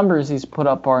in the numbers he's put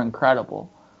up are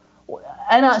incredible.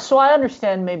 And so I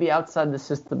understand maybe outside the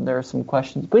system there are some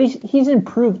questions, but he's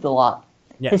improved a lot.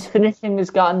 Yes. His finishing has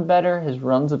gotten better. His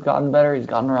runs have gotten better. He's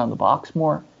gotten around the box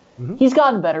more. Mm-hmm. He's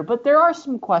gotten better, but there are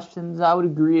some questions I would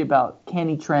agree about. Can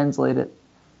he translate it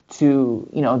to,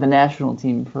 the national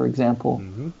team, for example?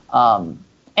 Mm-hmm.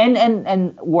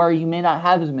 and where you may not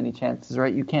have as many chances,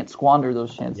 right? You can't squander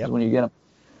those chances when you get them.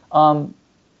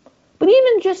 But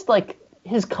even just like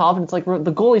his confidence, like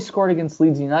the goal he scored against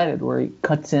Leeds United, where he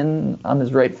cuts in on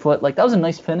his right foot, like that was a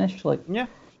nice finish. Like,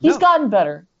 he's gotten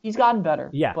better. He's gotten better.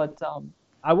 Yeah, but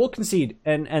I will concede,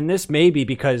 and this may be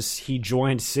because he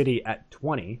joined City at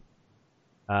 20.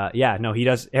 He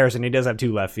does. Harrison, he does have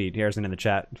 2 left feet. Harrison in the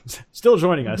chat, still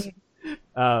joining us. He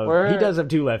does have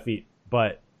 2 left feet,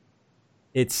 but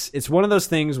it's one of those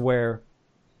things where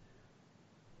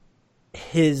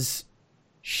his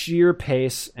sheer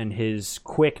pace and his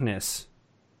quickness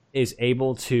is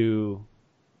able to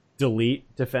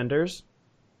delete defenders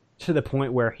to the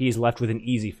point where he's left with an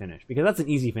easy finish, because that's an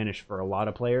easy finish for a lot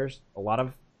of players, a lot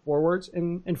of forwards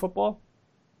in football.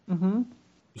 Mm-hmm.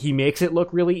 He makes it look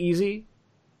really easy,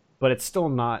 but it's still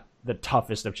not the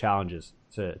toughest of challenges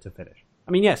to finish.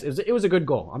 I mean, yes, it was a good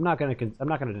goal. I'm not gonna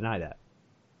deny that,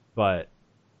 but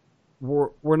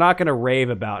we're not gonna rave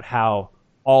about how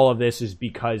all of this is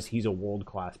because he's a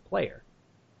world-class player.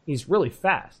 He's really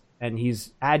fast and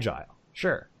he's agile,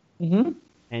 sure. Mm-hmm.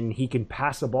 And he can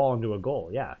pass the ball into a goal,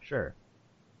 yeah, sure.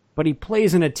 But he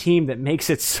plays in a team that makes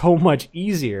it so much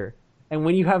easier. And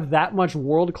when you have that much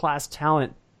world-class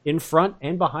talent in front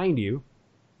and behind you,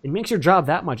 it makes your job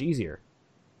that much easier.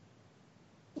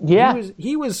 Yeah.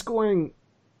 He was scoring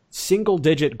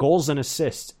single-digit goals and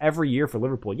assists every year for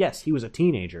Liverpool. Yes, he was a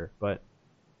teenager, but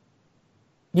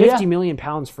 50 million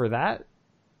pounds for that?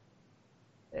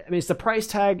 I mean, it's the price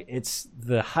tag. It's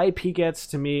the hype he gets,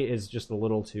 to me, is just a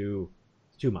little too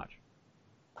much.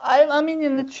 I mean,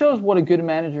 and it shows what a good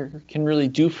manager can really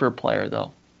do for a player,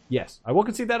 though. Yes, I will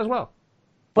concede that as well.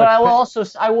 But I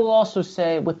will also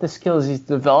say, with the skills he's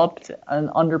developed and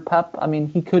under Pep, I mean,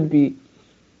 he could be,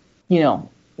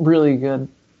 really good.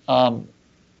 And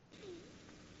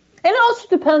it also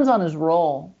depends on his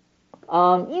role.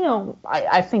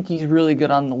 I think he's really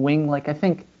good on the wing. Like, I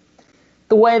think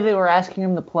the way they were asking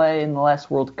him to play in the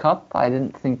last World Cup, I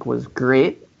didn't think was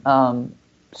great.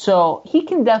 So he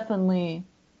definitely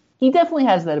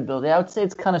has that ability. I would say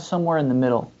it's kind of somewhere in the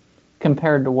middle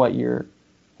compared to what you're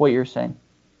saying.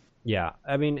 Yeah,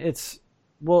 I mean,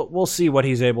 we'll see what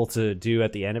he's able to do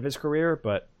at the end of his career,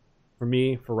 but for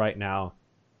me, for right now,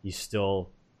 he's still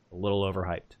a little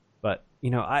overhyped. But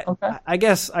I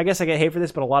guess I get hate for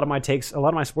this, but a lot of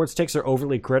my sports takes are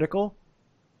overly critical.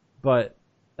 But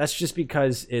that's just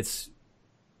because it's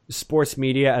sports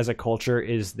media as a culture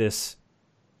is this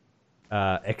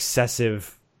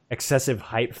excessive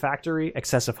hype factory,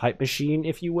 excessive hype machine,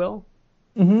 if you will.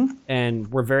 Mm-hmm. And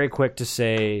we're very quick to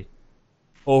say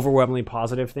overwhelmingly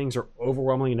positive things or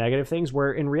overwhelmingly negative things,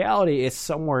 where in reality it's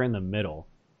somewhere in the middle.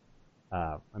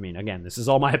 I mean, again, this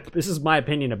is my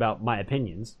opinion about my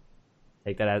opinions.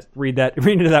 Take that as read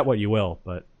into that what you will,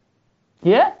 but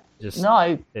yeah, that's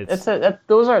a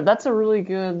really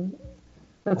good,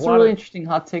 that's a really interesting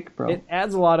hot take, bro. It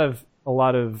adds a lot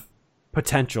of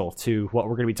potential to what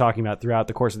we're going to be talking about throughout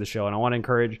the course of the show, and I want to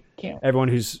encourage everyone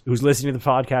who's listening to the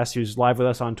podcast, who's live with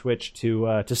us on Twitch,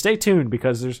 to stay tuned,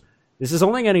 because this is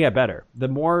only going to get better. The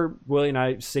more Willie and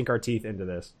I sink our teeth into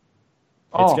this,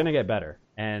 it's going to get better.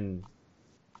 And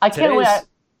I can't wait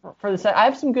for this. I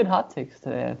have some good hot takes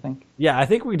today, I think. Yeah, I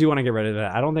think we do want to get rid of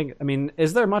that. I mean,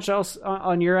 is there much else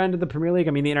on your end of the Premier League?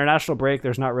 I mean, the international break,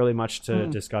 there's not really much to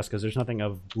discuss because there's nothing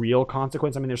of real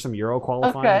consequence. I mean, there's some Euro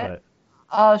qualifying. Okay.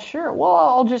 But sure. Well,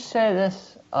 I'll just say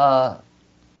this. That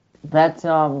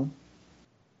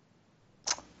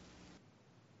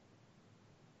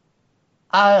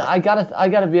I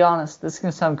gotta be honest. This is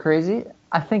gonna sound crazy.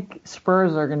 I think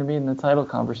Spurs are gonna be in the title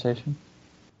conversation.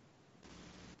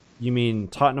 You mean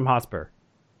Tottenham Hotspur?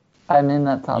 I'm in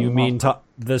that Tottenham. You mean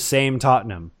the same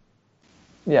Tottenham?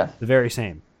 Yes. The very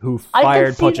same. Who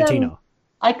fired Pochettino?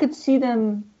 I could see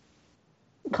them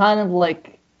kind of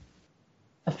like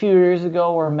a few years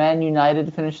ago where Man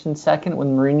United finished in second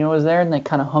when Mourinho was there, and they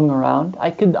kind of hung around.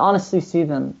 I could honestly see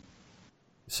them.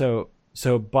 So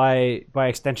by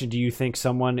extension, do you think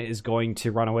someone is going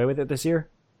to run away with it this year?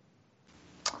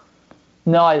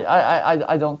 No,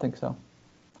 I don't think so.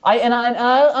 I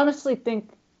honestly think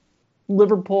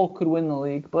Liverpool could win the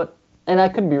league, and I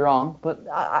could be wrong, but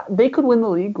they could win the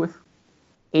league with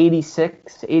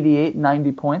 86, 88,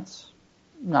 90 points,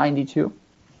 92.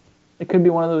 It could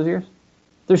be one of those years.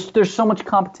 There's so much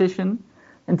competition,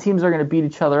 and teams are going to beat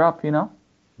each other up,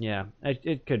 Yeah,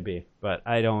 it could be, but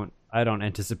I don't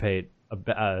anticipate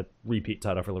a repeat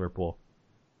title for Liverpool.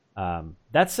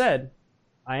 That said,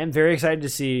 I am very excited to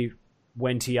see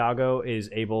when Thiago is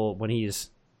able, when he's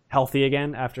healthy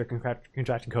again after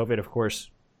contracting COVID. Of course,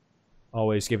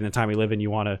 always given the time we live in, you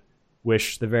want to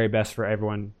wish the very best for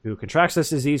everyone who contracts this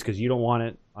disease because you don't want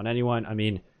it on anyone. I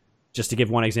mean, just to give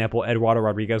one example, Eduardo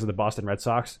Rodriguez of the Boston Red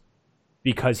Sox,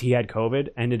 because he had COVID,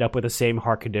 ended up with the same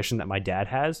heart condition that my dad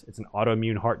has. It's an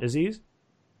autoimmune heart disease.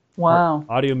 Wow.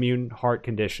 Autoimmune heart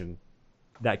condition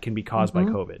that can be caused by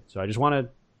COVID. So I just want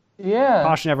to Yeah.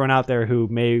 caution everyone out there who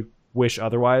may wish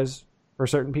otherwise for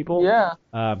certain people. Yeah.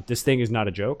 This thing is not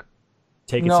a joke.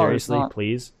 Take it No, it's seriously, not.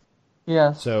 please.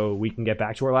 Yes. So we can get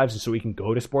back to our lives and so we can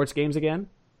go to sports games again.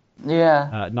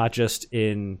 Yeah. Not just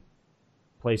in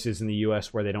places in the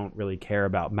U.S. where they don't really care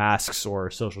about masks or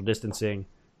social distancing,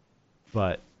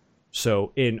 but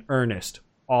so in earnest,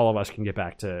 all of us can get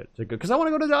back to go. Because I want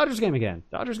to go to the Dodgers game again.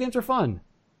 Dodgers games are fun. I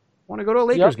want to go to a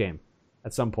Lakers game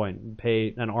at some point and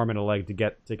pay an arm and a leg to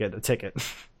get a ticket.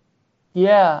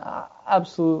 Yeah.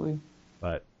 Absolutely.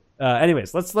 But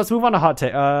anyways, let's move on to hot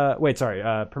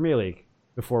take. Premier League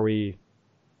before we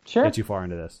Sure. get too far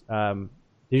into this.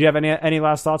 Did you have any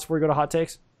last thoughts before we go to hot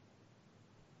takes?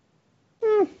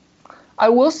 I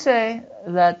will say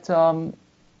that let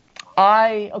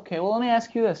me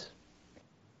ask you this.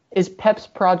 Is Pep's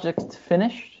project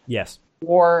finished? Yes.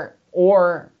 Or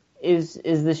is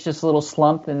this just a little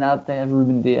slump and now that they have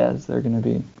Ruben Diaz, they're going to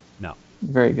be No.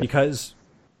 very good? Because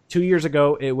 2 years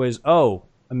ago it was,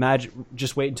 imagine,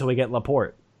 just wait until we get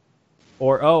Laporte.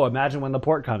 Or, imagine when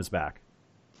Laporte comes back.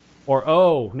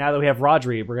 Or, now that we have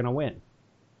Rodri, we're going to win.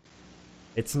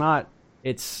 It's not,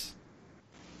 you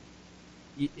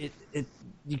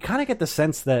kind of get the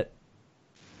sense that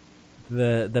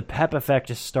the Pep effect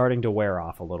is starting to wear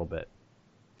off a little bit.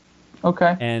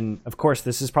 Okay. And, of course,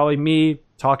 this is probably me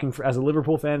talking as a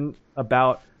Liverpool fan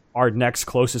about our next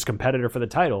closest competitor for the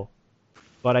title.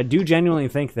 But I do genuinely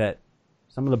think that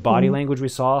some of the body language we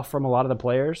saw from a lot of the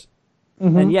players,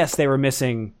 and yes, they were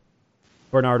missing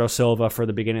Bernardo Silva for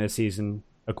the beginning of the season.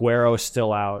 Aguero is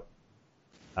still out.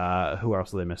 Who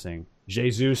else are they missing?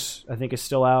 Jesus, I think, is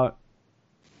still out.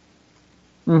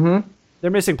 They're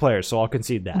missing players, so I'll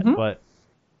concede that. But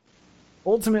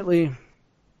ultimately,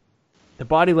 the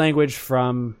body language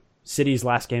from City's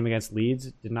last game against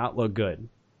Leeds did not look good.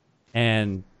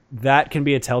 And that can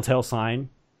be a telltale sign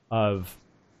of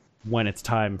when it's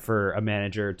time for a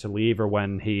manager to leave or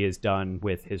when he is done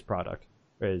with his product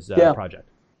or his project.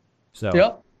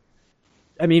 So,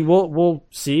 I mean, we'll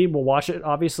see. We'll watch it,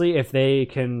 obviously, if they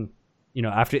can,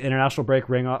 after the international break,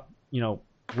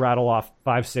 rattle off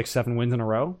 5, 6, 7 wins in a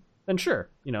row. Then sure,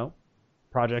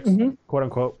 projects, quote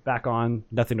unquote, back on,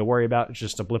 nothing to worry about. It's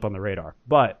just a blip on the radar.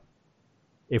 But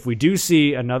if we do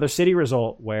see another City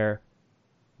result where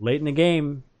late in the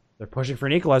game they're pushing for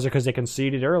an equalizer because they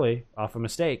conceded early off a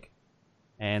mistake,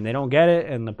 and they don't get it,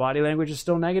 and the body language is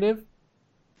still negative,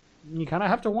 you kind of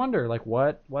have to wonder, like,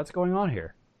 what's going on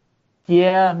here?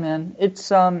 Yeah, man.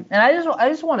 It's and I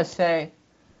just want to say,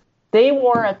 they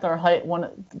were at their height,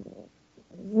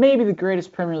 maybe the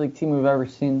greatest Premier League team we've ever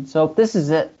seen. So if this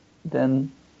is it,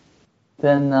 then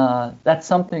that's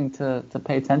something to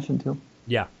pay attention to.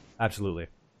 Yeah, absolutely.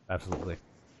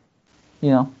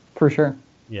 For sure.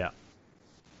 Yeah.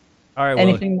 All right.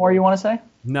 Anything more you want to say?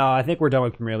 No, I think we're done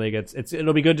with Premier League.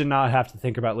 It'll be good to not have to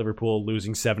think about Liverpool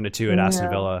losing 7-2 at Aston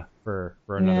Villa for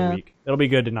another week. It'll be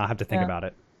good to not have to think about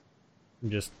it.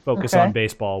 And just focus on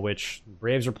baseball, which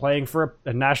Braves are playing for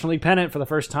a National League pennant for the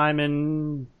first time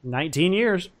in 19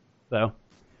 years. So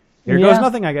here goes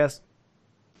nothing, I guess.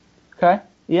 Okay.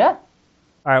 Yeah.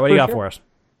 All right, what do you got for us?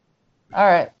 All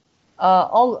right.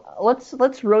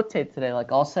 Let's rotate today.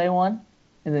 Like, I'll say one,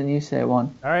 and then you say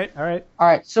one. All right. All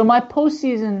right. So my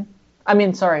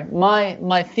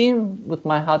my theme with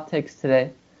my hot takes today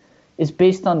is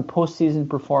based on postseason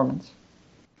performance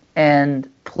and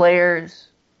players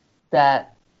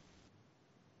that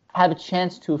have a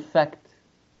chance to affect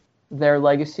their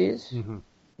legacies.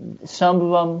 Some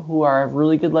of them who have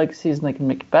really good legacies and they can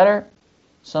make it better.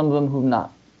 Some of them who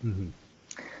not.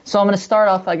 So I'm going to start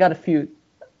off. I got a few.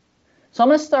 So I'm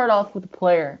going to start off with a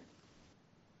player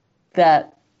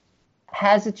that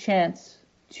has a chance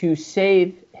to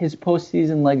save his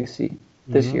postseason legacy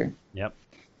this year. Yep.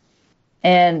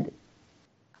 And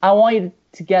I want you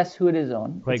to guess who it is,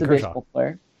 Owen. Clayton It's a Kershaw. baseball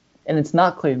player. And it's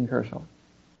not Clayton Kershaw.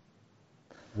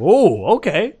 Whoa,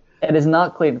 okay. It is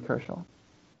not Clayton Kershaw.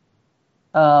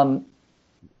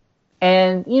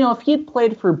 And, if he had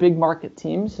played for big market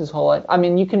teams his whole life, I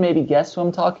mean, you can maybe guess who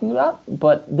I'm talking about,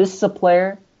 but this is a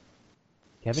player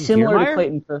Kevin similar Kiermaier? to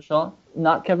Clayton Kershaw,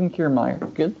 not Kevin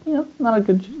Kiermaier. Good, not a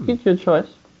good choice.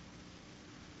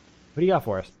 What do you got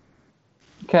for us?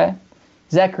 Okay.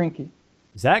 Zach Greinke.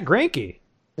 Zach Greinke.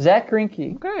 Zach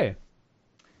Greinke. Okay.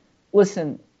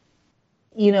 Listen,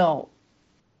 now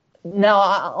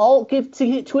I'll give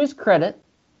to his credit,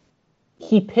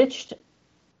 he pitched.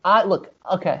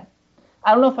 Okay.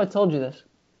 I don't know if I told you this.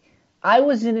 I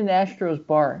was in an Astros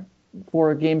bar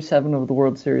for Game 7 of the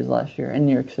World Series last year in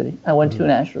New York City. I went to an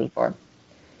Astros bar.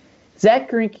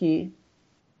 Zach Greinke,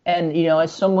 and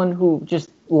as someone who just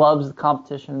loves the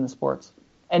competition in the sports,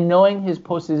 and knowing his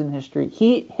postseason history,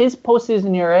 his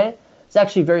postseason ERA is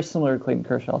actually very similar to Clayton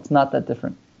Kershaw. It's not that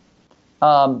different.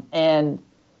 And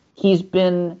he's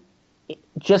been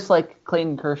just like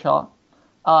Clayton Kershaw,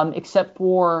 except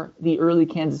for the early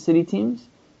Kansas City teams.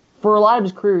 For a lot of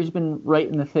his career, he's been right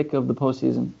in the thick of the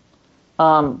postseason.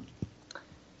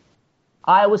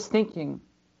 I was thinking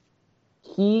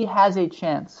he has a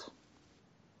chance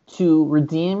to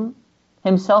redeem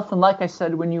himself, and like I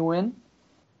said, when you win,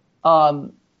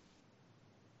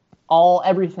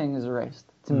 everything is erased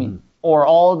to me, or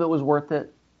all of it was worth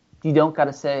it. You don't got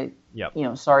to say,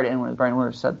 sorry to anyone, as Brian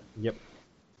Winters said. Yep.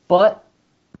 But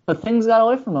things got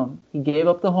away from him. He gave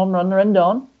up the home run to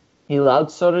Rendon. He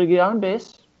allowed Soto to get on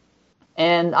base.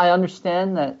 And I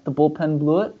understand that the bullpen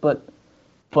blew it, but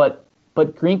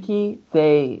Greinke,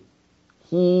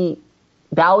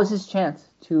 that was his chance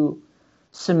to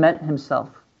cement himself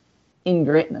in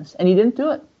greatness, and he didn't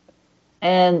do it.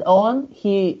 And Owen,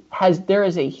 there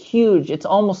is a huge, it's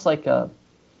almost a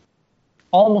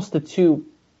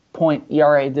 2-point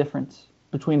ERA difference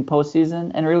between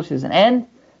postseason and regular season. And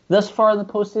thus far in the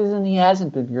postseason, he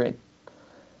hasn't been great.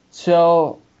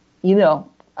 So,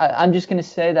 I'm just going to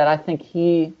say that I think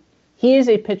he is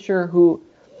a pitcher who,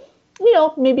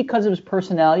 maybe because of his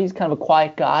personality, he's kind of a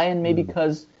quiet guy, and maybe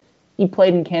because he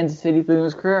played in Kansas City through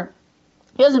his career,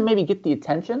 he doesn't maybe get the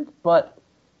attention, but,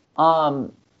 I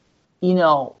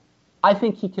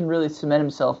think he can really cement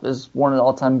himself as one of the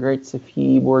all-time greats if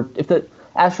the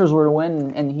Astros were to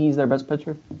win and he's their best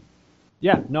pitcher.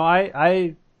 Yeah, no,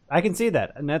 I can see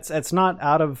that, and that's not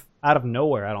out of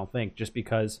nowhere. I don't think, just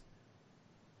because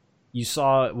you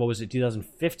saw,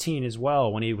 2015 as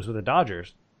well, when he was with the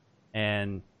Dodgers,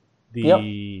 and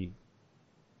the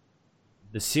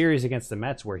series against the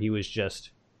Mets where he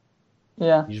just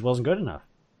wasn't good enough.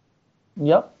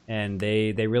 Yep. And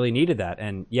they really needed that.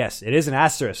 And yes, it is an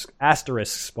asterisk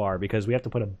spar, because we have to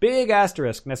put a big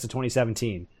asterisk next to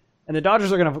 2017. And the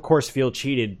Dodgers are going to, of course, feel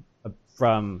cheated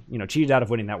out of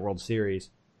winning that World Series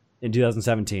in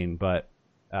 2017. But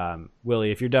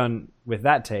Willie, if you're done with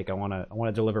that take, I want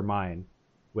to deliver mine.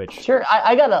 Which sure,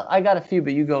 I got a few,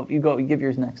 but you go, give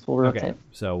yours next. We'll rotate. Okay,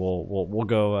 so we'll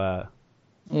go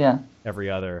every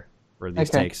other for these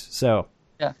takes. So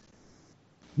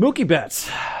Mookie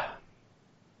Betts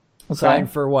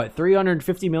signed for what,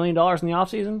 $350 million in the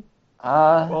offseason?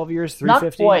 12 years, $350.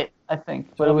 Not quite, I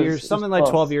think. 12 years, something like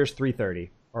 12 years, $330,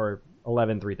 or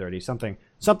 11, $330,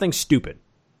 something stupid.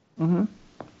 Mm-hmm.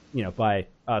 By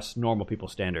us normal people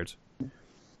standards.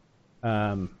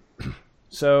 So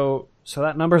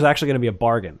that number is actually going to be a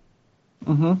bargain.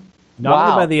 Mm-hmm. Not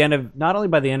only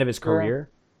by the end of his career,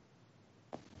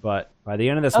 but by the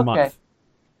end of this month.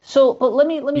 So, but let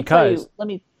me tell you.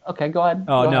 Okay, go ahead.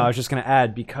 Oh, no, I was just going to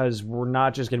add, because we're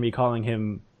not just going to be calling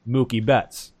him Mookie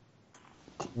Betts.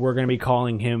 We're going to be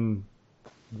calling him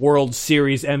World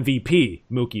Series MVP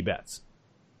Mookie Betts.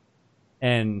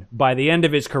 And by the end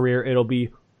of his career, it'll be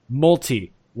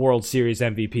multi-World Series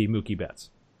MVP Mookie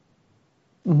Betts.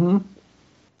 Mm-hmm.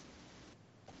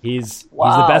 He's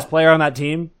the best player on that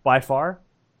team by far.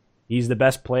 He's the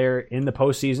best player in the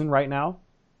postseason right now.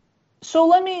 So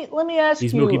let me ask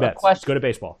He's you Mookie a Betts. question. He's good at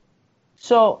baseball.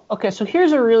 So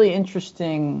here's a really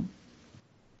interesting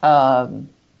thing.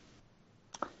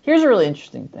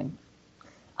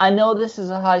 I know this is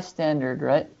a high standard,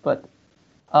 right? But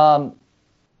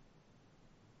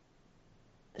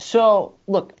so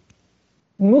look,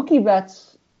 Mookie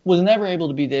Betts was never able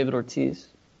to be David Ortiz,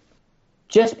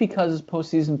 just because his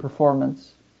postseason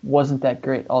performance wasn't that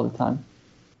great all the time.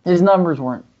 His numbers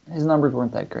weren't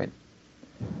that great.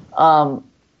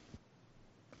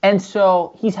 And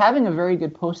so he's having a very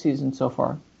good postseason so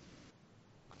far.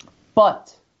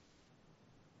 But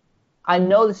I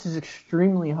know this is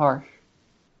extremely harsh,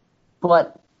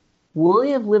 but will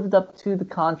he have lived up to the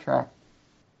contract,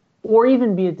 or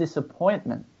even be a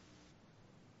disappointment,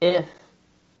 if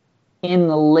in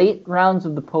the late rounds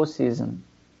of the postseason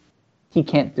he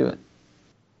can't do it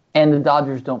and the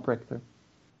Dodgers don't break through?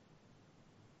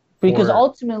 Because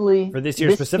ultimately, for this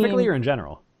year specifically, or in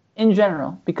general? In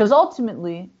general, because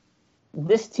ultimately,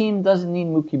 this team doesn't need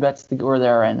Mookie Betts to go where they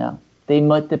are right now.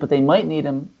 But they might need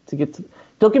him to get to.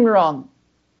 Don't get me wrong,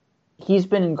 he's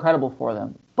been incredible for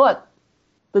them. But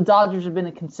the Dodgers have been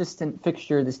a consistent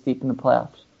fixture this deep in the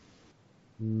playoffs.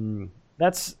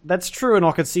 That's true, and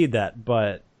I'll concede that.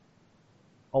 But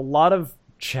a lot of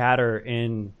chatter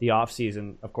in the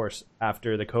offseason, of course,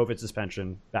 after the COVID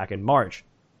suspension back in March.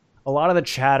 A lot of the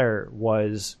chatter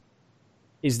was,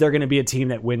 is there going to be a team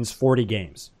that wins 40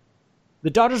 games? The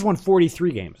Dodgers won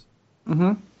 43 games.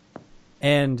 Mm-hmm.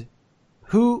 And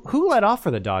who led off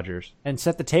for the Dodgers and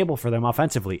set the table for them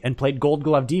offensively and played Gold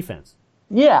Glove defense?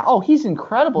 Yeah. Oh, he's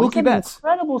incredible. Mookie He's had Betts. an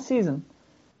incredible season.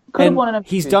 Could have won an MVP.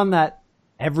 He's done that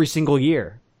every single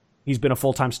year. He's been a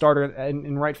full-time starter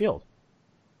in right field.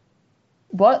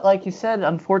 But like you said,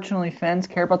 unfortunately, fans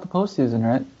care about the postseason,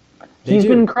 right? He's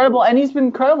been incredible, and he's been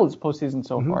incredible this postseason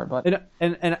so far. But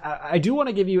and I do want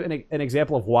to give you an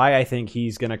example of why I think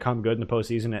he's going to come good in the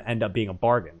postseason and end up being a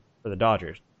bargain for the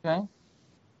Dodgers. Okay.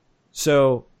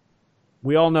 So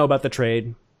we all know about the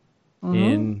trade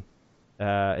in the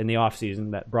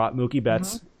offseason that brought Mookie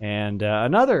Betts and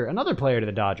another player to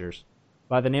the Dodgers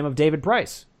by the name of David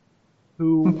Price,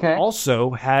 who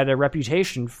also had a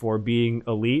reputation for being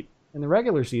elite in the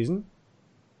regular season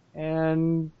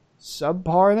and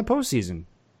subpar in the postseason.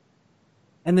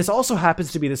 And this also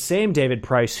happens to be the same David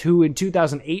Price who in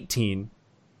 2018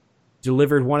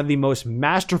 delivered one of the most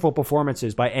masterful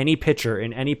performances by any pitcher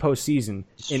in any postseason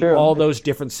in all those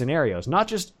different scenarios. Not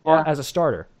just as a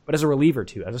starter, but as a reliever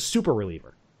too, as a super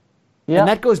reliever. Yeah. And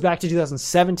that goes back to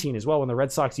 2017 as well, when the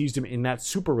Red Sox used him in that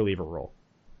super reliever role.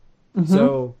 Mm-hmm.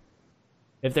 So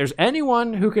if there's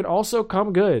anyone who can also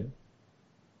come good,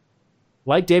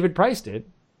 like David Price did,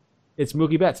 it's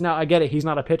Mookie Betts. Now, I get it. He's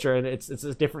not a pitcher, and it's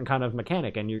a different kind of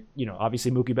mechanic. And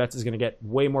obviously Mookie Betts is going to get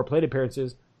way more plate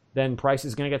appearances than Price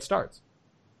is going to get starts,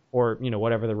 or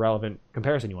whatever the relevant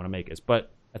comparison you want to make is. But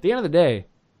at the end of the day,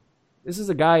 this is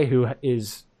a guy who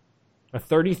is a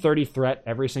 30-30 threat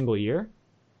every single year,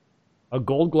 a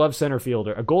Gold Glove center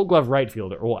fielder, a Gold Glove right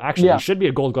fielder. Well, actually, he should be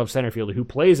a Gold Glove center fielder who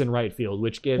plays in right field,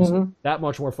 which gives that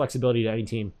much more flexibility to any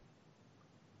team.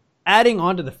 Adding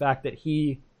on to the fact that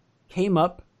he came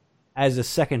up as a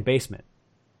second baseman.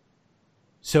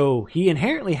 So he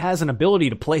inherently has an ability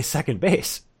to play second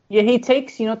base. Yeah, he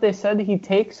takes, what they said? He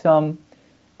takes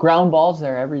ground balls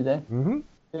there every day. Mm-hmm.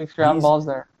 He takes ground balls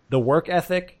there. The work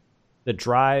ethic, the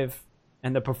drive,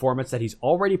 and the performance that he's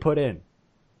already put in.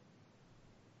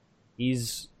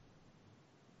 He's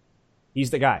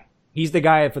the guy. He's the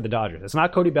guy for the Dodgers. It's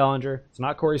not Cody Bellinger. It's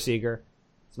not Corey Seager.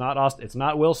 It's not Austin. It's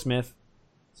not Will Smith.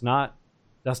 It's not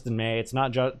Dustin May. It's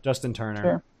not Justin Turner.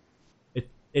 Sure.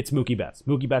 It's Mookie Betts.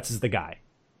 Mookie Betts is the guy.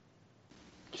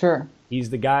 Sure. He's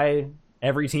the guy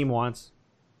every team wants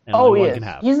and he is. Can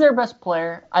have. He's their best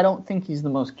player. I don't think he's the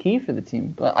most key for the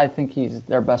team, but I think he's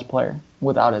their best player,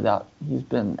 without a doubt. He's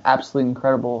been absolutely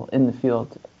incredible in the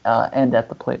field and at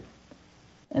the plate.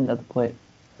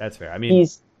 That's fair. I mean,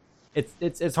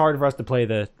 it's hard for us to play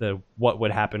the what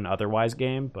would happen otherwise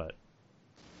game, but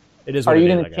it is what it is. Are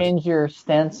you going to change your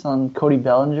stance on Cody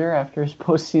Bellinger after his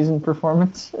postseason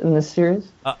performance in this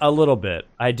series? A little bit.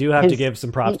 I do have to give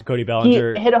some props to Cody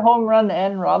Bellinger. He hit a home run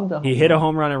and robbed a home run. He hit a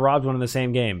home run and robbed one in the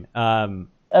same game.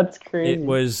 That's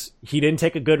crazy. He didn't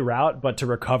take a good route, but to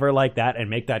recover like that and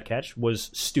make that catch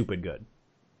was stupid good.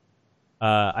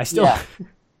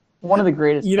 One of the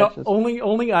greatest catches.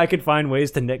 Only I could find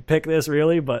ways to nitpick this,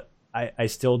 really, but I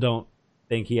still don't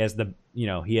think he has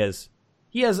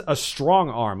he has a strong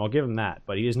arm. I'll give him that,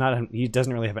 but he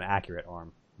doesn't really have an accurate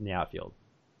arm in the outfield.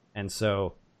 And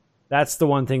so that's the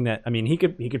one thing that, he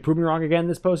could prove me wrong again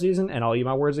this postseason, and I'll eat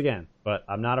my words again. But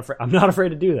I'm not afraid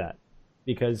to do that,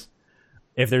 because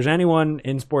if there's anyone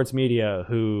in sports media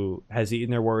who has eaten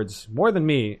their words more than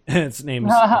me, its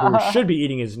name's who should be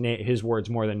eating his words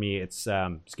more than me, it's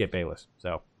Skip Bayless.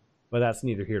 So, but that's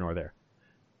neither here nor there.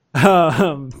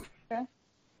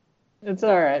 It's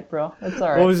all right, bro. It's all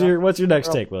right. What's your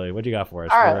next take, Willie? What do you got for us?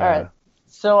 All right.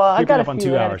 So I got a few.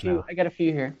 2 hours now. I got a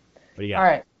few here. What do you got? All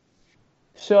right.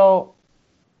 So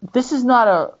this is not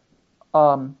a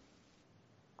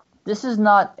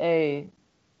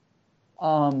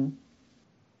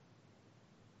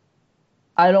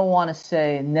I don't want to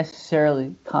say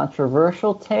necessarily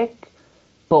controversial take,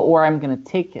 but where I'm going to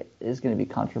take it is going to be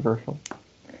controversial.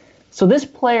 So this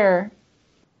player,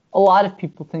 a lot of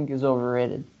people think is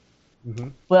overrated. Mm-hmm.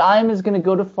 But I'm just going to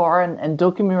go too far, and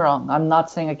don't get me wrong, I'm not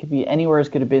saying I could be anywhere as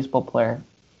good a baseball player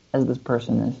as this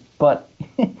person is, but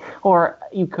or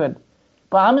you could.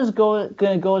 But I'm just going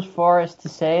to go as far as to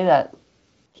say that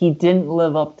he didn't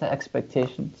live up to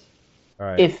expectations. All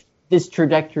right. If this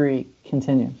trajectory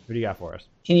continues. What do you got for us?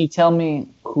 Can you tell me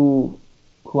who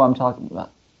I'm talking about?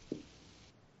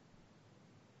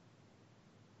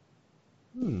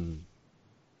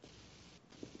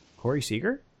 Corey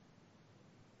Seager?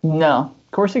 No.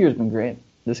 Corey Seager's been great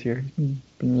this year. He's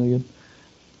been really good.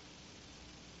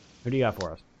 Who do you got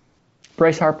for us?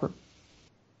 Bryce Harper.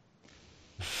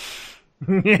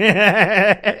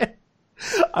 I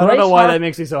don't know why that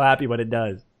makes me so happy, but it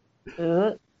does.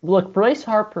 Look, Bryce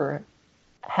Harper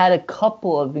had a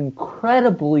couple of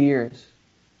incredible years,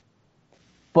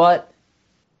 but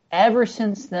ever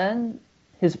since then,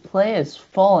 his play has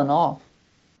fallen off.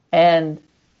 And,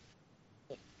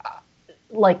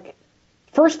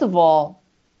 first of all,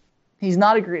 he's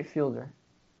not a great fielder.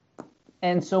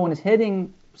 And so when his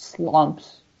hitting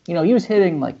slumps, he was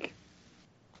hitting,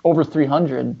 over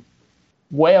 300,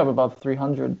 way up above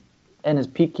 300 in his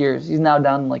peak years. He's now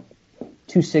down,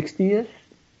 260-ish.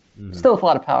 Mm-hmm. Still with a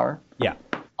lot of power. Yeah.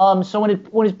 So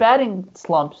when his batting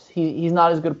slumps, he's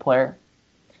not as good a player.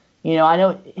 I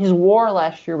know his WAR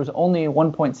last year was only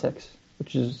 1.6,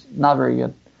 which is not very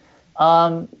good.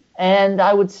 And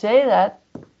I would say that,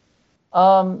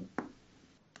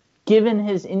 given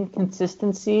his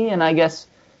inconsistency, and I guess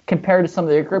compared to some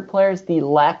of the other players, the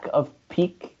lack of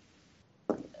peak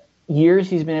years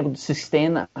he's been able to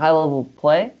sustain that high level of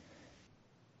play,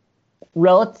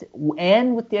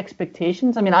 and with the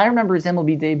expectations. I mean, I remember his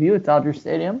MLB debut at Dodger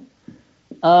Stadium.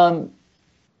 I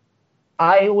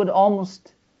would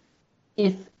almost,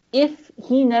 if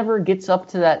he never gets up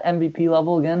to that MVP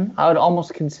level again, I would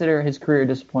almost consider his career a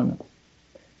disappointment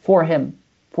for him,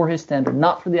 for his standard,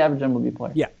 not for the average MLB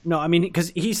player. Yeah, no, I mean, because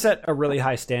he set a really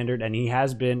high standard, and he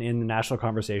has been in the national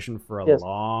conversation for a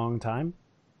long time.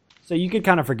 So you could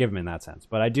kind of forgive him in that sense.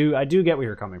 But I do get where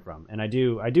you're coming from, and I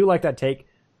do like that take.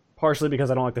 Partially because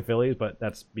I don't like the Phillies, but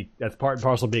that's part and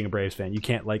parcel of being a Braves fan. You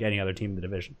can't like any other team in the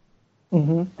division.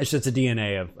 Mm-hmm. It's just a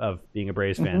DNA of being a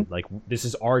Braves fan. Like, this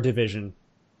is our division.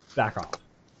 Back off.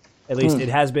 At least it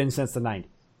has been since the 90s.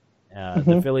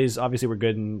 The Phillies obviously were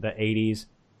good in the 80s.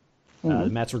 The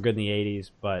Mets were good in the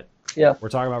 80s, but we're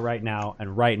talking about right now,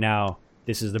 and right now,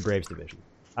 this is the Braves division.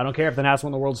 I don't care if the Nats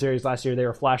won the World Series last year. They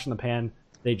were flash in the pan.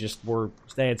 They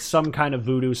had some kind of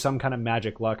voodoo, some kind of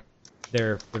magic luck.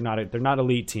 They're not an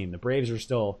elite team. The Braves are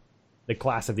still the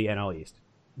class of the NL East.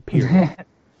 Period.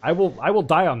 I will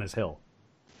die on this hill.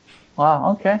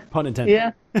 Wow. Okay. Pun intended.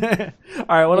 Yeah. All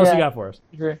right. What else you got for us?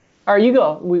 All right, you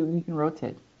go. We can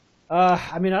rotate.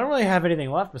 I mean, I don't really have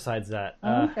anything left besides that.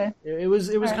 Okay. It was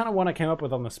kind of one I came up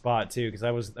with on the spot too, because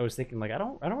I was thinking I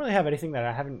don't really have anything that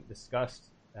I haven't discussed,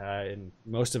 and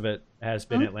most of it has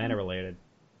been Atlanta related.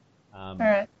 All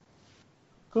right.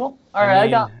 Cool. All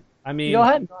right. I mean, go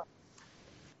ahead.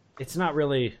 It's not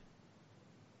really.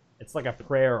 It's like a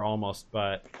prayer almost,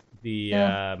 but the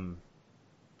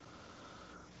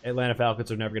Atlanta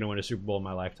Falcons are never going to win a Super Bowl in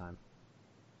my lifetime.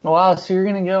 Wow, so you're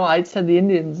going to go, I said the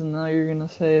Indians, and now you're going to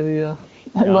say the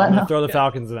Atlanta. I'm going to throw the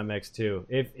Falcons in that mix, too.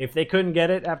 If they couldn't get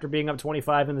it after being up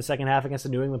 25 in the second half against the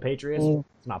New England Patriots,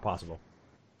 it's not possible.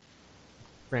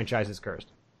 Franchise is cursed.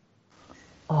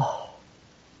 Oh.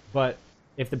 But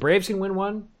if the Braves can win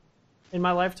one in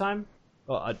my lifetime,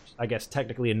 well, I guess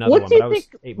technically another one. What do you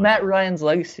think Matt Ryan's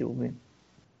legacy will be?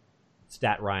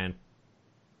 Stat Ryan.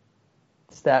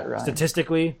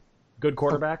 Statistically, good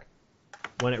quarterback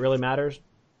when it really matters.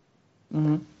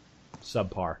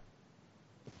 Subpar.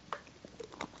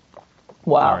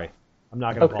 Wow. Sorry. I'm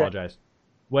not going to apologize.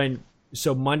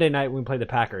 So Monday night when we played the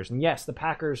Packers, and yes, the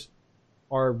Packers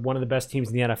are one of the best teams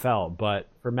in the NFL, but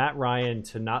for Matt Ryan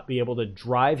to not be able to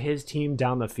drive his team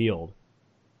down the field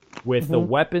with the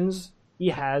weapons he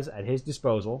has at his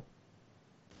disposal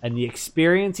and the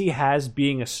experience he has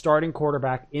being a starting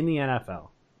quarterback in the NFL,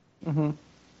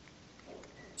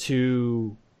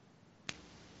 to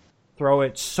throw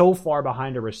it so far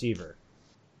behind a receiver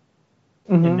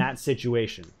in that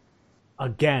situation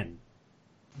again.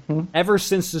 Ever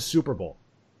since the Super Bowl,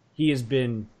 he has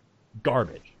been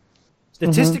garbage.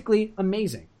 Statistically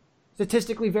amazing.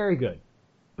 Statistically very good.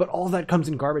 But all that comes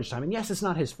in garbage time. And yes, it's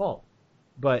not his fault.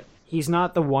 But he's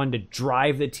not the one to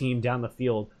drive the team down the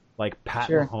field like Pat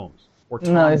Mahomes or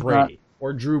Tom Brady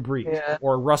or Drew Brees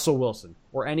or Russell Wilson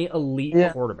or any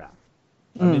elite quarterback.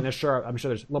 I mean, I'm sure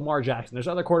there's Lamar Jackson. There's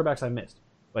other quarterbacks I missed.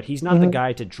 But he's not the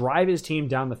guy to drive his team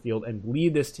down the field and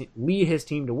lead his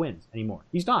team to wins anymore.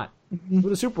 He's not. With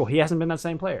the Super Bowl, he hasn't been that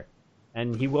same player.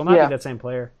 And he will not be that same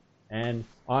player. And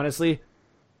honestly,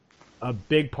 a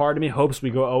big part of me hopes we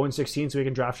go 0-16 so we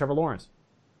can draft Trevor Lawrence.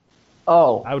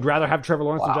 Oh. I would rather have Trevor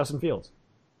Lawrence than Justin Fields.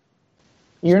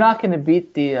 You're not going to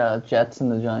beat the Jets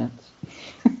and the Giants.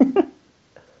 To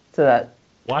that.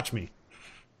 Watch me.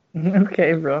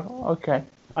 Okay, bro. Okay.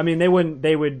 I mean, they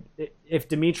would, if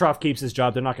Dimitrov keeps his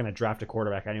job, they're not going to draft a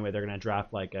quarterback anyway. They're going to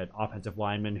draft like an offensive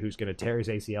lineman who's going to tear his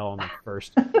ACL on the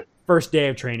first day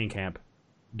of training camp,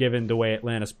 given the way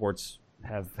Atlanta sports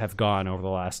have gone over the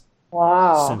last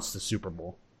since the Super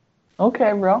Bowl.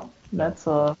 Okay, bro. That's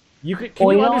Can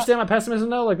you understand my pessimism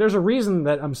though? Like, there's a reason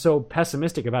that I'm so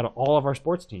pessimistic about all of our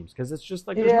sports teams because it's just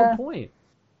like there's no point.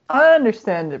 I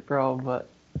understand it, bro, but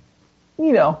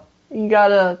you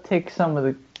gotta take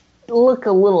look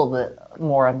a little bit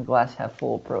more on the glass half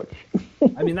full approach.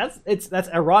 I mean, that's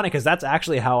ironic because that's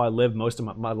actually how I live most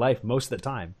of my life most of the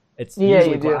time. It's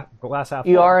usually glass half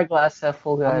full. You are a glass half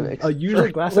full guy. I'm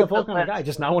usually glass half full kind of guy,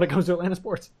 just not when it comes to Atlanta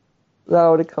sports.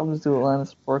 Not when it comes to Atlanta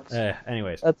sports.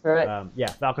 Anyways. That's right.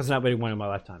 Falcons not winning one in my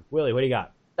lifetime. Willie, what do you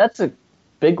got? That's a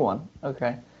big one.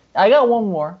 Okay. I got one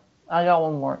more. All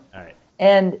right.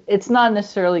 And it's not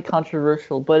necessarily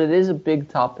controversial, but it is a big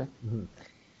topic. Mm-hmm.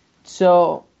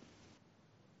 So,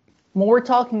 when we're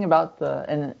talking about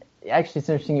and actually it's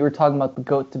interesting, you were talking about the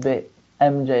GOAT debate,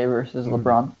 MJ versus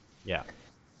LeBron. Yeah.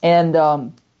 And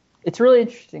it's really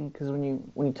interesting because when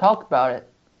you talk about it,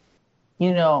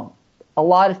 a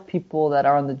lot of people that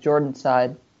are on the Jordan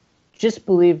side just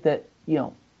believe that,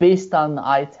 based on the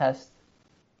eye test,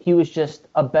 he was just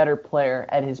a better player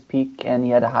at his peak and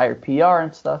he had a higher PR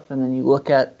and stuff. And then you look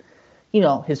at,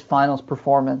 his finals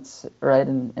performance, right,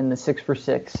 in the 6 for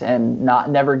 6 and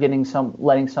never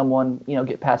letting someone,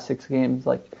 get past 6 games,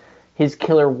 like his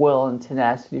killer will and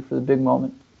tenacity for the big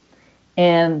moment.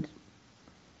 And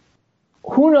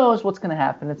who knows what's going to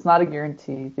happen? It's not a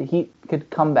guarantee. The Heat could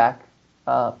come back.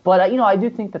 But I do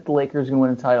think that the Lakers are going to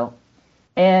win a title.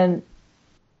 And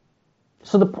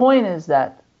so the point is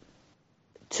that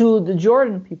to the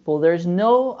Jordan people, there's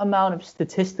no amount of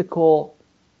statistical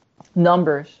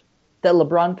numbers that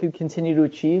LeBron could continue to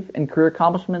achieve and career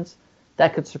accomplishments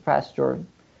that could surpass Jordan.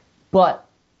 But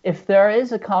if there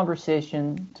is a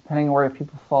conversation, depending on where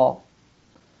people fall,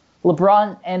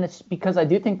 LeBron, and it's because I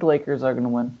do think the Lakers are going to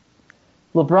win,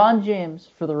 LeBron James,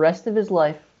 for the rest of his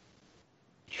life,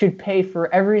 should pay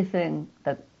for everything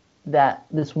that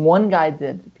this one guy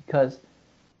did, because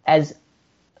as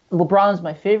LeBron is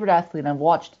my favorite athlete, and I've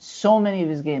watched so many of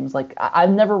his games. Like,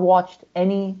 I've never watched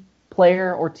any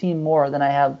player or team more than I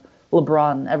have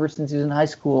LeBron ever since he was in high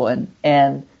school and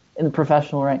in the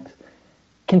professional ranks.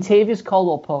 Kentavious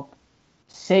Caldwell-Pope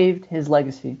saved his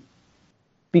legacy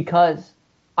because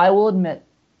I will admit,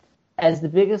 as the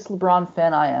biggest LeBron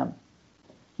fan I am,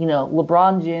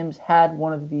 LeBron James had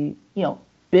one of the,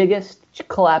 biggest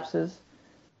collapses,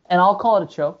 and I'll call it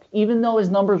a choke, even though his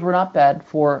numbers were not bad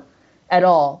at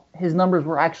all. His numbers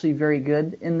were actually very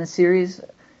good in the series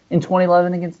in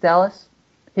 2011 against Dallas.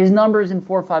 His numbers in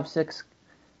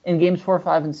games 4,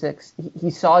 5, and 6,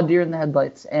 he saw a deer in the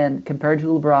headlights, and compared to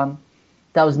LeBron,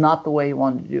 that was not the way he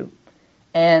wanted to do.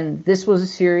 And this was a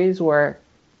series where,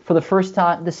 for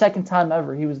the second time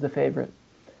ever, he was the favorite.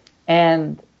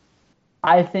 And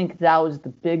I think that was the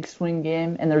big swing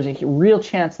game, and there's a real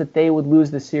chance that they would lose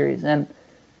the series. And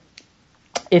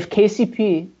if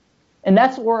KCP, and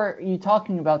that's where you're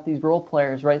talking about these role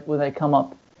players, right, where they come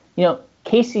up.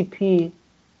 KCP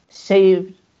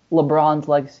saved LeBron's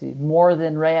legacy more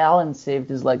than Ray Allen saved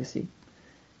his legacy.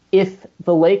 If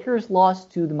the Lakers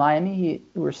lost to the Miami Heat,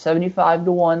 who were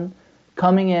 75-1,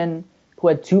 coming in, who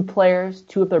had two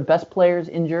of their best players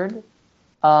injured,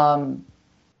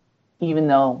 even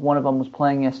though one of them was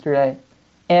playing yesterday,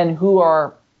 and who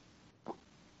are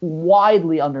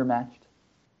widely undermatched,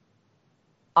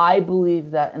 I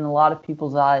believe that in a lot of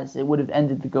people's eyes, it would have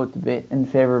ended the GOAT debate in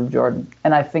favor of Jordan.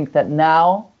 And I think that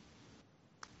now,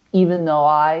 even though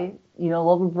I,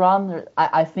 love LeBron,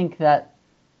 I think that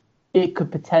it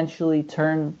could potentially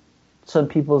turn some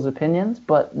people's opinions,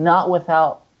 but not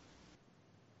without,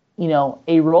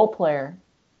 a role player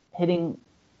hitting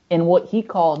in what he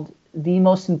called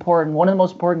one of the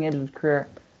most important games of his career,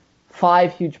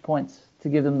 5 huge points to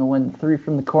give them the win, 3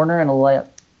 from the corner and a layup.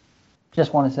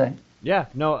 Just want to say. Yeah,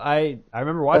 no, I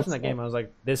remember watching that game. I was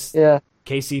like,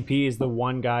 KCP is the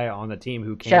one guy on the team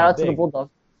who came Shout out big. to the Bulldogs.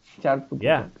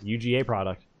 Yeah, UGA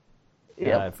product.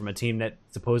 From a team that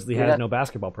supposedly has no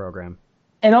basketball program.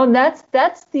 And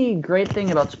that's the great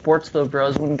thing about sports, though,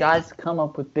 bros. When guys come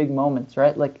up with big moments,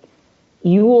 right? Like,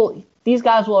 these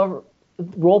guys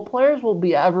role players will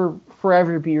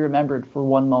forever be remembered for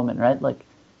one moment, right? Like,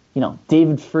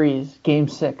 David Freese, Game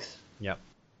 6. Yep.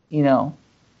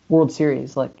 World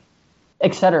Series, like,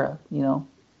 etc.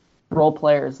 Role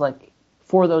players, like,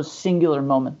 for those singular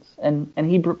moments. And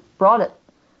he brought it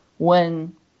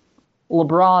when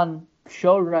LeBron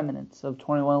showed remnants of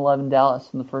 21-11 Dallas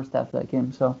in the first half of that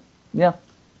game. So, yeah.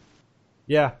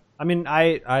 Yeah. I mean,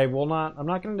 I'm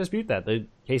not going to dispute that. The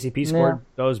KCP scored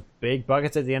those big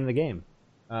buckets at the end of the game.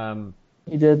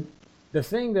 He did. The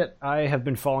thing that I have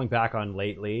been falling back on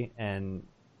lately, and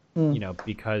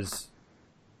because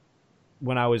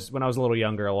when I was a little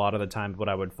younger, a lot of the time what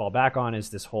I would fall back on is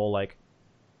this whole, like,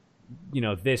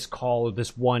 this call or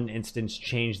this one instance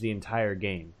changed the entire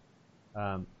game.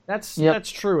 That's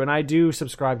true, and I do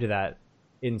subscribe to that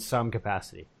in some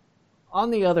capacity.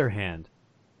 On the other hand,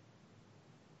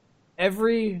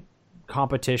 every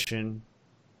competition,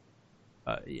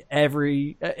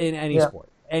 in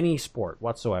any sport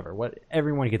whatsoever, what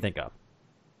everyone can think of,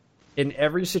 in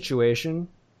every situation,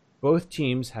 both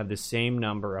teams have the same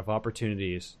number of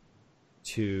opportunities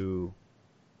to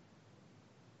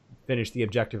finish the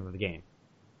objective of the game.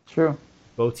 True.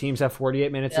 Both teams have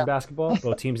 48 minutes in basketball.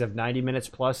 Both teams have 90 minutes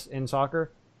plus in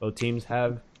soccer. Both teams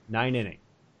have 9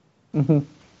 innings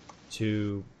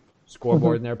to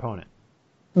scoreboard their opponent.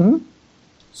 Mm-hmm.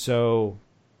 So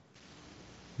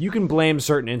you can blame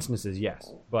certain instances,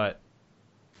 yes, but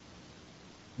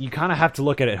you kind of have to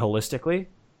look at it holistically.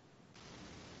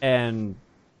 And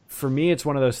for me, it's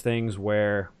one of those things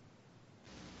where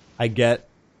I get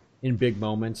in big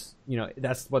moments,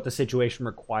 that's what the situation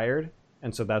required,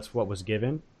 and so that's what was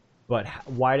given. But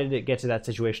why did it get to that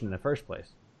situation in the first place?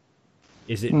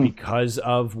 Is it because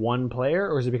of one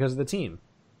player, or is it because of the team?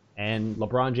 And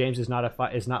LeBron James is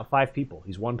not five people;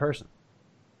 he's one person.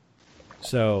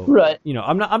 So, right.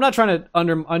 I'm not trying to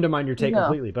undermine your take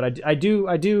completely, but I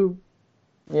do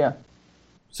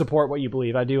support what you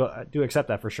believe. I do accept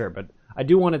that for sure, but I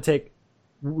do want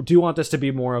this to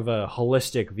be more of a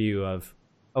holistic view of,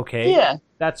 okay,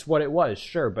 that's what it was,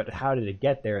 sure, but how did it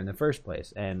get there in the first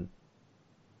place? And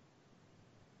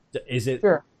is it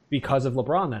because of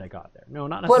LeBron that it got there? No,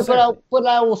 not necessarily. But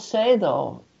I will say,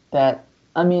 though, that,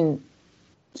 to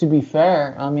be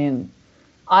fair,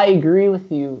 I agree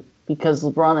with you because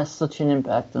LeBron has such an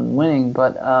impact on winning,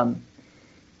 but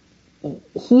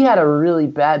he had a really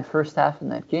bad first half in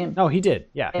that game. No, he did.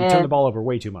 Yeah, he turned the ball over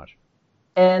way too much.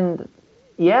 And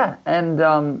if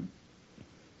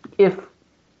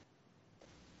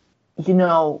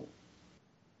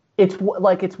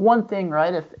it's one thing,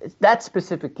 right? If it's that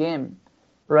specific game,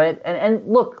 right? And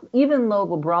look, even though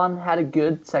LeBron had a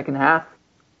good second half,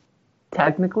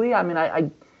 technically,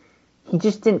 he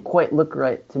just didn't quite look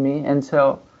right to me. And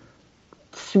so,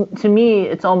 to me,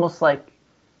 it's almost like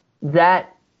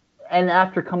that. And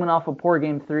after coming off a poor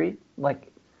game 3,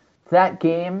 like that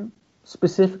game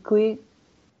specifically,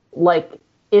 like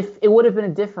if it would have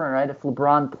been different, right? If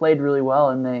LeBron played really well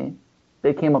and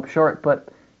they came up short, but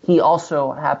he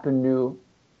also happened to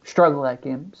struggle that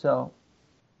game. So,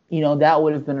 that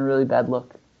would have been a really bad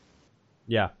look.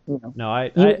 Yeah. No,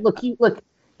 he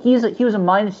was a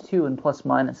 -2 in plus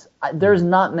minus. There's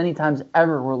not many times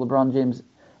ever where LeBron James,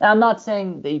 and I'm not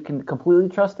saying that you can completely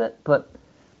trust it, but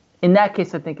in that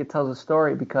case, I think it tells a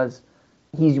story because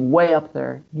he's way up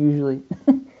there usually.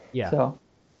 Yeah. So,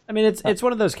 it's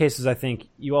one of those cases. I think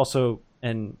you also,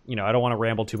 and I don't want to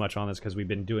ramble too much on this because we've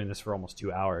been doing this for almost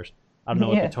 2 hours. I don't know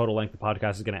what the total length of the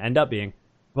podcast is going to end up being,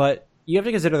 but you have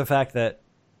to consider the fact that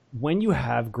when you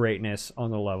have greatness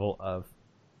on the level of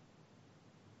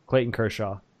Clayton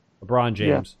Kershaw, LeBron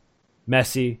James,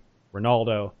 Messi,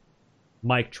 Ronaldo,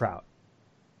 Mike Trout,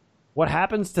 what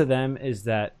happens to them is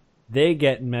that they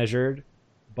get measured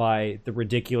by the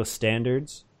ridiculous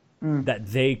standards that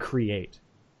they create,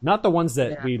 not the ones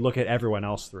that we look at everyone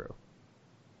else through.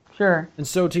 Sure. And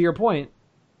so to your point,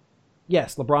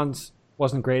 yes, LeBron's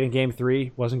wasn't great in Game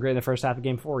 3, wasn't great in the first half of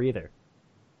Game 4 either.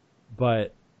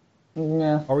 But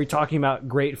are we talking about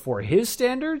great for his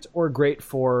standards or great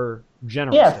for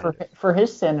general standards? For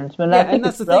his standards. But I think and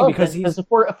that's the thing, because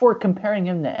if we're comparing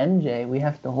him to MJ, we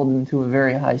have to hold him to a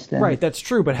very high standard. Right, that's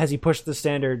true, but has he pushed the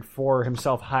standard for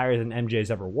himself higher than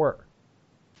MJ's ever were?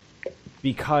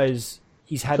 Because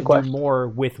he's had to do more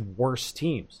with worse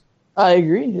teams. I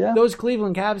agree, yeah. Those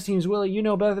Cleveland Cavs teams, Willie, you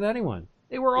know better than anyone.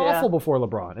 They were awful before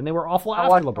LeBron, and they were awful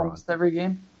after LeBron. Almost every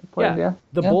game. Played,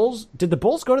 Bulls. Did the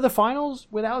Bulls go to the finals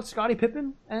without Scottie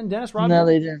Pippen and Dennis Rodman? No,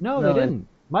 they didn't. No, they didn't.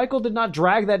 Michael did not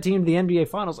drag that team to the NBA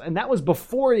Finals, and that was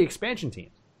before the expansion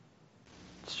teams.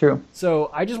 It's true. So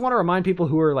I just want to remind people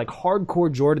who are like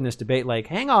hardcore Jordan this debate, like,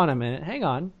 hang on a minute, hang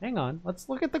on. Let's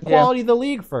look at the quality of the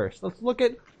league first. Let's look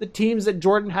at the teams that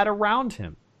Jordan had around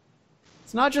him.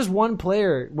 It's not just one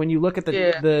player. When you look at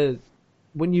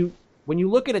when you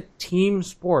look at a team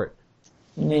sport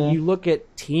and you look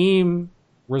at team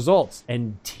results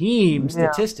and team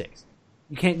statistics,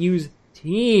 you can't use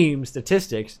team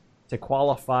statistics to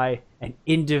qualify an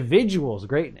individual's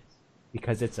greatness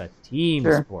because it's a team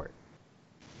sport.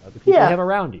 The people you have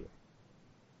around you.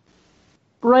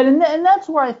 Right, and that's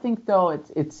where I think though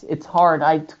it's hard.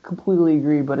 I completely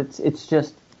agree, but it's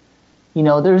just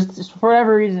there's just, for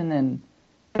whatever reason in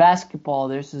basketball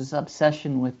there's this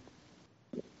obsession with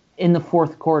in the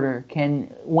fourth quarter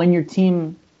when your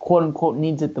team quote unquote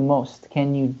needs it the most?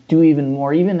 Can you do even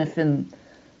more, even if in,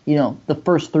 the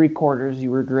first 3 quarters you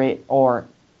were great, or,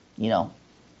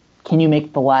 can you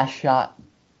make the last shot,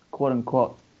 quote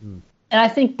unquote? And I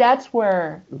think that's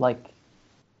where,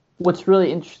 what's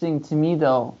really interesting to me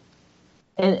though,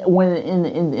 and when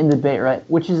in debate, right,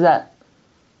 which is that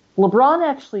LeBron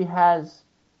actually has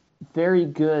very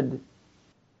good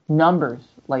numbers,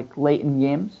 late in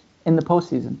games in the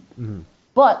postseason. Mm-hmm.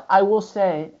 But I will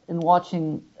say, in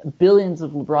watching billions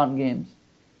of LeBron games,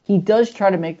 he does try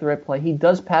to make the right play. He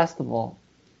does pass the ball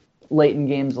late in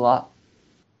games a lot.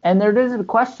 And there is a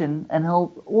question, and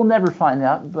we'll never find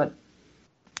out, but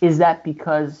is that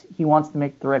because he wants to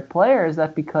make the right play, or is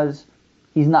that because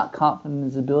he's not confident in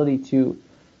his ability to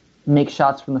make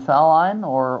shots from the foul line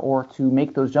or to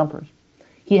make those jumpers?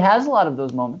 He has a lot of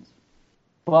those moments,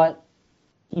 but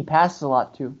he passes a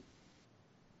lot too.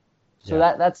 So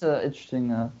that's an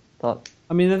interesting thought.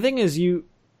 I mean, the thing is, you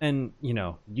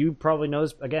probably know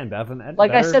this again, Bev.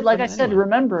 Like I said,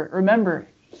 remember,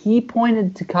 he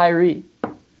pointed to Kyrie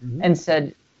and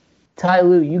said, "Ty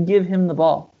Lue, you give him the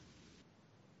ball."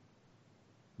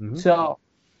 Mm-hmm. So,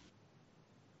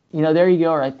 there you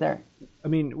go, right there. I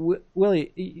mean,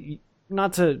 Willie,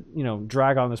 not to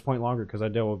drag on this point longer because I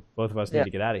know both of us need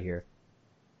to get out of here.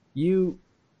 You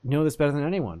know this better than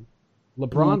anyone.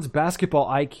 LeBron's basketball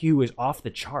IQ is off the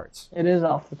charts. It is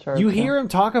off the charts. You hear him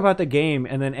talk about the game,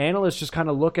 and then analysts just kind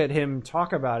of look at him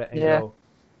talk about it and go,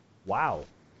 "Wow,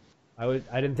 I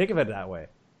didn't think of it that way."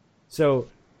 So,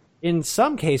 in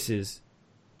some cases,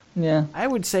 I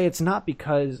would say it's not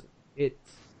because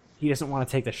he doesn't want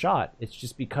to take the shot. It's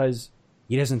just because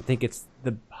he doesn't think it's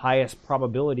the highest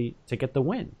probability to get the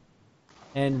win,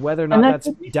 and whether or not that's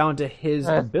down to his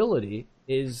ability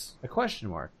is a question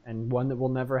mark, and one that we'll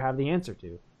never have the answer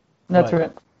to. That's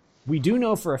right. We do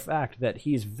know for a fact that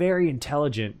he's very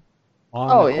intelligent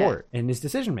on the court in his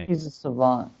decision making. He's a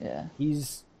savant. Yeah,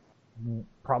 he's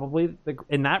probably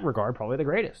in that regard probably the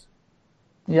greatest.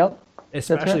 Yep,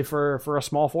 especially for a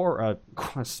small forward,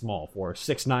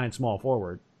 6'9" small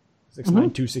forward,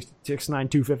 6'9",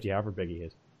 250, however big he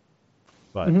is.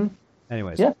 But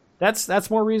anyways, that's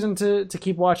more reason to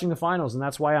keep watching the finals, and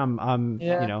that's why I'm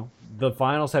the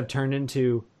finals have turned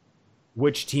into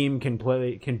which team can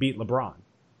beat LeBron.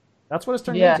 That's what it's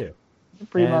turned into.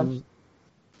 Pretty much.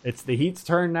 It's the Heat's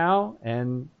turn now,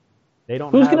 and they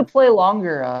don't. Who's going to play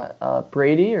longer,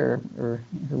 Brady or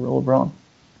LeBron?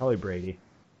 Probably Brady.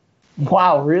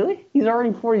 Wow, really? He's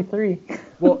already 43.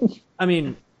 Well, I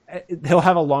mean, he'll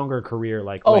have a longer career.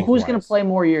 Who's going to play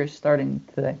more years starting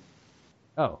today?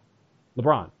 Oh,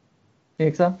 LeBron. You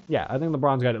think so? Yeah, I think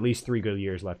LeBron's got at least 3 good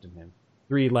years left in him.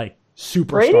 3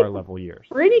 superstar level years.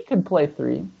 Brady could play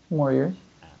 3 more years.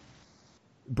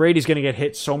 Brady's going to get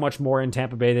hit so much more in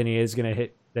Tampa Bay than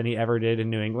he ever did in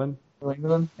New England.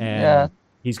 And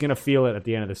he's going to feel it at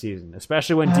the end of the season,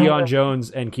 especially when Deion Jones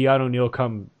and Keanu O'Neal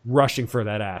come rushing for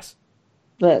that ass.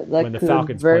 When the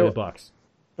Falcons play the Bucs.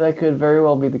 That could very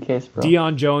well be the case, bro.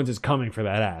 Deion Jones is coming for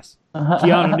that ass.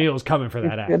 Keanu O'Neal is coming for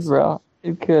that ass. It could, bro.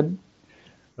 It could.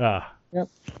 Yep.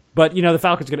 But, the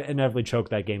Falcons are going to inevitably choke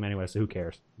that game anyway, so who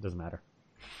cares? It doesn't matter.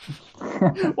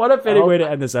 What a fitting way to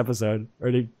end this episode. Or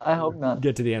to I hope not.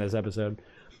 Get to the end of this episode.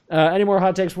 Any more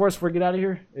hot takes for us before we get out of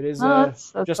here? It is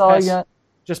that's all I got.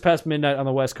 Just past midnight on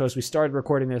the West Coast. We started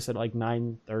recording this at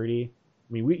 9:30. I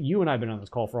mean, you and I have been on this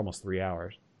call for almost 3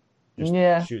 hours.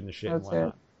 Just shooting the shit and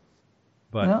whatnot.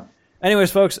 But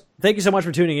anyways, folks, thank you so much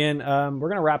for tuning in. We're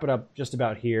going to wrap it up just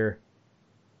about here.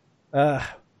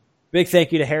 Big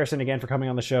thank you to Harrison again for coming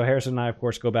on the show. Harrison and I, of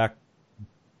course, go back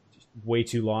way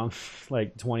too long,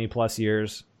 20 plus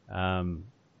years.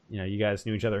 You guys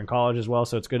knew each other in college as well,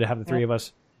 so it's good to have the 3 of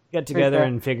us get together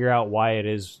and figure out why it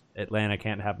is Atlanta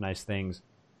can't have nice things.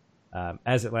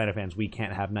 As Atlanta fans, we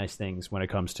can't have nice things when it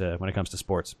comes to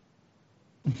sports.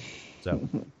 So,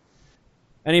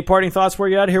 any parting thoughts before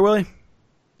you get out of here, Willie?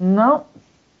 No,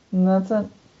 that's it.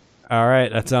 All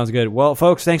right, that sounds good. Well,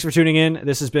 folks, thanks for tuning in.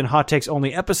 This has been Hot Takes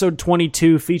Only, episode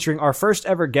 22, featuring our first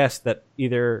ever guest that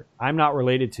either I'm not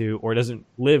related to or doesn't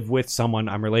live with someone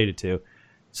I'm related to.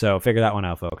 So figure that one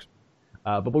out, folks.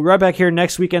 But we'll be right back here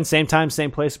next weekend, same time,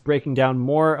 same place, breaking down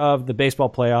more of the baseball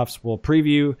playoffs. We'll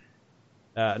preview,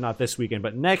 not this weekend,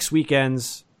 but next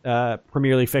weekend's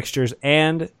Premier League fixtures.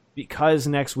 And because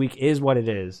next week is what it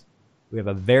is, we have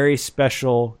a very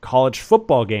special college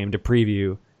football game to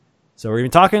preview. So we're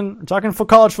even talking for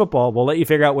college football. We'll let you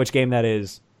figure out which game that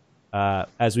is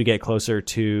as we get closer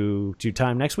to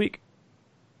time next week.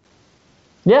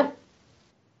 Yeah. All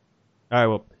right.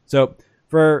 Well, so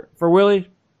for Willie,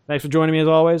 thanks for joining me as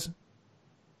always.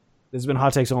 This has been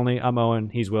Hot Takes Only. I'm Owen.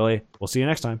 He's Willie. We'll see you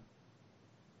next time.